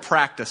spiritual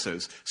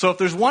practices. So if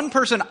there's one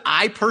person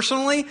I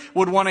personally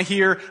would want to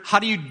hear, how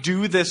do you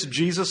do this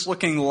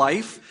Jesus-looking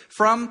life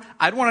from,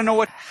 I'd want to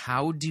know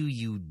how do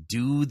you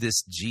do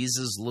this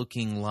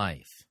Jesus-looking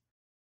life?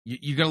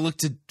 You're going to look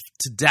to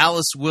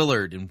Dallas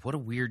Willard, and what a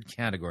weird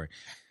category.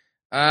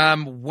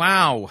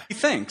 Wow. He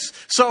thinks.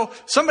 So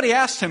somebody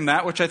asked him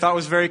that, which I thought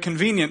was very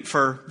convenient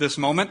for this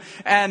moment.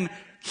 And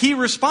he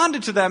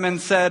responded to them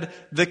and said,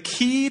 the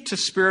key to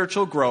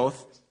spiritual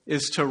growth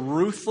is to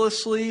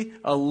ruthlessly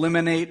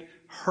eliminate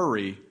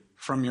hurry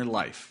from your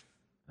life.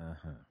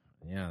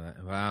 Yeah.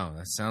 Wow.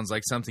 That sounds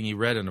like something you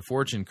read in a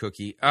fortune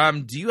cookie.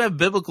 Do you have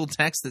biblical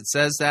text that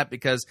says that?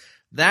 Because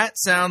that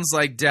sounds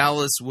like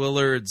Dallas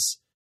Willard's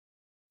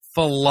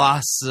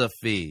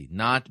philosophy,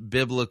 not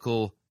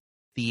biblical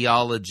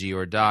theology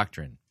or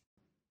doctrine.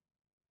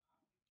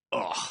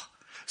 Ugh.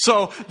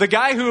 So the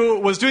guy who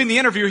was doing the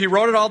interview, he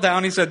wrote it all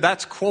down. He said,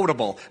 that's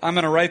quotable. I'm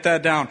going to write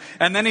that down.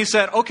 And then he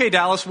said, okay,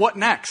 Dallas, what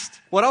next?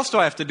 What else do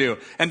I have to do?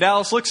 And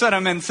Dallas looks at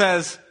him and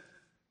says,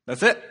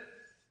 that's it.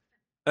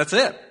 That's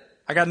it.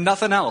 I got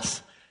nothing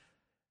else.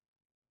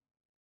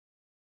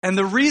 And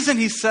the reason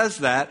he says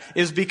that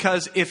is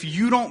because if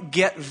you don't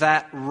get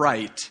that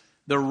right,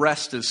 the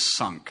rest is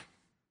sunk.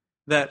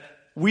 That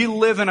we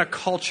live in a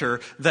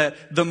culture that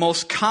the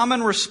most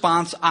common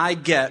response I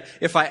get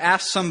if I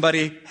ask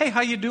somebody, hey,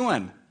 how you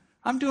doing?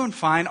 I'm doing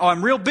fine. Oh,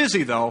 I'm real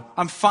busy, though.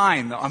 I'm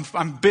fine, though.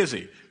 I'm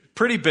busy.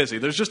 Pretty busy.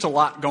 There's just a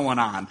lot going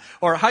on.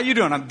 Or, how you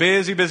doing? I'm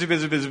busy. There's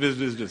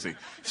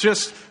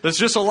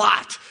just a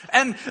lot.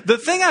 And the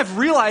thing I've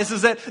realized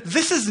is that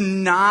this is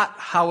not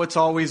how it's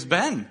always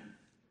been.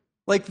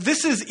 Like,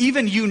 this is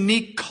even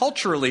unique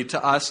culturally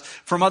to us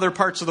from other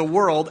parts of the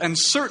world, and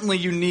certainly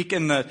unique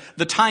in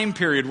the time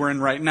period we're in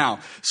right now.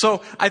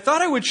 So I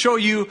thought I would show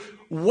you,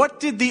 what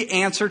did the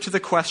answer to the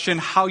question,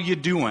 how you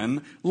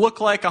doing, look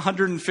like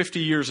 150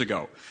 years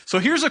ago? So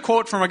here's a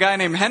quote from a guy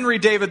named Henry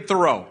David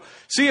Thoreau.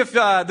 See if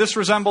this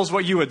resembles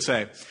what you would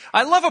say.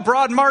 I love a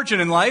broad margin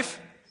in life.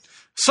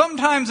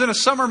 Sometimes in a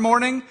summer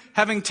morning,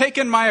 having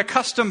taken my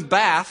accustomed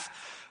bath,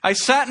 I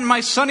sat in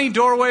my sunny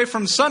doorway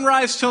from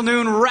sunrise till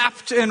noon,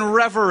 wrapped in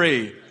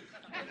reverie.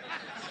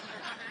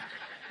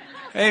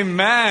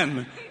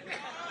 Amen.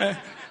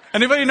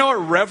 Anybody know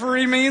what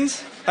reverie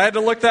means? I had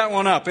to look that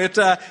one up.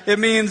 It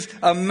means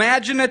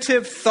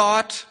imaginative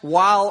thought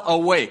while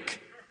awake.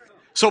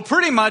 So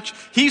pretty much,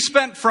 he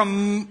spent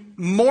from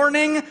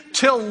morning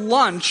till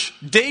lunch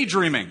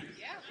daydreaming.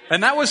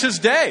 And that was his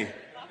day.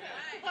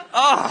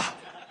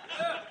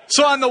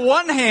 So on the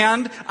one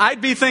hand, I'd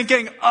be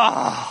thinking,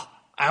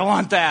 I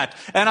want that.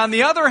 And on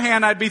the other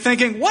hand, I'd be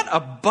thinking, what a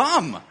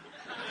bum.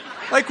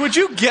 Like, would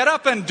you get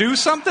up and do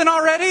something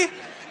already?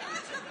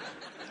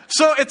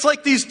 So it's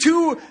like these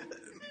two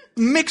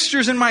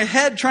mixtures in my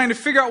head trying to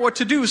figure out what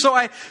to do. So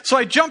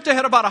I jumped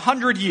ahead about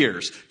 100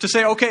 years to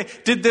say, okay,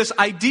 did this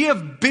idea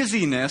of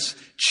busyness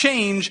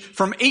change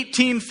from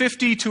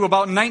 1850 to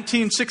about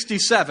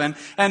 1967?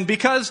 And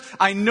because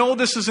I know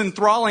this is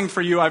enthralling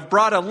for you, I've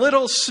brought a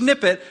little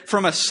snippet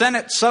from a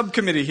Senate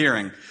subcommittee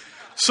hearing.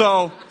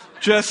 So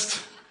just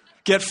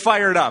get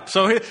fired up.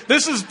 So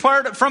this is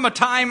part from a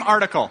Time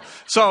article.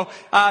 So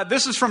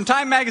this is from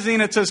Time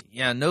magazine. It says,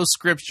 no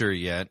scripture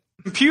yet.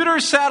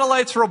 Computers,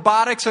 satellites,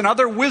 robotics, and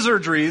other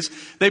wizardries,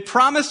 they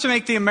promise to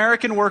make the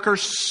American worker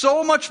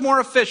so much more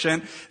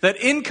efficient that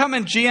income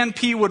and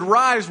GNP would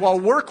rise while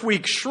work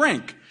weeks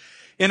shrink.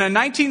 In a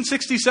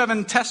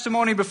 1967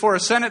 testimony before a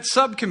Senate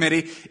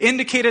subcommittee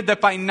indicated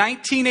that by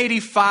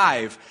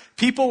 1985,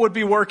 people would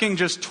be working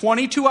just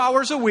 22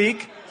 hours a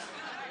week,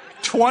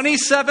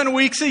 27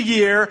 weeks a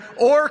year,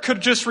 or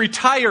could just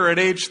retire at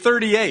age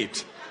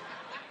 38.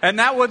 And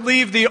that would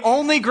leave the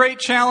only great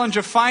challenge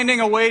of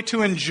finding a way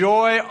to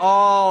enjoy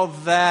all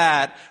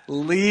that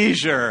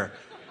leisure.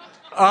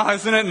 Oh,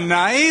 isn't it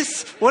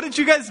nice? What did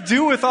you guys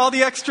do with all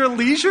the extra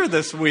leisure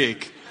this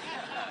week?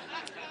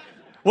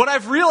 What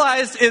I've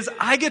realized is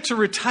I get to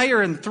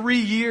retire in 3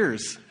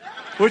 years,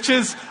 which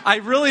is, I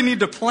really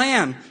need to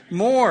plan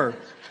more.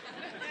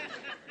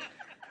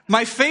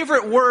 My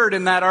favorite word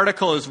in that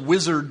article is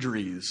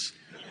wizardries,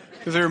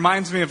 because it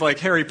reminds me of like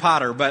Harry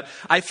Potter. But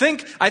I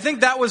think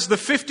that was the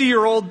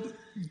 50-year-old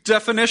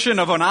definition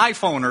of an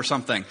iPhone or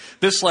something.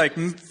 This like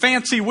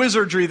fancy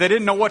wizardry. They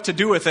didn't know what to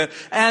do with it.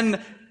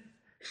 And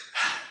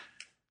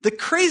the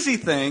crazy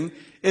thing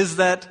is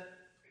that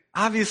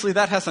obviously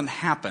that hasn't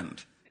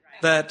happened.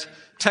 That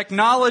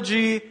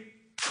technology,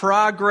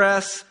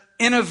 progress,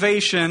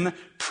 innovation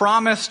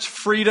promised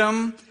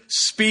freedom,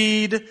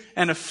 speed,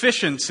 and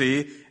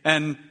efficiency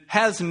and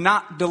has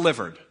not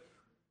delivered.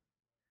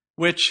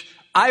 Which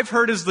I've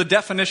heard is the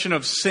definition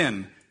of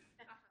sin.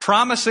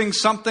 Promising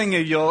something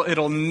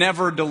it'll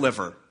never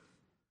deliver.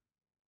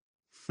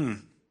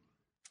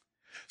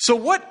 So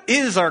what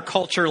is our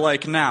culture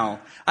like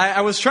now?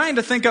 I was trying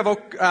to think of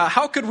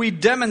how could we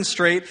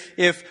demonstrate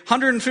if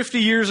 150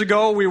 years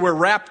ago we were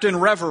wrapped in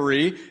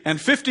reverie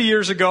and 50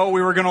 years ago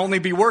we were going to only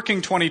be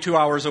working 22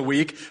 hours a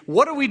week.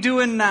 What are we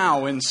doing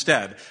now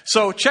instead?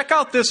 So check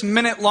out this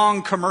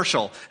minute-long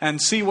commercial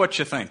and see what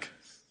you think.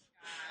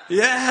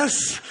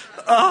 Yes!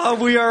 Oh,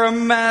 we are a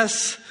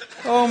mess.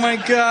 Oh my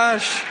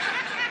gosh.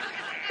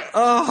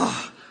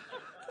 Oh.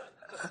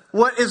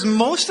 What is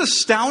most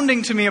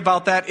astounding to me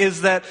about that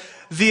is that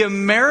the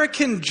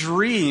American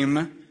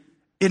dream,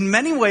 in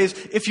many ways,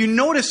 if you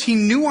notice, he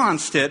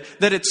nuanced it,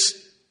 that it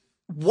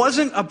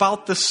wasn't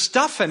about the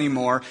stuff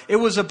anymore. It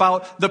was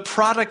about the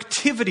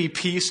productivity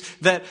piece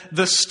that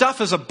the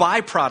stuff is a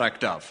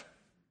byproduct of.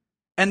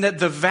 And that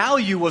the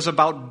value was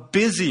about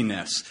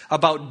busyness,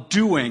 about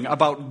doing,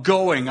 about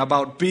going,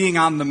 about being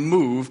on the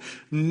move,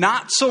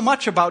 not so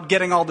much about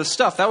getting all this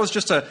stuff. That was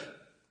just a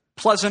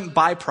pleasant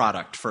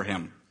byproduct for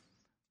him.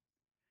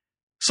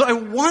 So I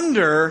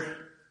wonder,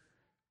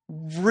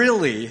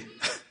 really,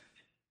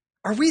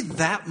 are we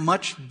that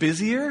much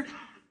busier?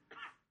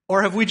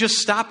 Or have we just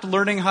stopped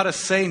learning how to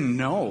say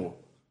no?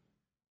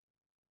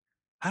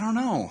 I don't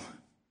know.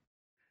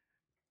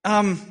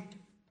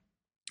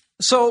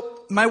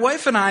 So my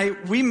wife and I,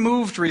 we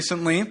moved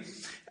recently.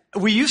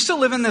 We used to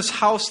live in this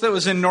house that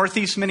was in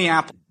northeast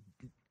Minneapolis.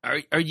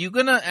 Are you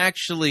going to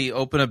actually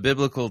open a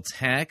biblical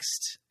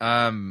text?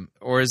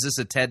 Or is this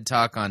a TED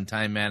Talk on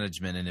time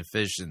management and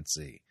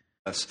efficiency?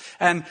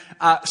 And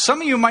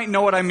some of you might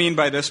know what I mean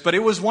by this, but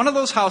it was one of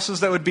those houses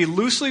that would be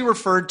loosely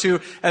referred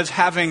to as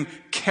having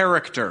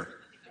character.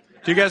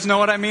 Do you guys know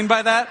what I mean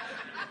by that?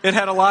 It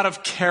had a lot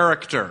of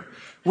character,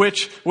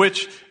 which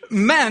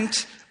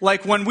meant,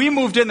 like when we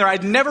moved in there,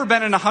 I'd never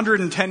been in a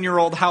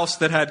 110-year-old house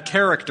that had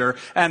character,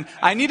 and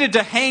I needed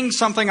to hang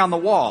something on the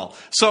wall.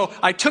 So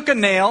I took a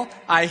nail,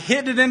 I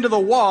hit it into the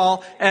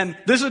wall, and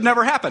this had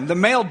never happened.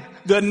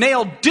 The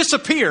nail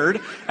disappeared,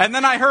 and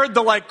then I heard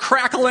the like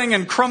crackling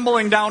and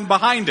crumbling down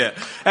behind it.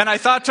 And I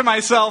thought to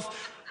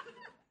myself,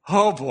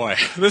 oh boy,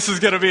 this is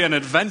going to be an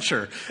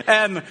adventure.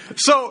 And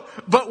so,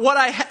 but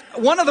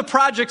one of the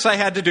projects I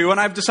had to do, and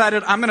I've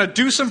decided I'm going to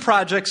do some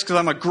projects because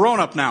I'm a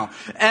grown-up now.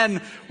 And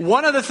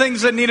one of the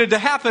things that needed to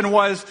happen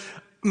was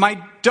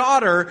my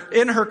daughter,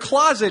 in her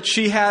closet,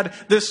 she had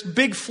this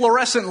big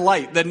fluorescent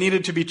light that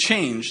needed to be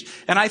changed.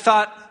 And I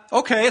thought,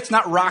 okay, it's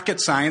not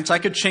rocket science. I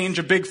could change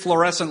a big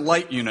fluorescent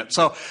light unit.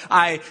 So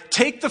I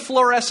take the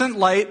fluorescent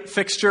light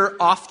fixture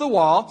off the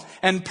wall,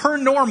 and per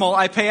normal,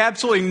 I pay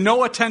absolutely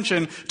no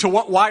attention to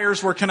what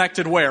wires were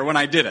connected where when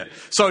I did it.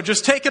 So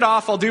just take it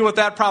off. I'll deal with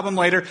that problem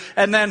later.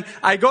 And then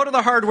I go to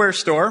the hardware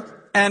store,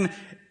 and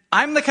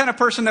I'm the kind of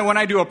person that when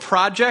I do a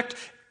project,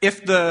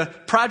 if the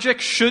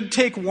project should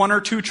take 1 or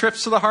 2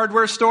 trips to the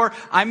hardware store,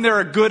 I'm there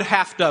a good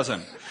half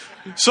dozen.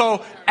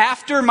 So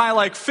after my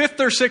like 5th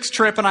or 6th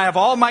trip and I have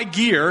all my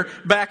gear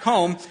back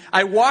home,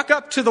 I walk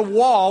up to the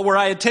wall where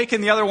I had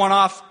taken the other one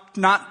off,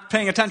 not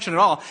paying attention at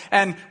all.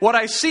 And what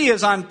I see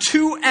is on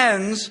 2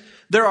 ends,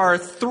 there are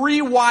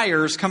 3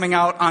 wires coming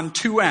out on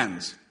 2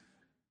 ends,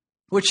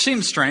 which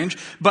seems strange.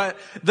 But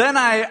then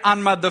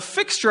on the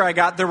fixture I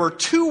got, there were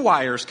 2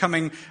 wires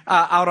coming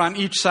out on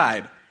each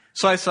side.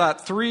 So I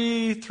thought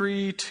 3,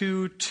 3,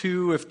 2,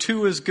 2. If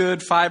 2 is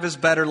good, 5 is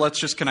better. Let's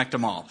just connect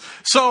them all.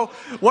 So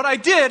what I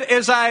did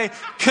is I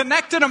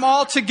connected them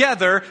all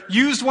together,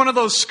 used one of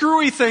those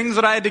screwy things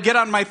that I had to get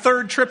on my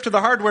 3rd trip to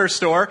the hardware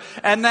store,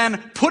 and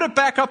then put it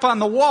back up on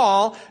the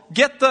wall,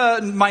 get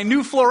my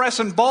new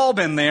fluorescent bulb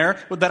in there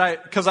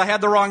because I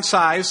had the wrong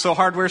size. So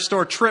hardware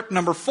store trip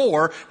number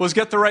 4 was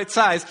get the right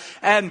size.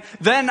 And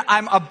then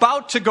I'm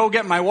about to go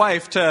get my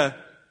wife to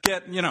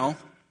get,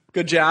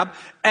 good job.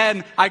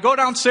 And I go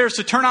downstairs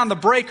to turn on the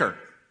breaker.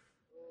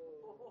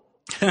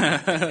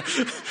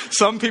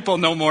 Some people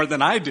know more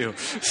than I do.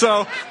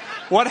 So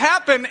what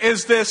happened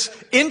is this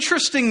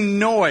interesting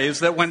noise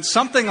that went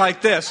something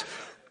like this.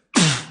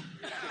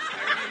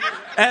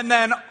 And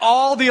then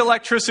all the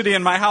electricity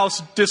in my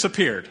house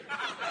disappeared,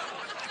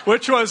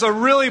 which was a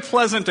really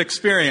pleasant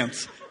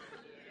experience.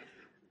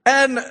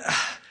 And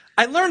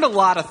I learned a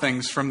lot of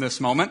things from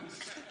this moment.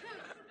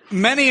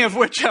 Many of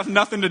which have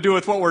nothing to do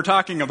with what we're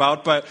talking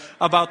about, but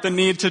about the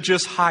need to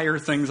just hire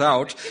things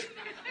out.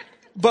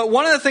 But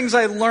one of the things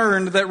I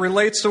learned that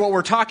relates to what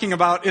we're talking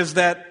about is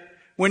that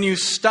when you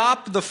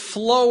stop the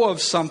flow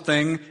of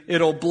something,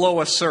 it'll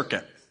blow a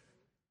circuit.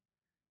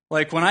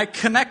 Like when I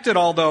connected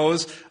all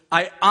those,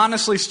 I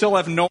honestly still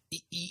have no...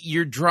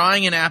 You're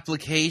drawing an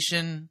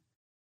application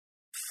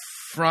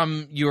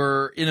from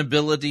your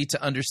inability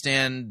to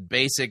understand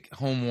basic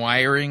home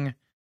wiring?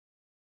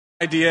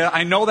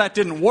 I know that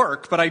didn't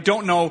work, but I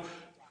don't know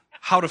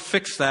how to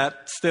fix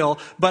that still.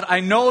 But I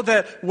know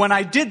that when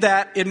I did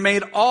that, it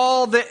made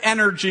all the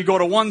energy go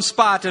to one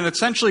spot and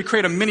essentially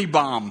create a mini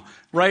bomb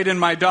right in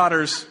my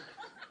daughter's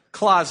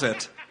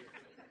closet.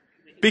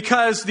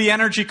 Because the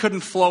energy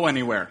couldn't flow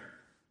anywhere.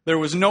 There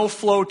was no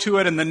flow to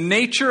it, and the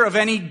nature of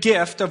any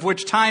gift, of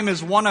which time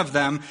is one of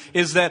them,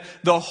 is that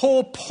the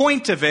whole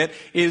point of it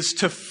is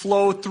to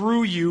flow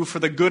through you for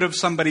the good of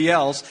somebody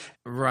else.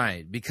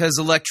 Right, because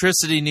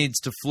electricity needs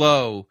to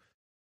flow.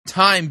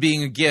 Time,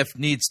 being a gift,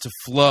 needs to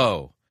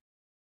flow.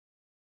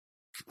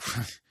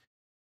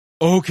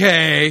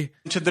 Okay.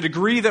 To the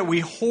degree that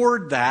we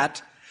hoard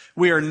that,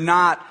 we are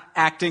not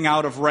acting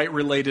out of right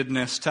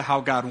relatedness to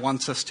how God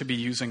wants us to be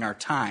using our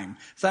time.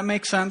 Does that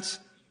make sense?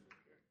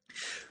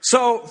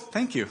 So,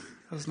 thank you.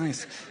 That was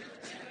nice.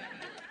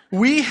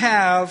 We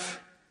have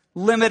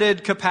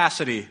limited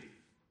capacity.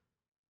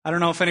 I don't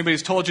know if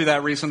anybody's told you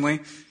that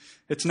recently.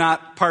 It's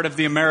not part of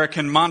the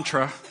American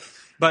mantra,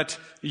 but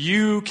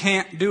you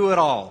can't do it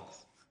all.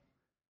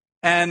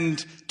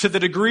 And to the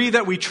degree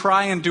that we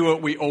try and do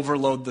it, we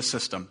overload the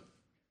system.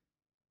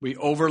 We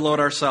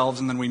overload ourselves,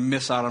 and then we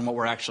miss out on what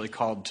we're actually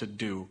called to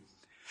do.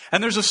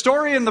 And there's a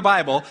story in the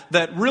Bible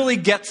that really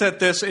gets at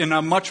this in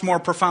a much more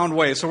profound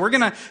way. So we're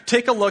going to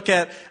take a look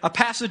at a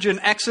passage in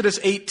Exodus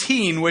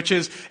 18, which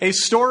is a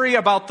story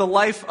about the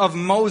life of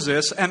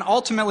Moses and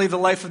ultimately the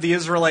life of the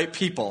Israelite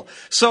people.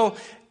 So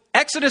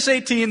Exodus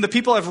 18, the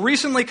people have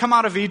recently come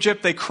out of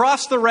Egypt. They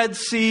crossed the Red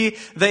Sea.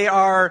 They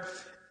are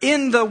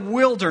in the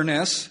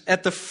wilderness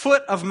at the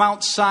foot of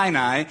Mount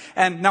Sinai.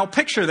 And now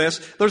picture this.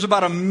 There's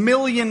about 1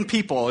 million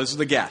people is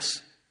the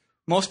guess.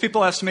 Most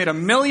people estimate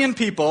 1 million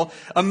people.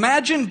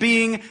 Imagine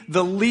being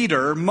the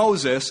leader,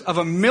 Moses, of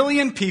 1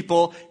 million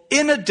people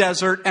in a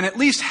desert, and at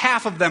least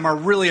half of them are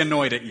really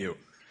annoyed at you.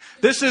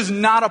 This is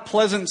not a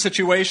pleasant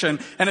situation,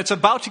 and it's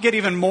about to get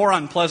even more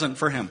unpleasant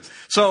for him.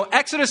 So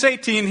Exodus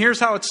 18, here's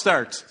how it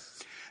starts.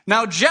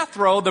 Now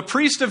Jethro, the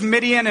priest of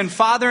Midian and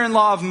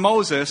father-in-law of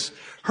Moses,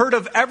 heard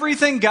of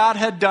everything God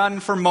had done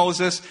for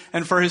Moses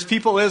and for his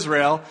people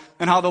Israel,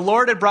 and how the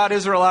Lord had brought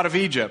Israel out of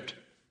Egypt.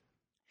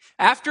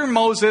 After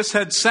Moses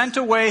had sent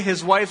away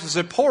his wife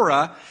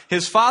Zipporah,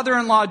 his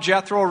father-in-law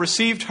Jethro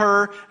received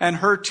her and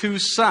her 2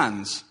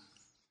 sons.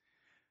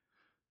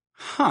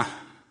 Do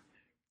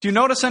you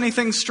notice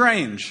anything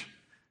strange?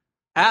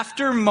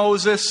 After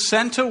Moses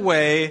sent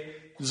away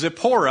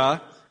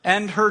Zipporah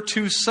and her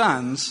 2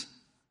 sons,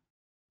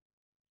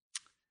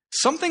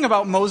 something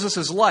about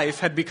Moses'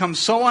 life had become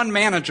so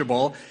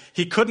unmanageable,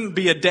 he couldn't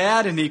be a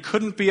dad and he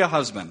couldn't be a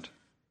husband.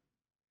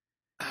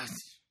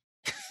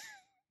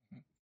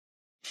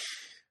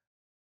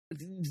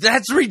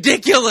 That's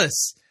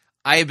ridiculous.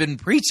 I have been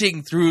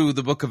preaching through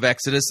the book of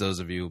Exodus. Those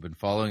of you who have been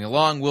following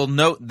along will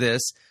note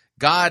this.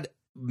 God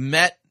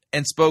met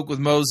and spoke with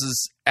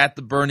Moses at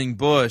the burning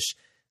bush,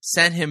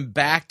 sent him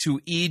back to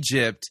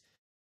Egypt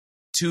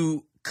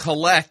to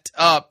collect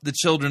up the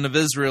children of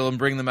Israel and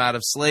bring them out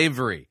of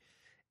slavery.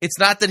 It's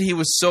not that he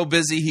was so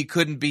busy he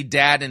couldn't be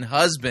dad and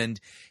husband.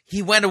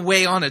 He went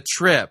away on a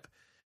trip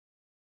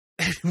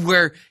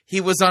where he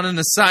was on an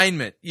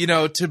assignment,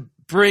 to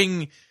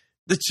bring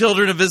the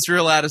children of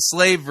Israel out of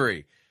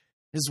slavery.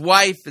 His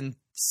wife and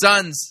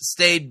sons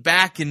stayed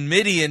back in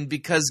Midian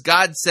because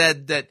God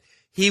said that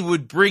he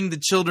would bring the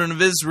children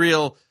of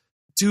Israel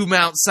to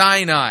Mount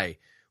Sinai,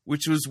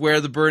 which was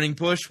where the burning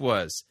bush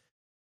was.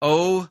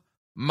 Oh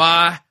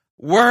my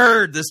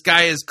word, this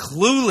guy is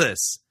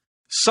clueless.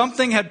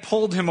 Something had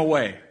pulled him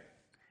away.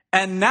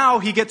 And now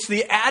he gets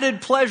the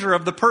added pleasure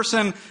of the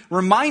person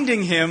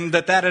reminding him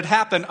that had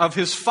happened, of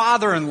his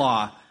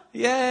father-in-law.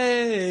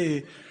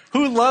 Yay!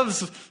 Who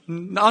loves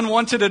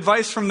unwanted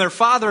advice from their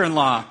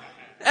father-in-law?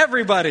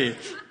 Everybody.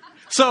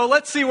 So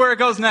let's see where it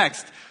goes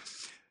next.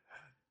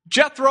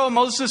 Jethro,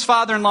 Moses'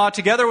 father-in-law,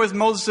 together with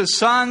Moses'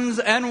 sons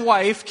and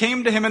wife,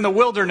 came to him in the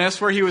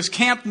wilderness where he was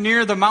camped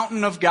near the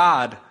mountain of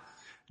God.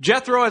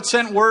 Jethro had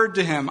sent word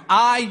to him,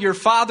 I, your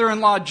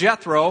father-in-law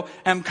Jethro,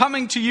 am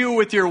coming to you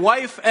with your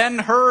wife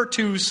and her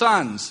 2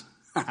 sons.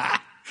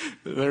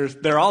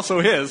 They're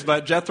also his,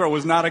 but Jethro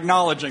was not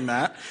acknowledging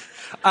that.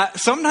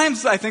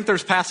 Sometimes I think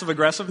there's passive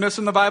aggressiveness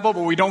in the Bible,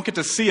 but we don't get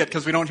to see it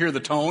because we don't hear the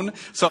tone.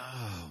 So,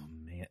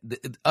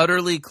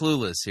 utterly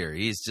clueless here.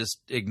 He's just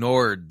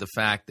ignored the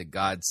fact that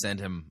God sent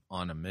him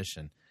on a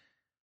mission.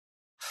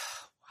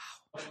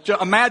 Wow.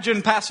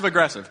 Imagine passive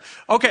aggressive.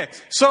 Okay,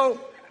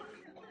 so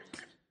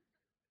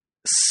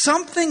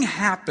something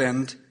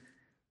happened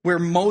where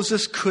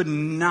Moses could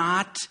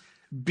not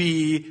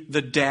be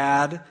the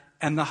dad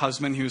and the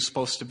husband he was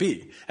supposed to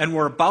be. And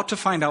we're about to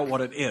find out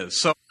what it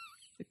is. So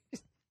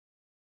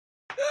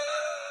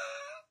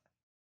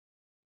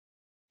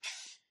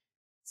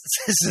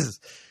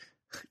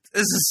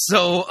This is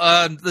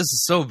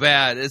so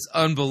bad. It's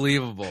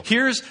unbelievable.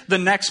 Here's the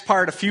next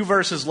part a few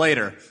verses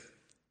later.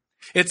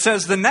 It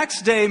says, the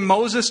next day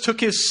Moses took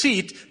his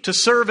seat to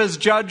serve as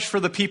judge for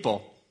the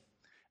people.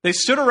 They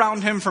stood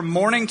around him from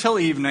morning till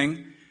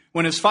evening.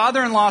 When his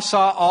father-in-law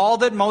saw all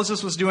that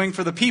Moses was doing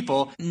for the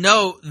people...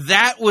 No,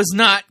 that was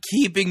not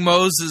keeping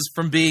Moses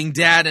from being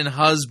dad and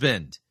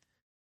husband.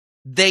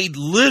 They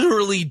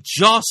literally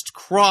just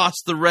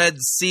crossed the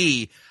Red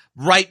Sea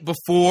right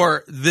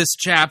before this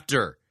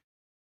chapter.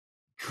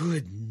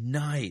 Good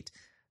night.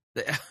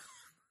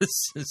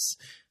 This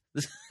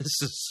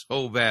is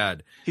so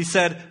bad. He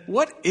said,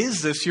 "What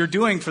is this you're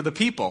doing for the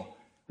people?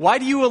 Why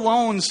do you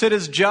alone sit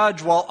as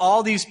judge while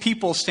all these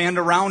people stand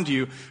around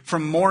you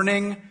from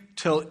morning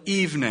till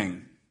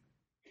evening?"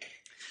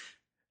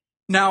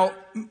 Now,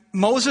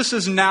 Moses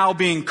is now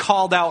being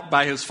called out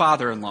by his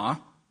father-in-law,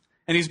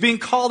 and he's being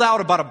called out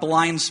about a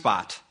blind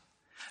spot.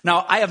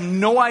 Now, I have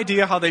no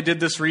idea how they did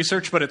this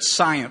research, but it's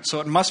science,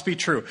 so it must be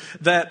true,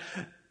 that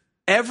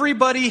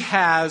everybody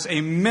has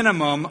a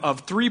minimum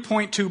of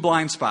 3.2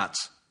 blind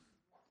spots.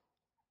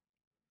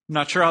 I'm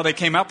not sure how they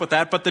came up with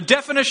that, but the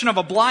definition of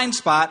a blind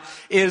spot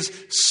is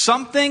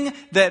something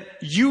that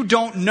you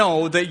don't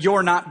know that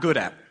you're not good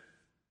at,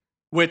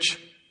 which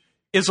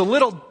is a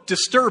little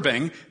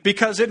disturbing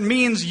because it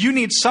means you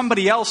need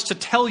somebody else to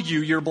tell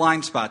you your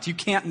blind spots. You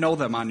can't know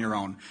them on your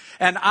own.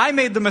 And I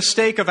made the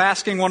mistake of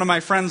asking one of my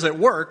friends at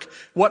work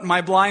what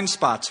my blind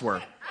spots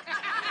were.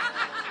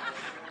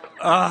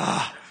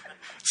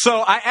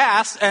 So I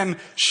asked, and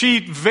she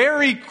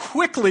very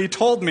quickly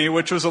told me,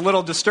 which was a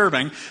little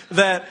disturbing,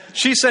 that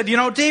she said,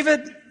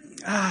 "David,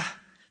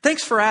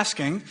 thanks for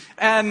asking.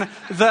 And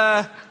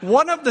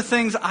one of the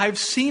things I've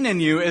seen in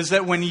you is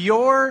that when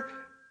you're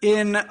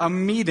in a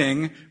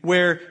meeting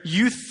where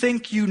you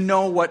think you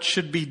know what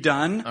should be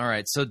done..." All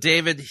right, so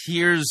David,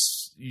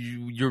 here's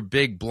your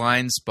big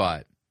blind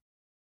spot.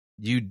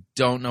 You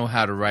don't know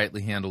how to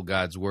rightly handle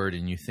God's word,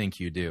 and you think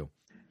you do.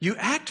 You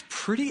act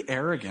pretty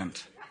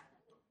arrogant.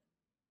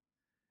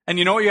 And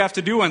you know what you have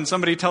to do when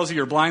somebody tells you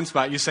your blind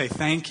spot? You say,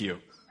 "Thank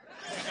you.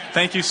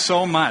 Thank you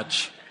so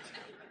much."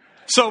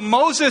 So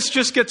Moses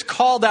just gets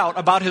called out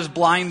about his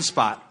blind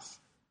spot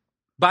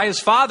by his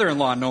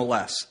father-in-law, no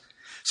less.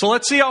 So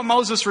let's see how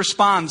Moses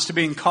responds to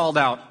being called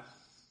out.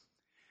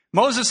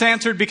 Moses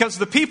answered, "Because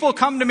the people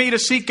come to me to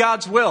seek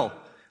God's will.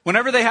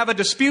 Whenever they have a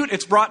dispute,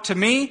 it's brought to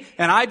me,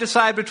 and I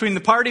decide between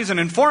the parties and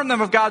inform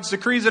them of God's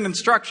decrees and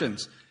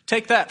instructions."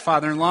 Take that,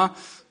 father-in-law.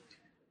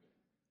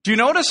 Do you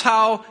notice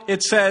how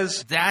it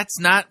says... That's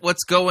not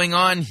what's going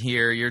on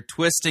here. You're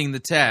twisting the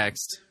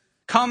text.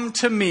 "Come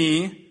to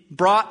me,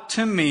 brought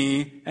to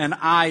me, and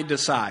I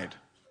decide."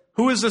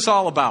 Who is this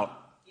all about?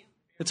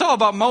 It's all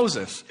about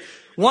Moses.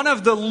 One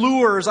of the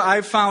lures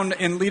I've found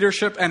in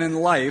leadership and in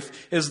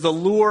life is the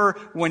lure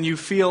when you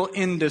feel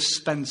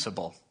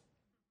indispensable.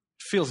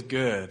 It feels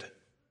good. It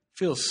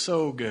feels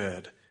so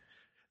good.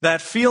 That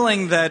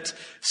feeling that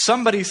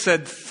somebody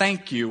said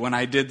thank you when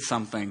I did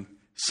something.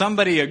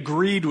 Somebody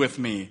agreed with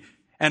me.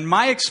 And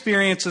my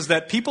experience is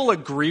that people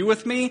agree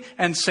with me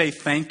and say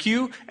thank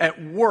you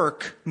at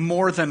work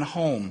more than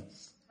home.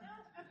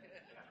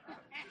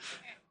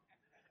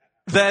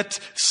 That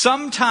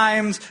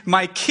sometimes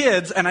my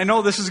kids, and I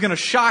know this is going to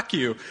shock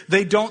you,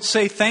 they don't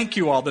say thank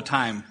you all the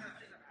time.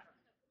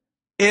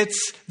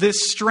 It's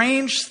this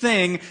strange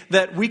thing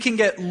that we can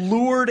get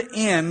lured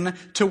in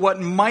to what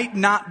might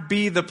not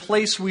be the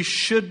place we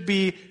should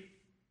be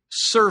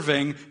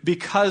serving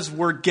because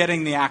we're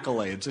getting the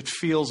accolades. It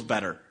feels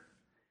better.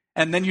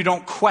 And then you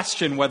don't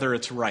question whether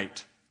it's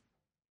right.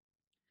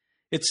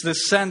 It's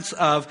this sense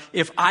of,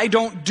 if I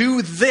don't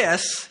do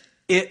this,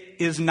 it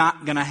is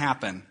not going to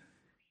happen.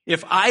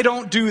 If I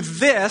don't do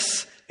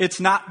this, it's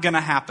not going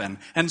to happen.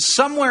 And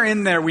somewhere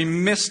in there, we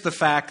miss the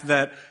fact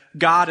that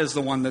God is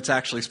the one that's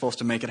actually supposed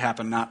to make it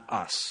happen, not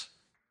us.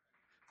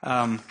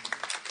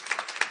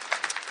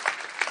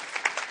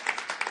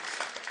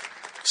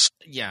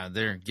 Yeah,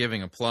 they're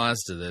giving applause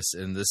to this,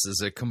 and this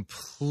is a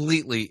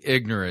completely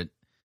ignorant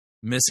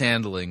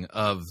mishandling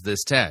of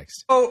this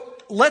text. So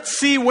let's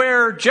see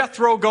where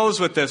Jethro goes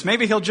with this.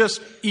 Maybe he'll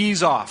just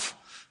ease off.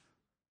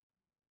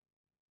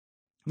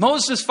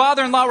 Moses'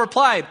 father-in-law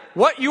replied,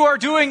 "What you are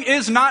doing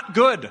is not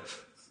good.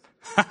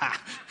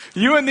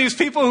 You and these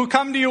people who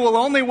come to you will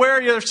only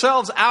wear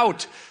yourselves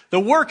out. The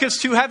work is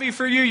too heavy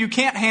for you. You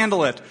can't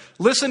handle it.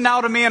 Listen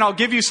now to me and I'll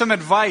give you some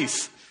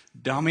advice,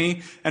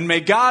 dummy, and may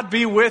God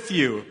be with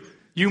you.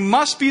 You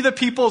must be the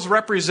people's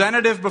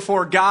representative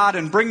before God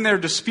and bring their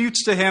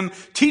disputes to him,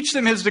 teach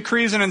them his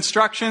decrees and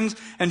instructions,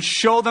 and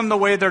show them the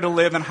way they're to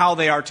live and how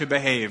they are to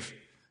behave."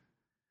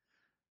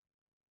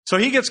 So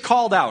he gets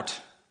called out.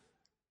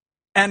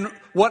 And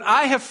what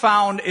I have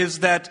found is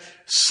that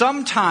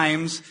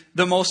sometimes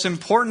the most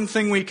important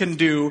thing we can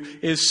do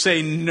is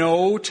say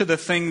no to the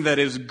thing that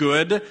is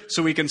good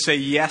so we can say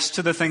yes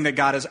to the thing that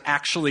God is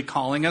actually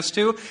calling us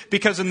to.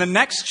 Because in the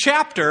next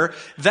chapter,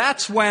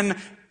 that's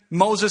when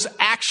Moses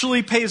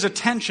actually pays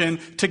attention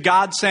to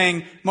God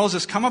saying,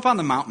 "Moses, come up on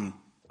the mountain.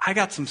 I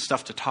got some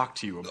stuff to talk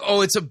to you about."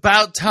 Oh, it's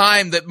about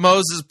time that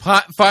Moses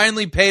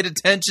finally paid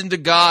attention to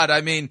God. I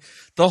mean,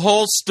 the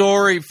whole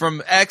story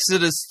from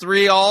Exodus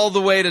 3 all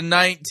the way to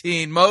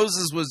 19,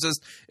 Moses was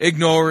just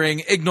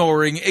ignoring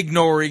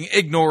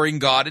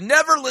God and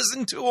never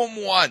listened to him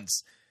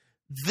once.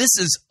 This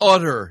is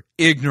utter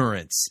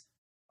ignorance.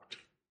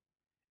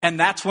 And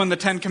that's when the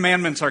 10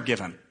 Commandments are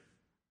given.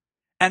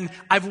 And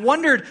I've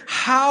wondered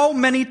how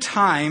many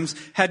times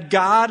had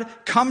God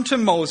come to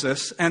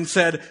Moses and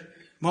said,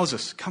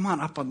 Moses, come on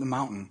up on the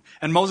mountain.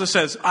 And Moses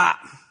says,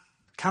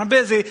 kind of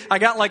busy. I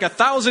got like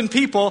 1,000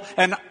 people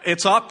and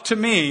it's up to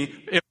me.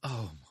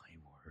 Oh my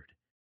word.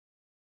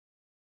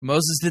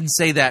 Moses didn't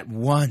say that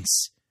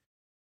once.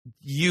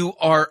 You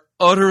are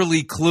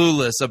utterly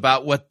clueless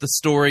about what the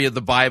story of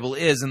the Bible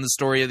is and the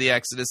story of the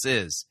Exodus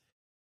is.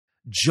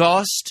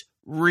 Just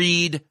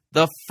read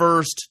the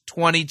first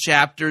 20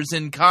 chapters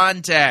in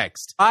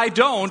context. I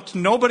don't.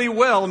 Nobody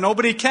will.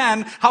 Nobody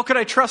can. How could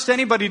I trust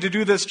anybody to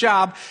do this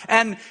job?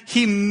 And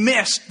he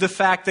missed the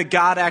fact that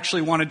God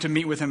actually wanted to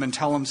meet with him and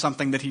tell him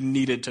something that he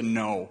needed to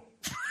know.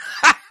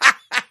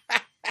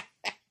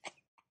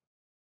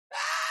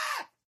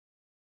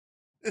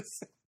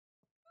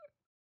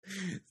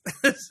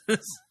 This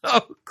is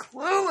so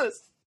clueless.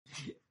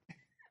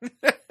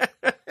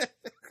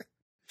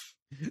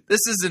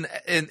 This is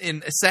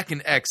in a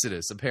second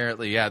Exodus,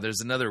 apparently. Yeah, there's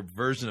another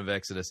version of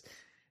Exodus.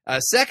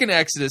 Second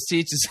Exodus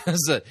teaches us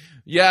that,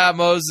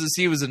 Moses,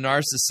 he was a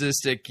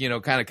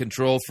narcissistic, kind of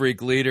control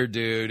freak leader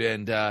dude.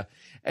 And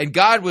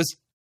God was,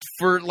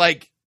 for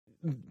like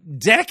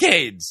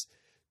decades,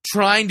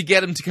 trying to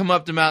get him to come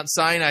up to Mount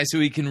Sinai so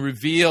he can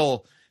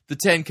reveal the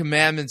 10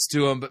 Commandments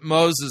to him. But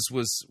Moses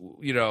was,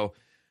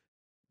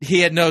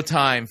 he had no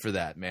time for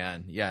that,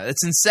 man. Yeah,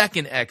 it's in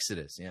second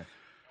Exodus, yeah.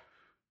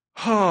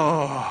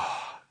 Oh,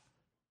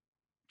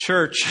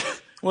 church,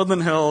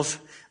 Woodland Hills,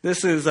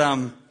 this is,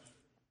 like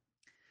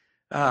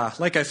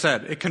I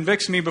said, it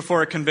convicts me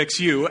before it convicts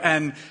you.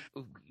 And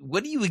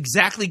what are you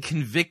exactly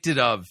convicted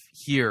of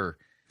here?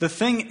 The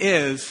thing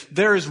is,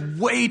 there is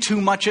way too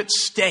much at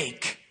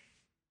stake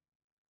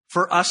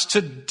for us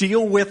to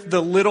deal with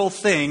the little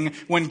thing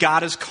when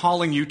God is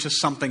calling you to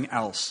something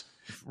else.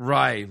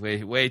 Right,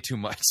 way too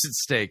much at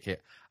stake. I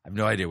have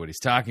no idea what he's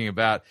talking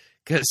about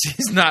because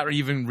he's not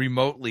even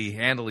remotely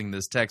handling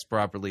this text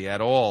properly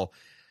at all.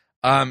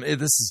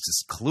 This is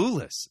just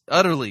clueless,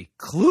 utterly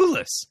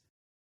clueless.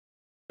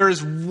 There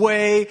is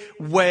way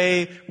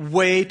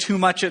too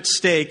much at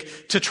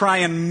stake to try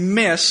and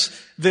miss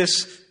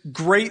this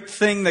great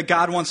thing that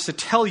God wants to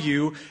tell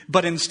you,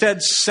 but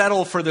instead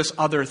settle for this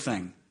other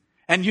thing.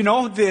 And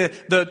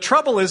the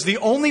trouble is the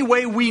only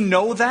way we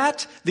know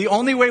that, the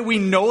only way we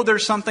know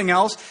there's something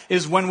else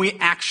is when we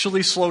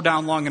actually slow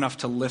down long enough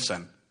to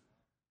listen.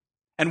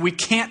 And we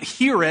can't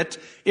hear it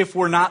if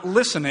we're not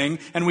listening,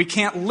 and we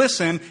can't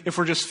listen if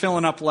we're just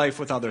filling up life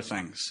with other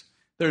things.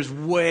 There's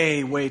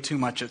way too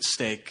much at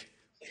stake.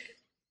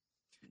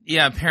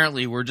 Yeah,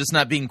 apparently we're just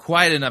not being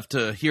quiet enough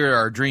to hear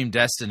our dream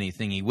destiny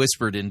thingy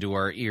whispered into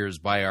our ears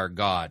by our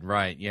God.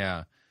 Right,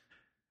 yeah.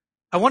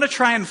 I want to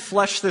try and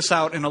flesh this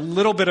out in a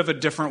little bit of a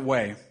different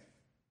way.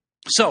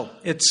 So,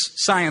 it's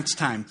science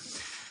time.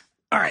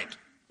 All right.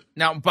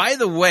 Now, by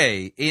the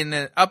way, in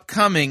an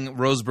upcoming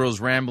Rosebro's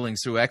Ramblings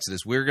Through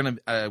Exodus, we're going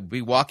to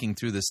be walking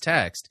through this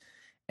text,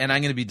 and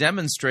I'm going to be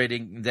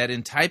demonstrating that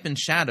in type and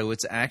shadow,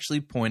 it's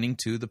actually pointing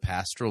to the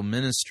pastoral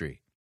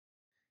ministry.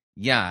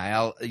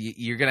 Yeah,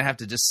 you're going to have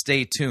to just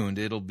stay tuned.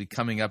 It'll be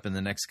coming up in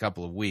the next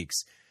couple of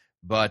weeks.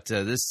 But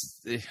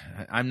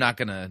I'm not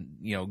going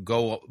to,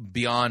 go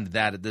beyond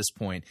that at this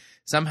point.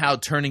 Somehow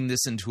turning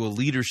this into a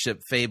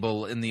leadership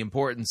fable in the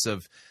importance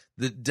of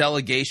the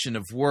delegation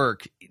of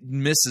work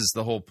misses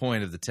the whole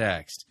point of the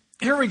text.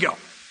 Here we go.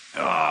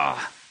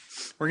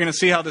 We're going to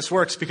see how this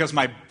works because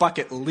my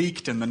bucket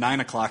leaked in the 9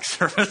 o'clock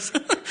service.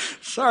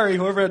 Sorry,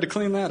 whoever had to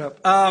clean that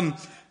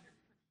up.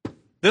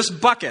 This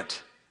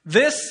bucket,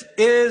 this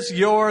is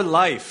your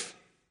life.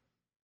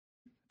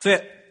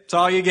 That's it. That's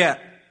all you get.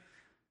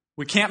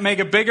 We can't make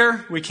it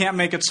bigger. We can't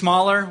make it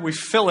smaller. We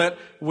fill it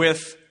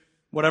with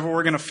whatever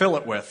we're going to fill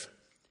it with.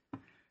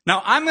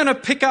 Now, I'm going to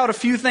pick out a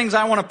few things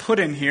I want to put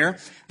in here.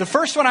 The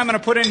first one I'm going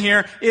to put in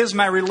here is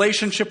my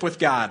relationship with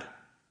God.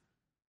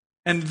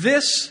 And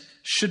this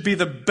should be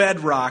the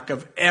bedrock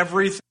of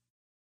everything.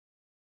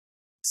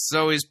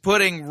 So he's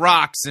putting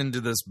rocks into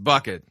this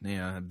bucket.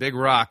 Yeah, a big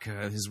rock,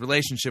 his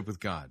relationship with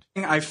God.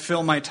 I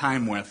fill my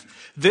time with.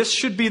 This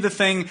should be the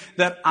thing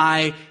that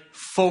I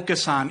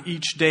focus on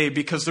each day,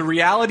 because the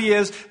reality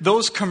is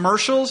those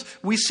commercials,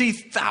 we see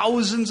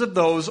thousands of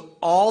those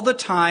all the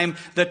time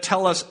that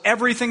tell us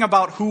everything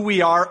about who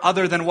we are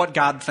other than what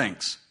God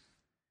thinks.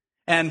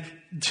 And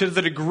to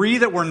the degree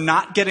that we're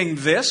not getting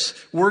this,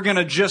 we're going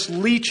to just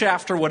leech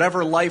after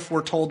whatever life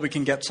we're told we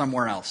can get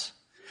somewhere else.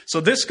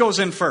 So this goes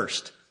in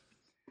first.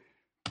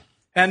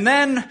 And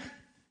then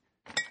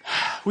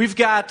we've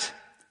got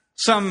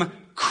some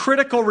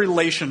critical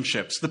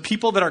relationships, the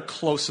people that are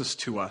closest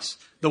to us,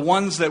 the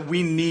ones that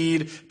we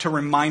need to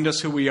remind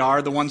us who we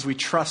are, the ones we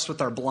trust with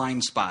our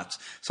blind spots.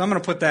 So I'm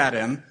going to put that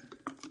in.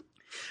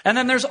 And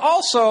then there's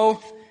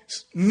also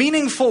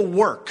meaningful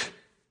work.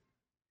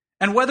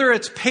 And whether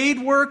it's paid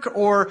work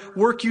or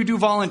work you do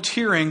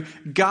volunteering,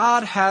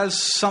 God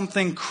has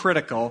something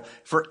critical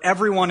for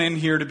everyone in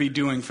here to be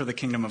doing for the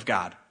kingdom of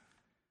God.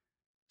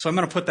 So I'm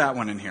going to put that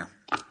one in here.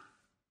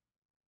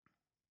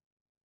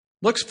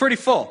 Looks pretty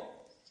full,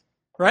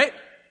 right?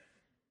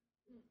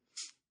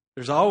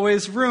 There's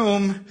always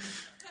room.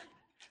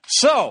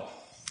 So,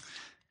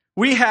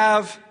 we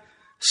have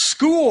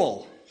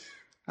school.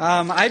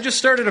 I just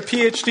started a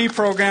PhD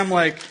program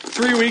like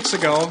 3 weeks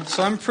ago,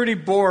 so I'm pretty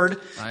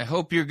bored. I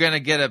hope you're going to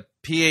get a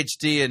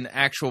PhD in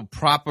actual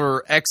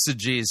proper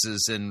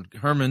exegesis and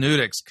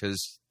hermeneutics,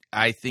 because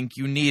I think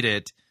you need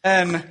it.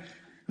 And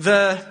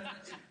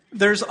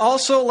there's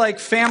also like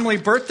family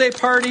birthday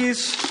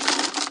parties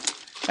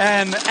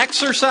and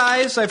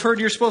exercise. I've heard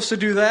you're supposed to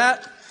do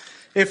that.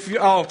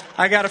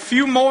 I got a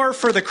few more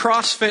for the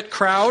CrossFit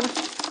crowd.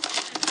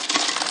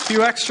 A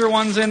few extra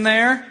ones in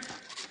there.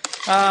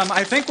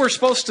 I think we're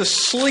supposed to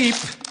sleep.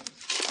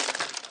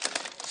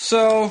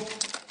 So,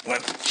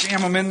 let's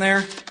jam them in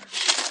there.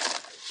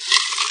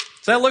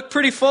 Does that look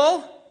pretty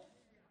full? All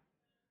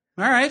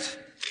right.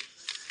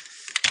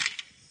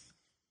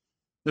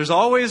 There's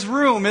always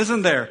room,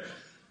 isn't there?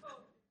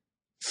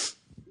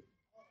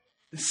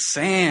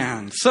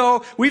 Sand.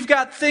 So, we've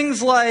got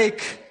things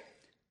like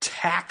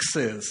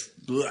taxes.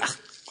 Blah.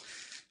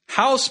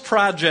 House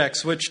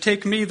projects, which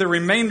take me the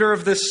remainder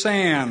of this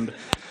sand.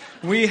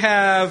 We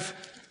have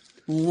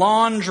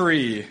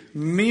laundry,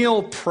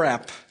 meal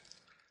prep,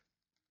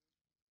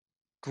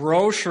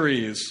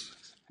 groceries.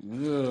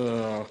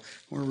 Ugh,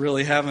 we're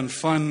really having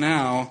fun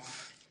now.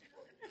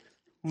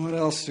 What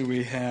else do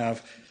we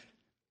have?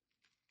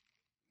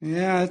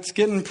 Yeah, it's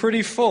getting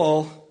pretty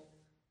full.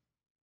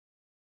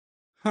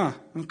 Huh,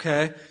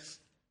 okay.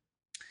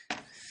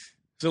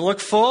 Does it look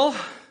full?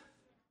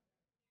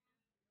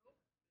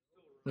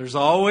 There's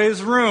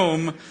always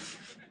room.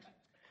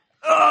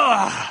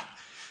 Ugh!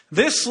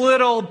 This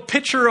little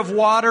pitcher of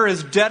water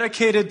is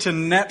dedicated to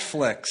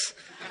Netflix.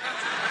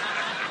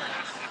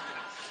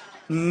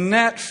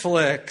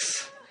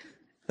 Netflix.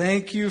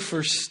 Thank you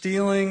for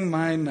stealing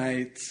my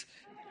nights.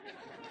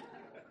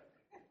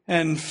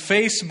 And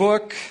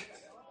Facebook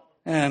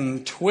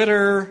and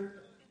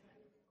Twitter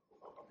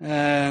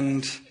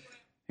and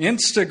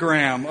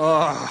Instagram.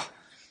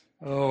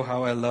 Oh,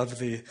 how I love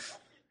thee.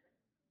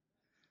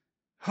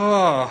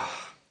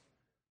 Oh.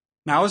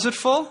 Now is it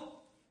full?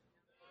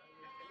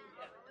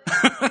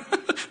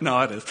 No,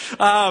 it is.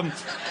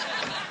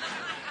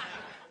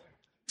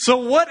 So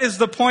what is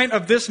the point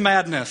of this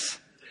madness?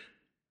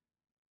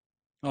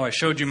 Oh, I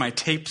showed you my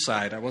tape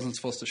side. I wasn't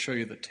supposed to show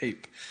you the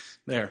tape.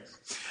 There.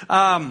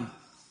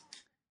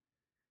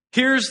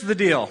 Here's the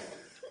deal.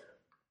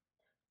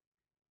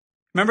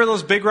 Remember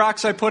those big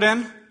rocks I put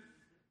in?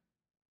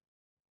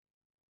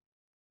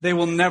 They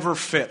will never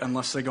fit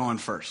unless they go in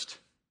first.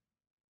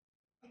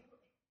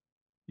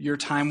 Your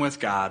time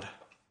with God,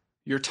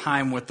 your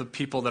time with the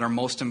people that are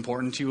most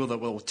important to you, that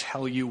will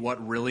tell you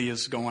what really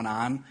is going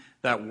on,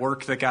 that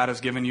work that God has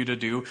given you to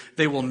do,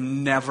 they will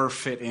never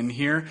fit in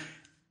here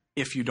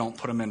if you don't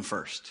put them in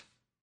first.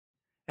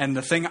 And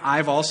the thing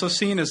I've also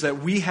seen is that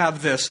we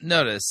have this.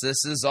 Notice,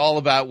 this is all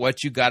about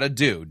what you got to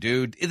do,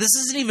 dude. This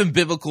isn't even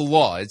biblical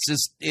law.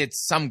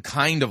 It's some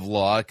kind of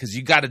law, because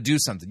you got to do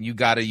something. You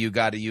got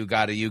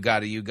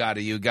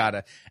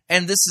to.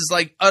 And this is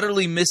like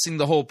utterly missing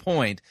the whole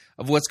point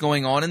of what's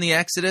going on in the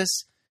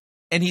Exodus.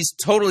 And he's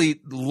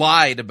totally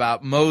lied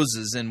about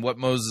Moses and what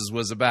Moses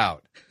was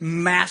about.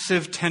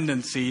 Massive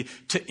tendency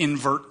to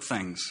invert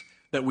things,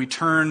 that we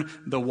turn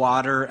the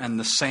water and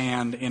the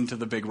sand into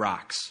the big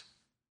rocks.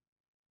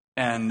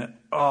 And,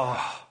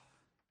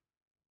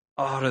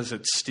 does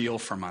it steal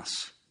from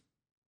us?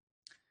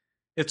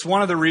 It's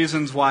one of the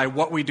reasons why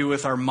what we do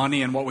with our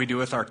money and what we do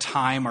with our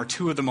time are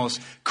two of the most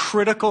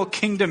critical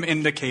kingdom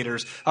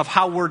indicators of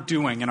how we're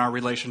doing in our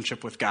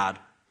relationship with God.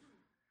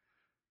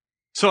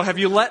 So have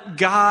you let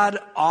God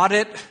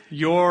audit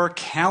your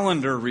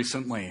calendar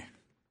recently?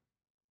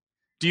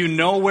 Do you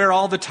know where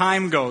all the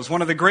time goes?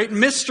 One of the great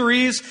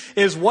mysteries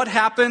is what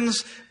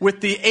happens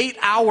with the 8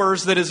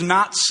 hours that is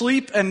not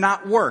sleep and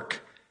not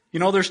work. You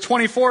know, there's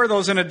 24 of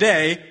those in a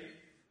day,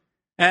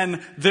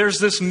 and there's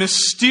this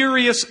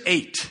mysterious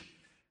 8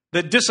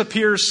 that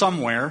disappears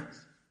somewhere.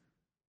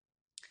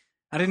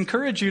 I'd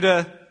encourage you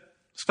to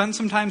spend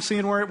some time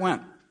seeing where it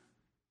went.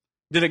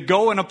 Did it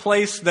go in a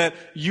place that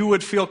you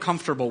would feel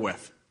comfortable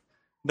with?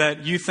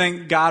 That you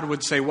think God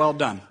would say, well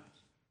done?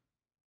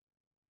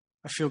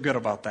 I feel good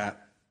about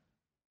that.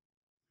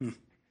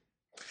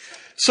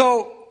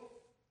 So,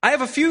 I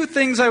have a few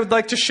things I would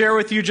like to share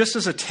with you just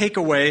as a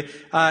takeaway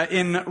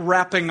in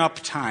wrapping up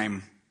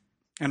time.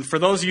 And for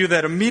those of you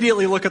that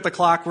immediately look at the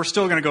clock, we're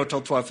still going to go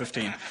till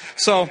 12:15.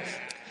 So,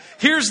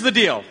 here's the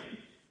deal.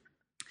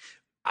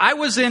 I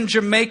was in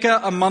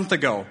Jamaica a month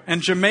ago,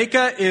 and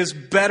Jamaica is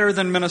better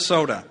than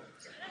Minnesota.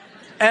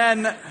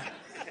 And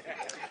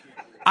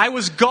I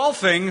was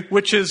golfing,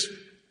 which is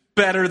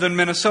better than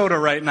Minnesota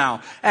right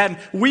now. And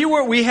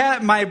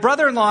my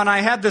brother-in-law and I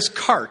had this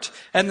cart,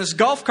 and this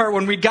golf cart,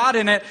 when we got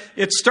in it,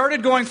 it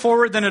started going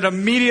forward, then it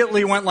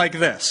immediately went like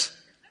this.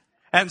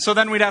 And so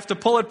then we'd have to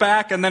pull it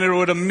back, and then it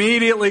would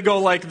immediately go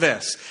like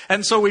this.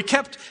 And so we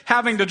kept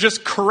having to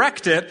just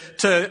correct it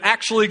to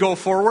actually go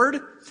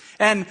forward.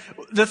 And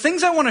the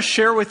things I want to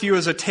share with you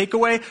as a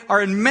takeaway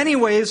are in many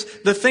ways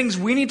the things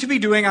we need to be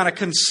doing on a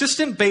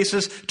consistent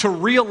basis to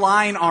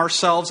realign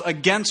ourselves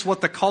against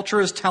what the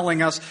culture is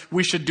telling us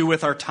we should do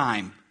with our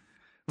time,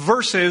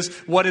 versus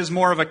what is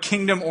more of a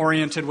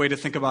kingdom-oriented way to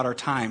think about our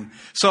time.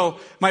 So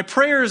my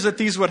prayer is that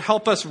these would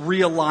help us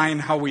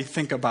realign how we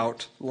think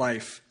about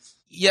life.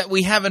 Yet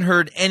we haven't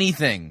heard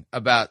anything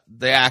about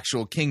the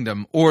actual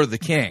kingdom or the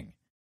king.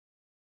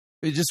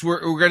 We're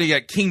going to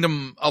get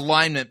kingdom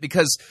alignment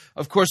because,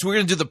 of course, we're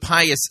going to do the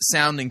pious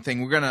sounding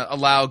thing. We're going to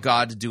allow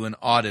God to do an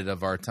audit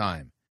of our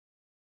time.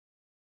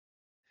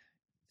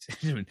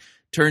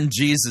 Turn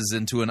Jesus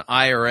into an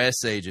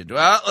IRS agent.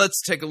 Well,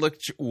 let's take a look.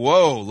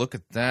 Whoa, look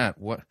at that.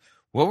 What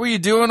were you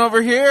doing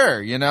over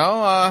here?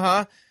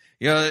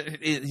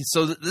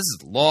 So this is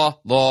law.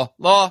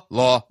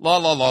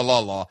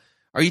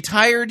 Are you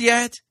tired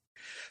yet?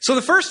 So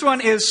the first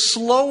one is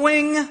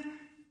slowing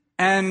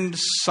and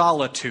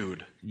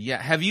solitude.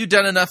 Yeah. Have you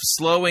done enough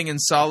slowing and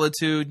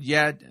solitude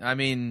yet? I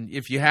mean,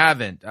 if you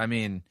haven't,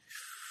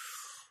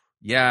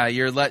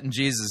 you're letting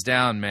Jesus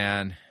down,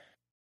 man.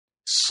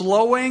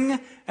 Slowing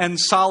and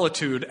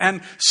solitude.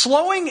 And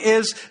slowing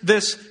is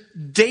this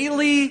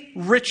daily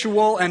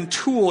ritual and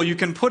tool you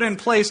can put in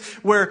place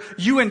where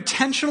you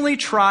intentionally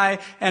try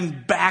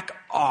and back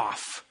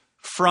off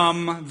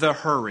from the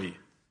hurry.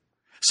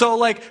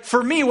 So,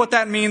 for me, what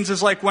that means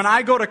is when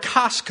I go to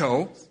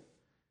Costco.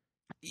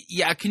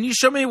 Yeah, can you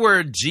show me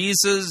where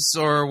Jesus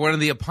or one of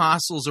the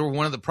apostles or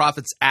one of the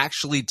prophets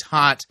actually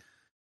taught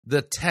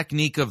the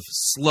technique of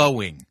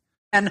slowing?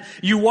 And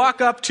you walk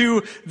up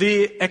to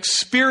the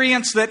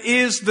experience that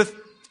is the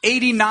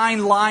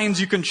 89 lines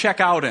you can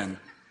check out in.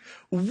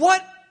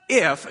 What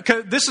if,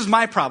 because this is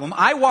my problem,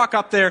 I walk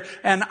up there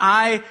and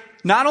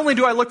not only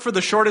do I look for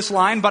the shortest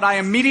line, but I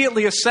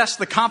immediately assess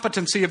the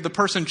competency of the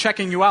person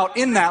checking you out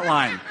in that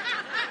line.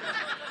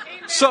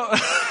 So,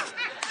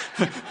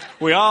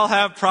 we all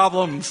have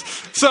problems.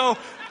 So,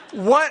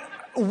 what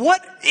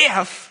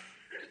if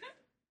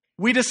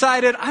we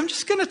decided, I'm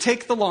just going to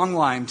take the long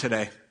line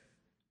today?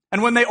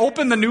 And when they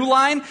open the new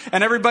line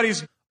and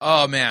everybody's...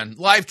 Oh, man,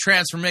 life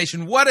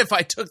transformation. What if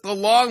I took the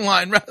long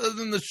line rather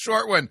than the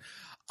short one?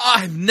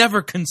 I've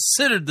never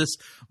considered this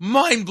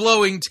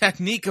mind-blowing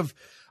technique of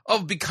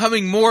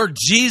becoming more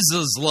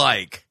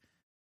Jesus-like.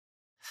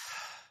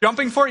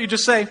 Jumping for it, you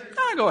just say,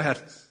 go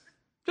ahead.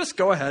 Just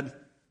go ahead.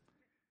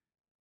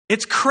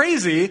 It's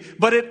crazy,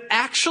 but it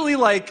actually,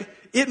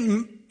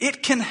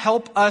 it can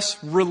help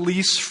us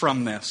release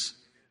from this.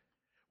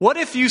 What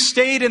if you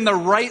stayed in the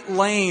right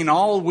lane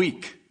all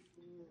week?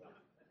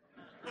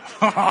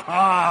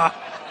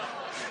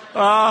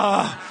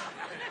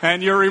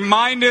 And you're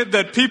reminded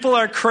that people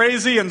are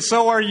crazy and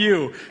so are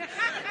you.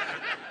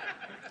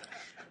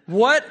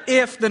 What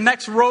if the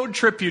next road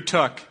trip you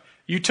took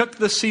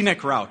the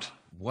scenic route?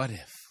 What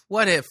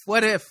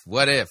if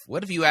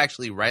you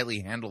actually rightly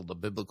handled the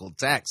biblical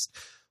text,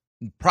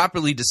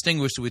 properly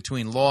distinguished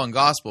between law and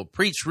gospel,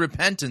 preached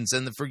repentance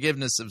and the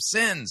forgiveness of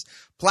sins,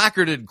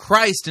 placarded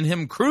Christ and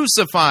Him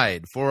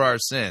crucified for our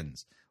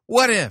sins?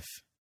 What if?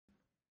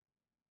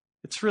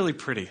 It's really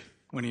pretty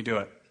when you do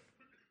it.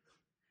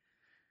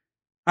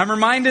 I'm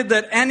reminded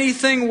that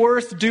anything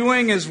worth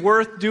doing is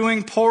worth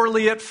doing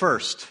poorly at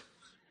first.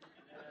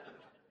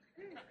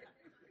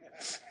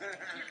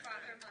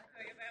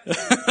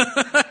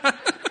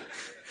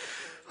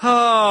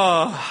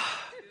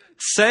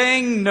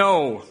 Saying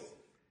no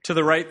to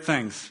the right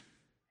things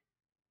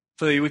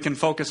so that we can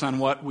focus on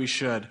what we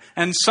should.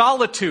 And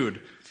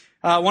solitude.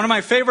 One of my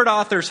favorite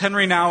authors,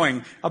 Henry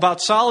Nowing, about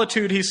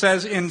solitude, he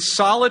says, in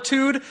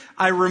solitude,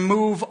 I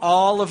remove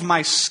all of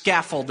my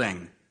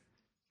scaffolding.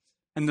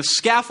 And the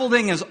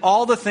scaffolding is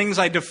all the things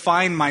I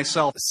define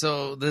myself.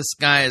 So this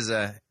guy is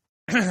a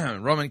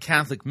Roman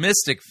Catholic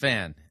mystic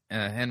fan,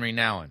 Henry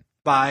Nowing.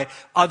 By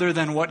other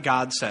than what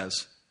God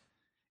says.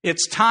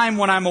 It's time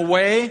when I'm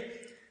away.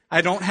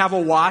 I don't have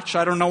a watch.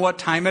 I don't know what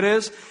time it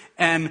is.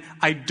 And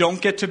I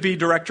don't get to be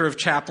director of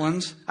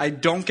chaplains. I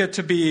don't get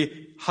to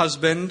be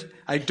husband.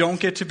 I don't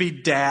get to be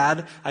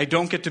dad. I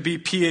don't get to be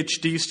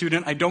PhD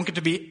student. I don't get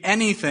to be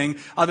anything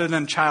other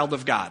than child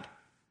of God.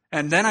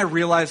 And then I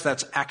realize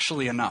that's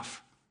actually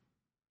enough.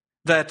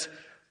 That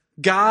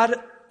God,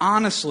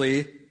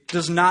 honestly,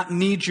 does not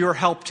need your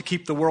help to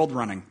keep the world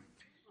running.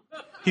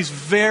 He's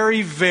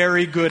very,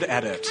 very good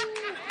at it.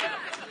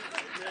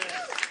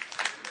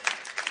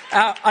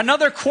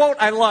 Another quote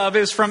I love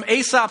is from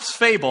Aesop's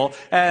Fable,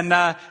 and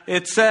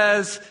it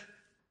says,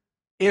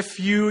 "If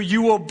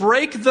you will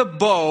break the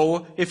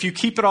bow if you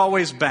keep it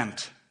always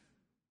bent."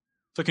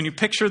 So can you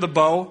picture the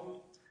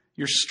bow?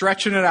 You're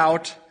stretching it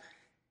out.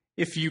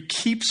 If you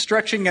keep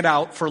stretching it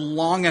out for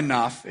long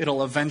enough,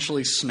 it'll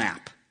eventually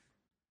snap.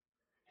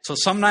 So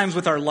sometimes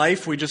with our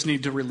life, we just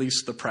need to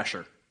release the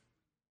pressure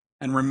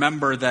and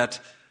remember that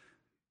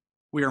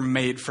we are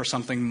made for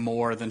something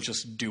more than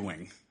just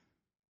doing.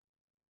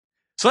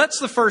 So that's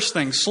the first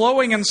thing,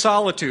 slowing and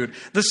solitude.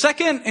 The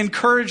second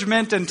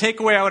encouragement and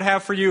takeaway I would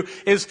have for you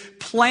is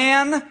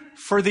plan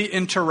for the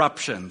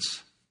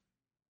interruptions.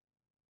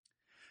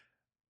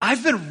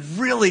 I've been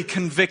really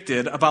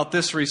convicted about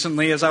this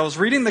recently as I was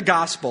reading the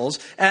Gospels,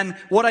 and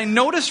what I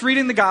noticed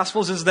reading the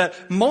Gospels is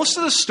that most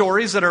of the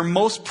stories that are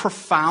most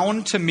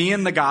profound to me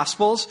in the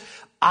Gospels,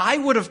 I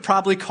would have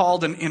probably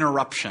called an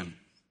interruption.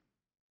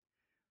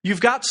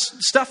 You've got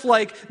stuff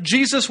like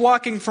Jesus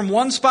walking from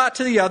one spot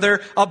to the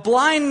other, a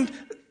blind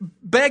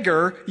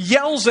beggar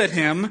yells at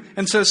him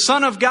and says,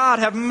 "Son of God,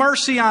 have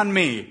mercy on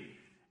me."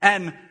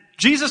 And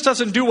Jesus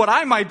doesn't do what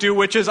I might do,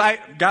 which is, I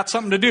got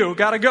something to do,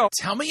 gotta go.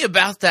 Tell me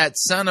about that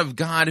Son of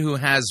God who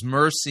has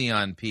mercy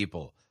on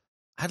people.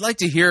 I'd like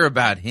to hear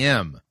about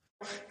him.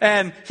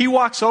 And he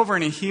walks over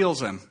and he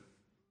heals him.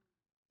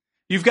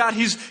 You've got,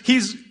 he's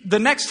the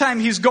next time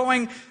he's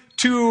going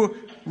to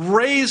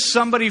raise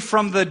somebody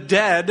from the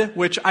dead,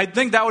 which I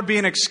think that would be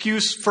an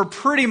excuse for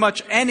pretty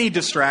much any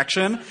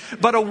distraction,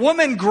 but a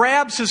woman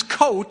grabs his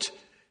coat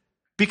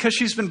because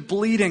she's been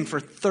bleeding for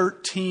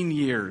 13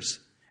 years.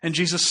 And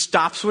Jesus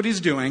stops what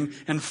he's doing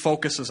and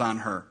focuses on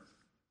her.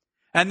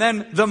 And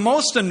then the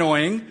most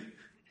annoying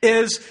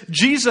is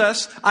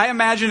Jesus, I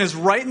imagine, is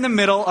right in the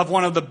middle of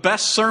one of the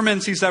best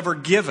sermons he's ever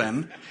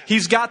given.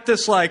 He's got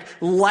this like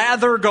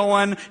lather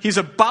going. He's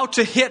about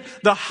to hit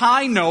the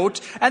high note.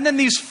 And then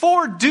these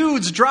 4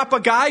 dudes drop a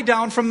guy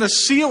down from the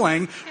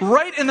ceiling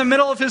right in the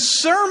middle of his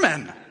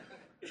sermon.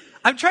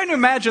 I'm trying to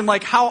imagine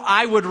like how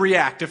I would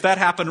react if that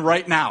happened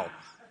right now.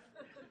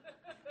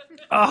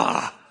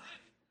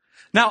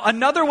 Now,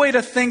 another way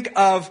to think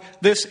of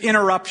this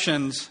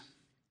interruptions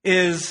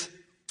is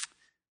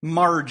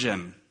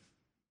margin.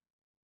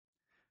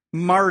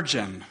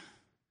 Margin.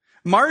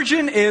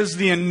 Margin is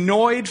the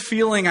annoyed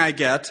feeling I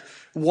get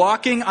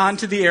walking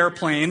onto the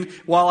airplane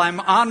while I'm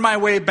on my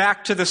way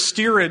back to the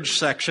steerage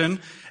section,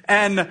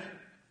 and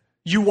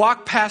you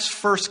walk past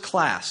first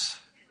class.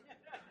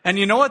 And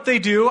you know what they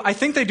do? I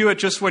think they do it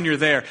just when you're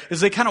there,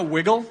 is they kind of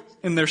wiggle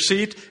in their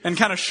seat and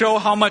kind of show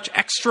how much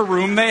extra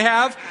room they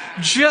have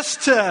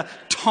just to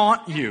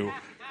taunt you.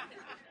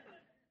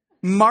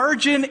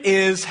 Margin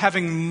is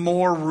having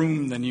more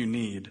room than you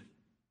need.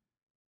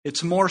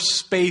 It's more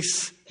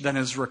space than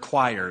is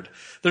required.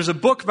 There's a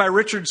book by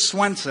Richard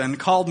Swenson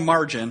called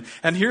Margin,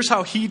 and here's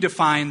how he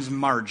defines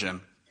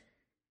margin.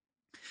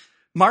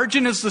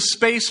 Margin is the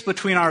space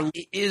between our...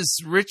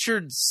 Is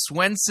Richard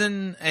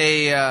Swenson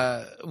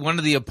one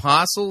of the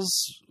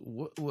apostles?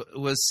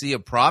 Was he a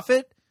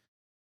prophet?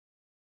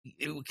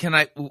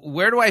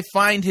 Where do I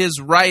find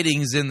his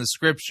writings in the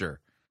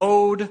scripture?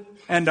 Owed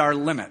and our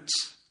limits.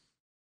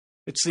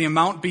 It's the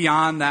amount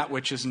beyond that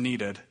which is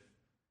needed.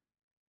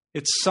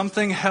 It's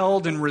something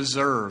held in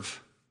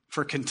reserve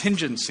for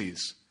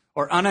contingencies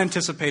or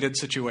unanticipated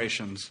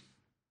situations.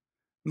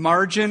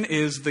 Margin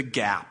is the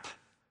gap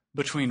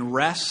between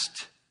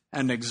rest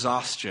and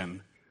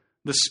exhaustion,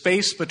 the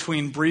space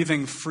between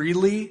breathing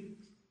freely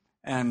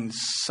and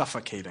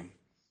suffocating.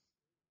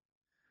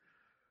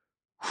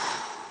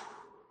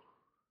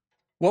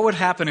 What would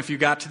happen if you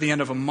got to the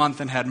end of a month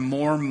and had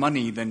more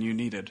money than you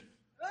needed?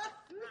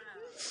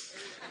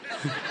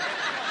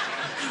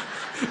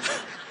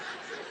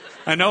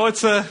 I know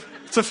it's a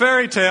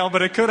fairy tale,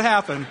 but it could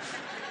happen.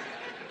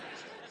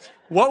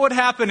 What would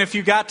happen if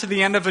you got to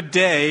the end of a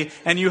day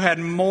and you had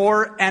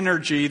more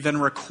energy than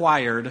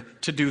required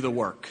to do the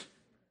work?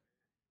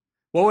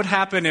 What would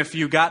happen if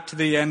you got to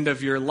the end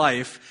of your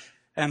life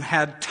and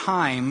had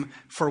time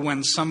for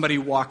when somebody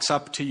walks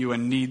up to you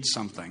and needs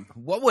something?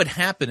 What would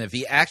happen if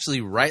he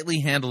actually rightly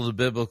handled a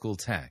biblical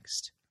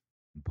text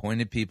and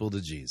pointed people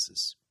to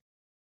Jesus?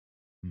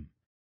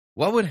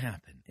 What would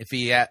happen if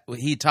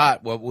he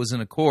taught what was in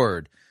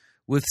accord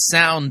with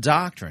sound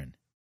doctrine?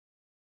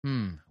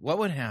 What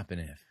would happen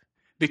if?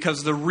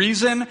 Because the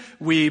reason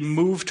we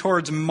move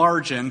towards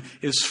margin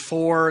is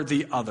for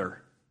the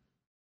other.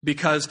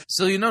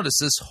 So you notice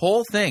this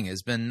whole thing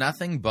has been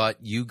nothing but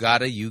you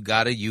gotta, la,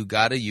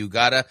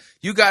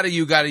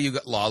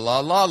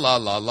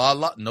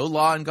 no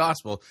law and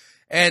gospel.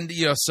 And,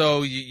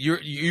 so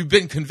you've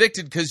been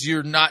convicted because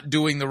you're not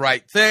doing the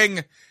right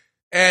thing.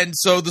 And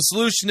so the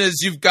solution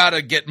is you've got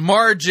to get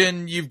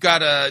margin, you've got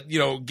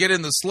to, get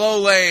in the slow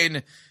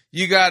lane,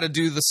 you got to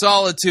do the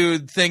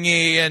solitude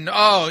thingy, and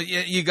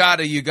you got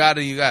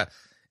to.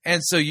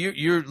 And so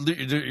you're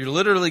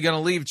literally going to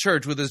leave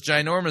church with this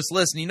ginormous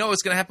list. And you know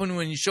what's going to happen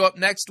when you show up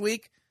next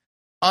week?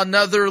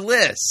 Another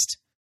list.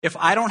 If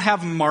I don't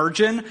have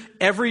margin,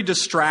 every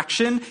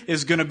distraction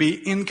is going to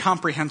be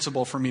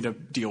incomprehensible for me to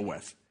deal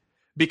with.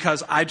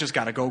 Because I just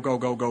got to go,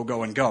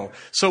 and go.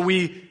 So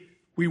we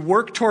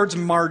work towards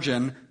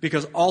margin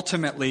because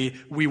ultimately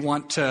we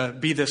want to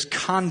be this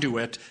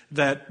conduit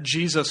that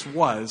Jesus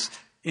was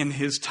in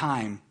his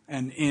time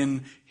and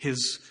in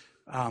his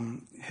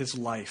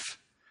life.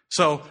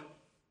 So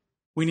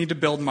we need to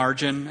build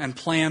margin and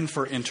plan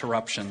for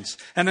interruptions.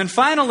 And then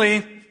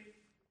finally,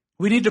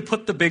 we need to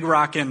put the big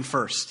rock in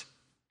first.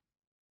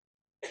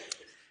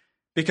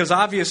 Because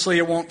obviously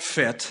it won't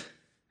fit.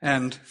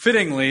 And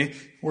fittingly,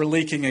 we're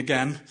leaking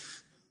again.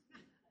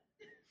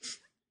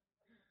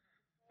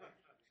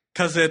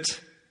 Because it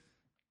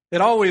It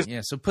always...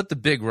 Yeah, so put the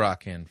big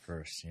rock in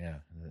first. Yeah,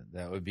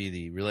 that would be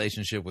the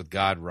relationship with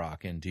God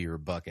rock into your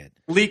bucket.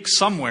 leaks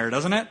somewhere,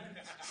 doesn't it?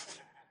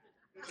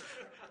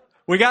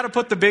 We got to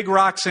put the big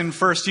rocks in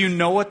first. Do you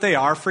know what they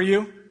are for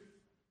you?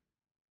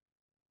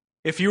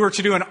 If you were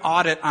to do an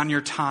audit on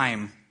your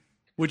time,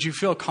 would you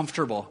feel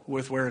comfortable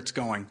with where it's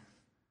going?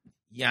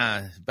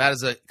 Yeah, about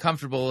as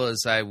comfortable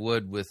as I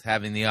would with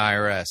having the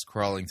IRS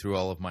crawling through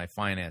all of my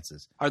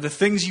finances. Are the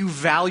things you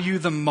value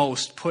the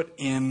most put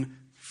in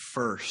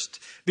first?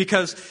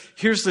 Because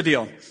here's the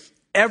deal.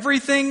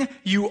 Everything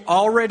you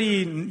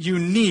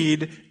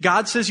need,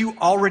 God says you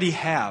already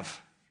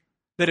have.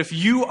 That if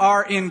you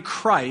are in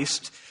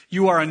Christ,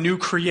 you are a new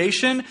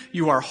creation,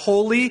 you are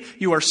holy,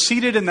 you are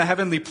seated in the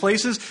heavenly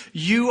places,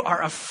 you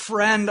are a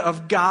friend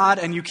of God,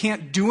 and you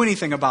can't do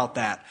anything about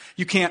that.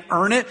 You can't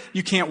earn it,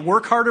 you can't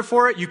work harder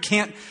for it, you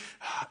can't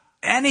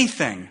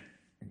anything.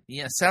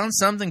 Yeah, sounds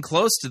something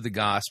close to the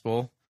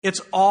gospel.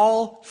 It's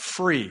all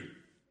free.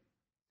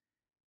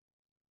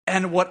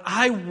 And what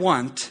I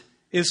want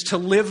is to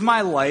live my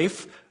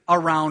life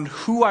around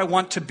who I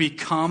want to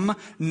become,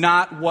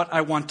 not what I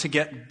want to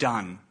get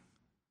done.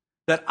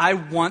 That I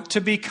want to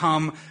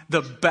become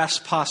the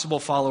best possible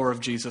follower of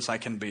Jesus I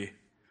can be.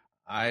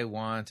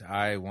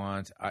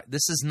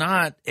 This is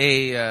not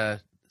a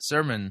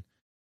sermon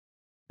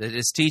that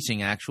is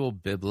teaching actual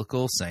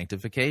biblical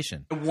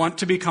sanctification. I want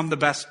to become the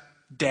best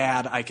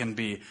dad I can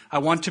be. I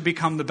want to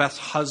become the best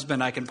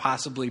husband I can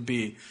possibly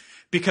be.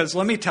 Because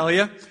let me tell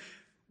you,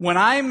 when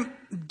I'm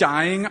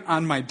dying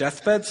on my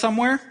deathbed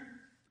somewhere,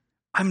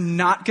 I'm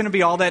not going to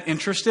be all that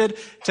interested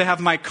to have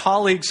my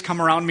colleagues come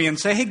around me and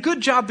say, hey,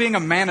 good job being a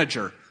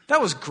manager.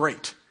 That was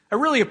great. I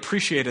really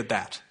appreciated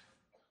that.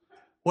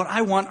 What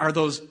I want are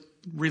those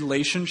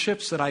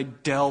relationships that I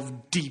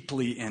delve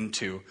deeply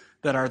into,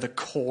 that are the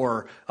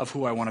core of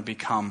who I want to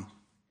become.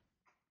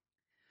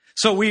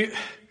 So we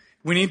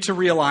need to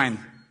realign.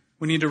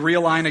 We need to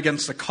realign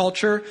against the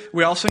culture.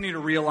 We also need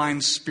to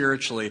realign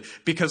spiritually.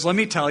 Because let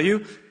me tell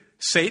you,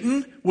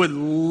 Satan would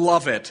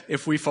love it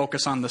if we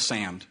focus on the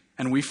sand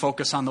and we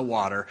focus on the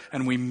water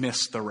and we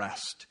miss the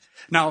rest.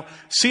 Now,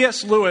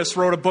 C.S. Lewis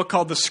wrote a book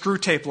called The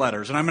Screwtape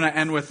Letters, and I'm going to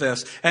end with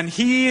this. And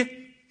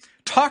he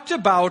talked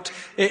about,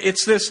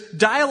 it's this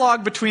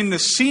dialogue between the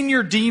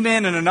senior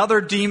demon and another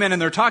demon,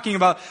 and they're talking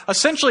about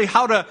essentially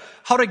how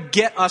to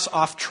get us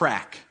off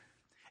track.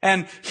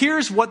 And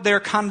here's what their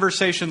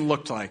conversation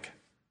looked like.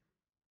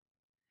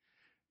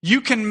 You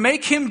can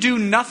make him do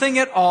nothing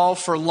at all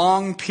for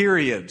long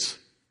periods.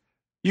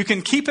 You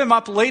can keep him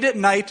up late at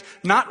night,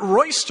 not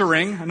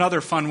roistering, another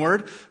fun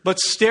word, but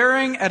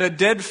staring at a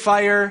dead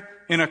fire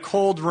in a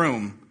cold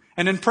room.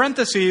 And in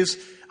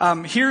parentheses,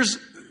 here's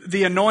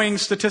the annoying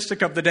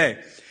statistic of the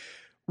day.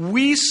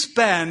 We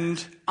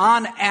spend,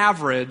 on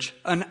average,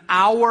 an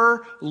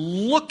hour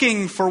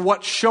looking for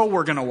what show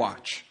we're going to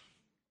watch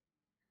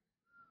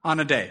on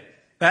a day.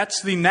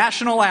 That's the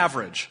national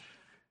average.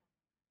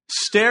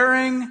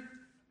 Staring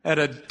at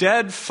a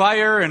dead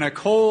fire in a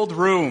cold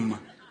room.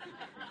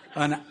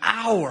 An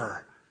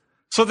hour.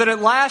 So that at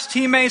last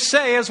he may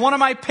say, as one of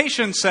my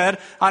patients said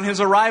on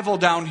his arrival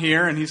down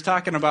here, and he's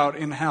talking about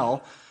in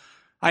hell,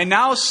 I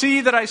now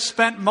see that I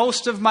spent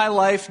most of my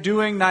life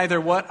doing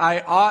neither what I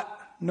ought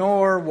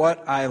nor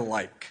what I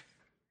like.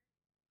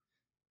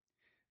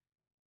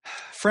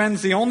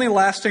 Friends, the only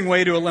lasting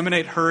way to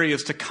eliminate hurry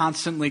is to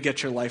constantly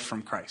get your life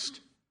from Christ.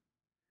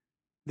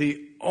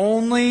 The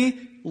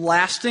only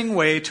lasting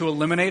way to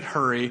eliminate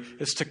hurry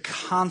is to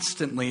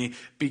constantly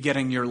be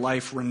getting your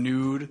life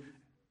renewed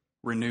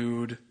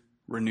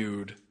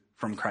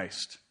from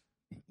Christ.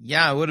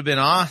 Yeah, it would have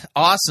been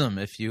awesome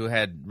if you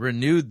had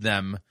renewed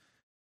them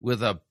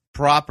with a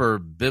proper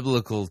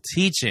biblical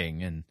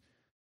teaching and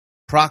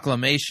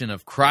proclamation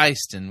of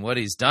Christ and what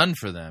he's done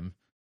for them.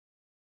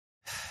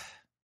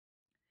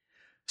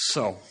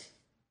 So,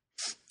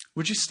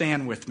 would you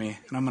stand with me?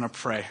 And I'm going to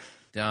pray.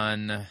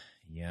 Done.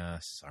 Yeah,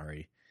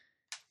 sorry.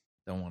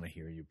 Don't want to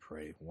hear you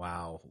pray.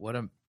 Wow, what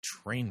a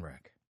train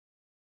wreck.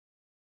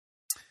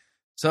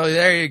 So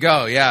there you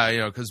go.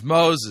 Yeah, because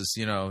Moses,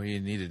 he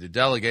needed to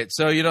delegate.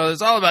 So,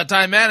 it's all about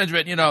time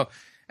management,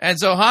 And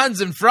so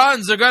Hanz and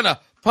Franz are going to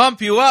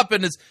pump you up,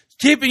 and it's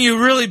keeping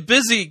you really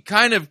busy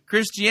kind of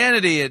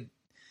Christianity.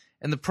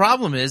 And the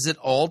problem is it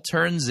all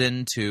turns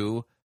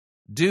into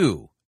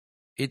do.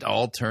 It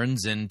all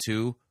turns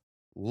into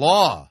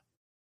law.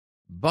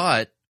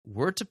 But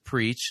we're to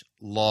preach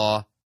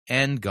law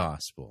and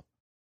gospel.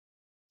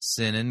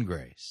 Sin and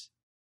grace,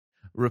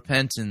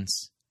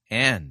 repentance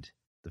and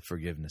the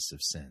forgiveness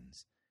of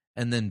sins,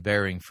 and then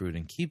bearing fruit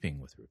in keeping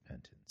with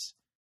repentance.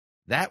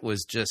 That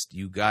was just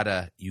you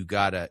gotta,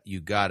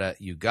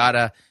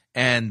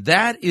 and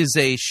that is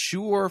a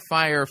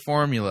surefire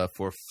formula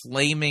for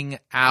flaming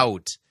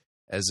out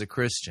as a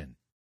Christian,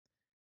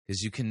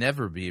 because you can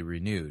never be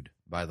renewed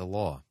by the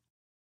law.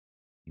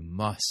 You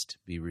must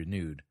be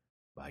renewed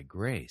by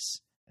grace,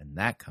 and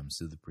that comes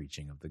through the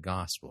preaching of the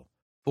gospel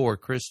for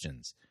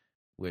Christians,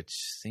 which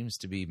seems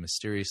to be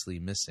mysteriously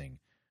missing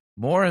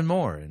more and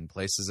more in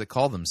places that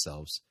call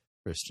themselves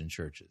Christian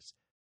churches.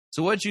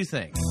 So what'd you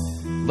think?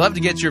 Love to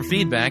get your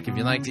feedback. If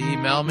you'd like to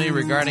email me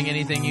regarding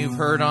anything you've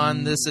heard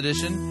on this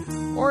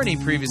edition or any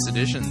previous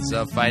editions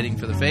of Fighting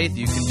for the Faith,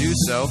 you can do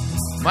so.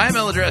 My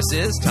email address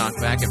is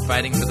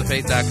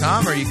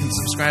talkback@fightingforthefaith.com, or you can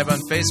subscribe on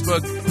Facebook,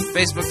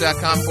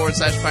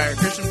 facebook.com/Pirate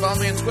Christian. Follow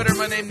me on Twitter,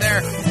 my name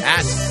there,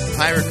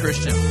 @Pirate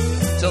Christian.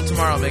 Till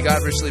tomorrow, may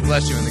God richly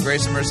bless you in the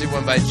grace and mercy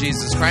won by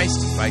Jesus Christ,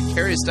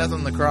 vicarious death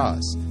on the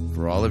cross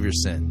for all of your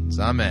sins.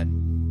 Amen.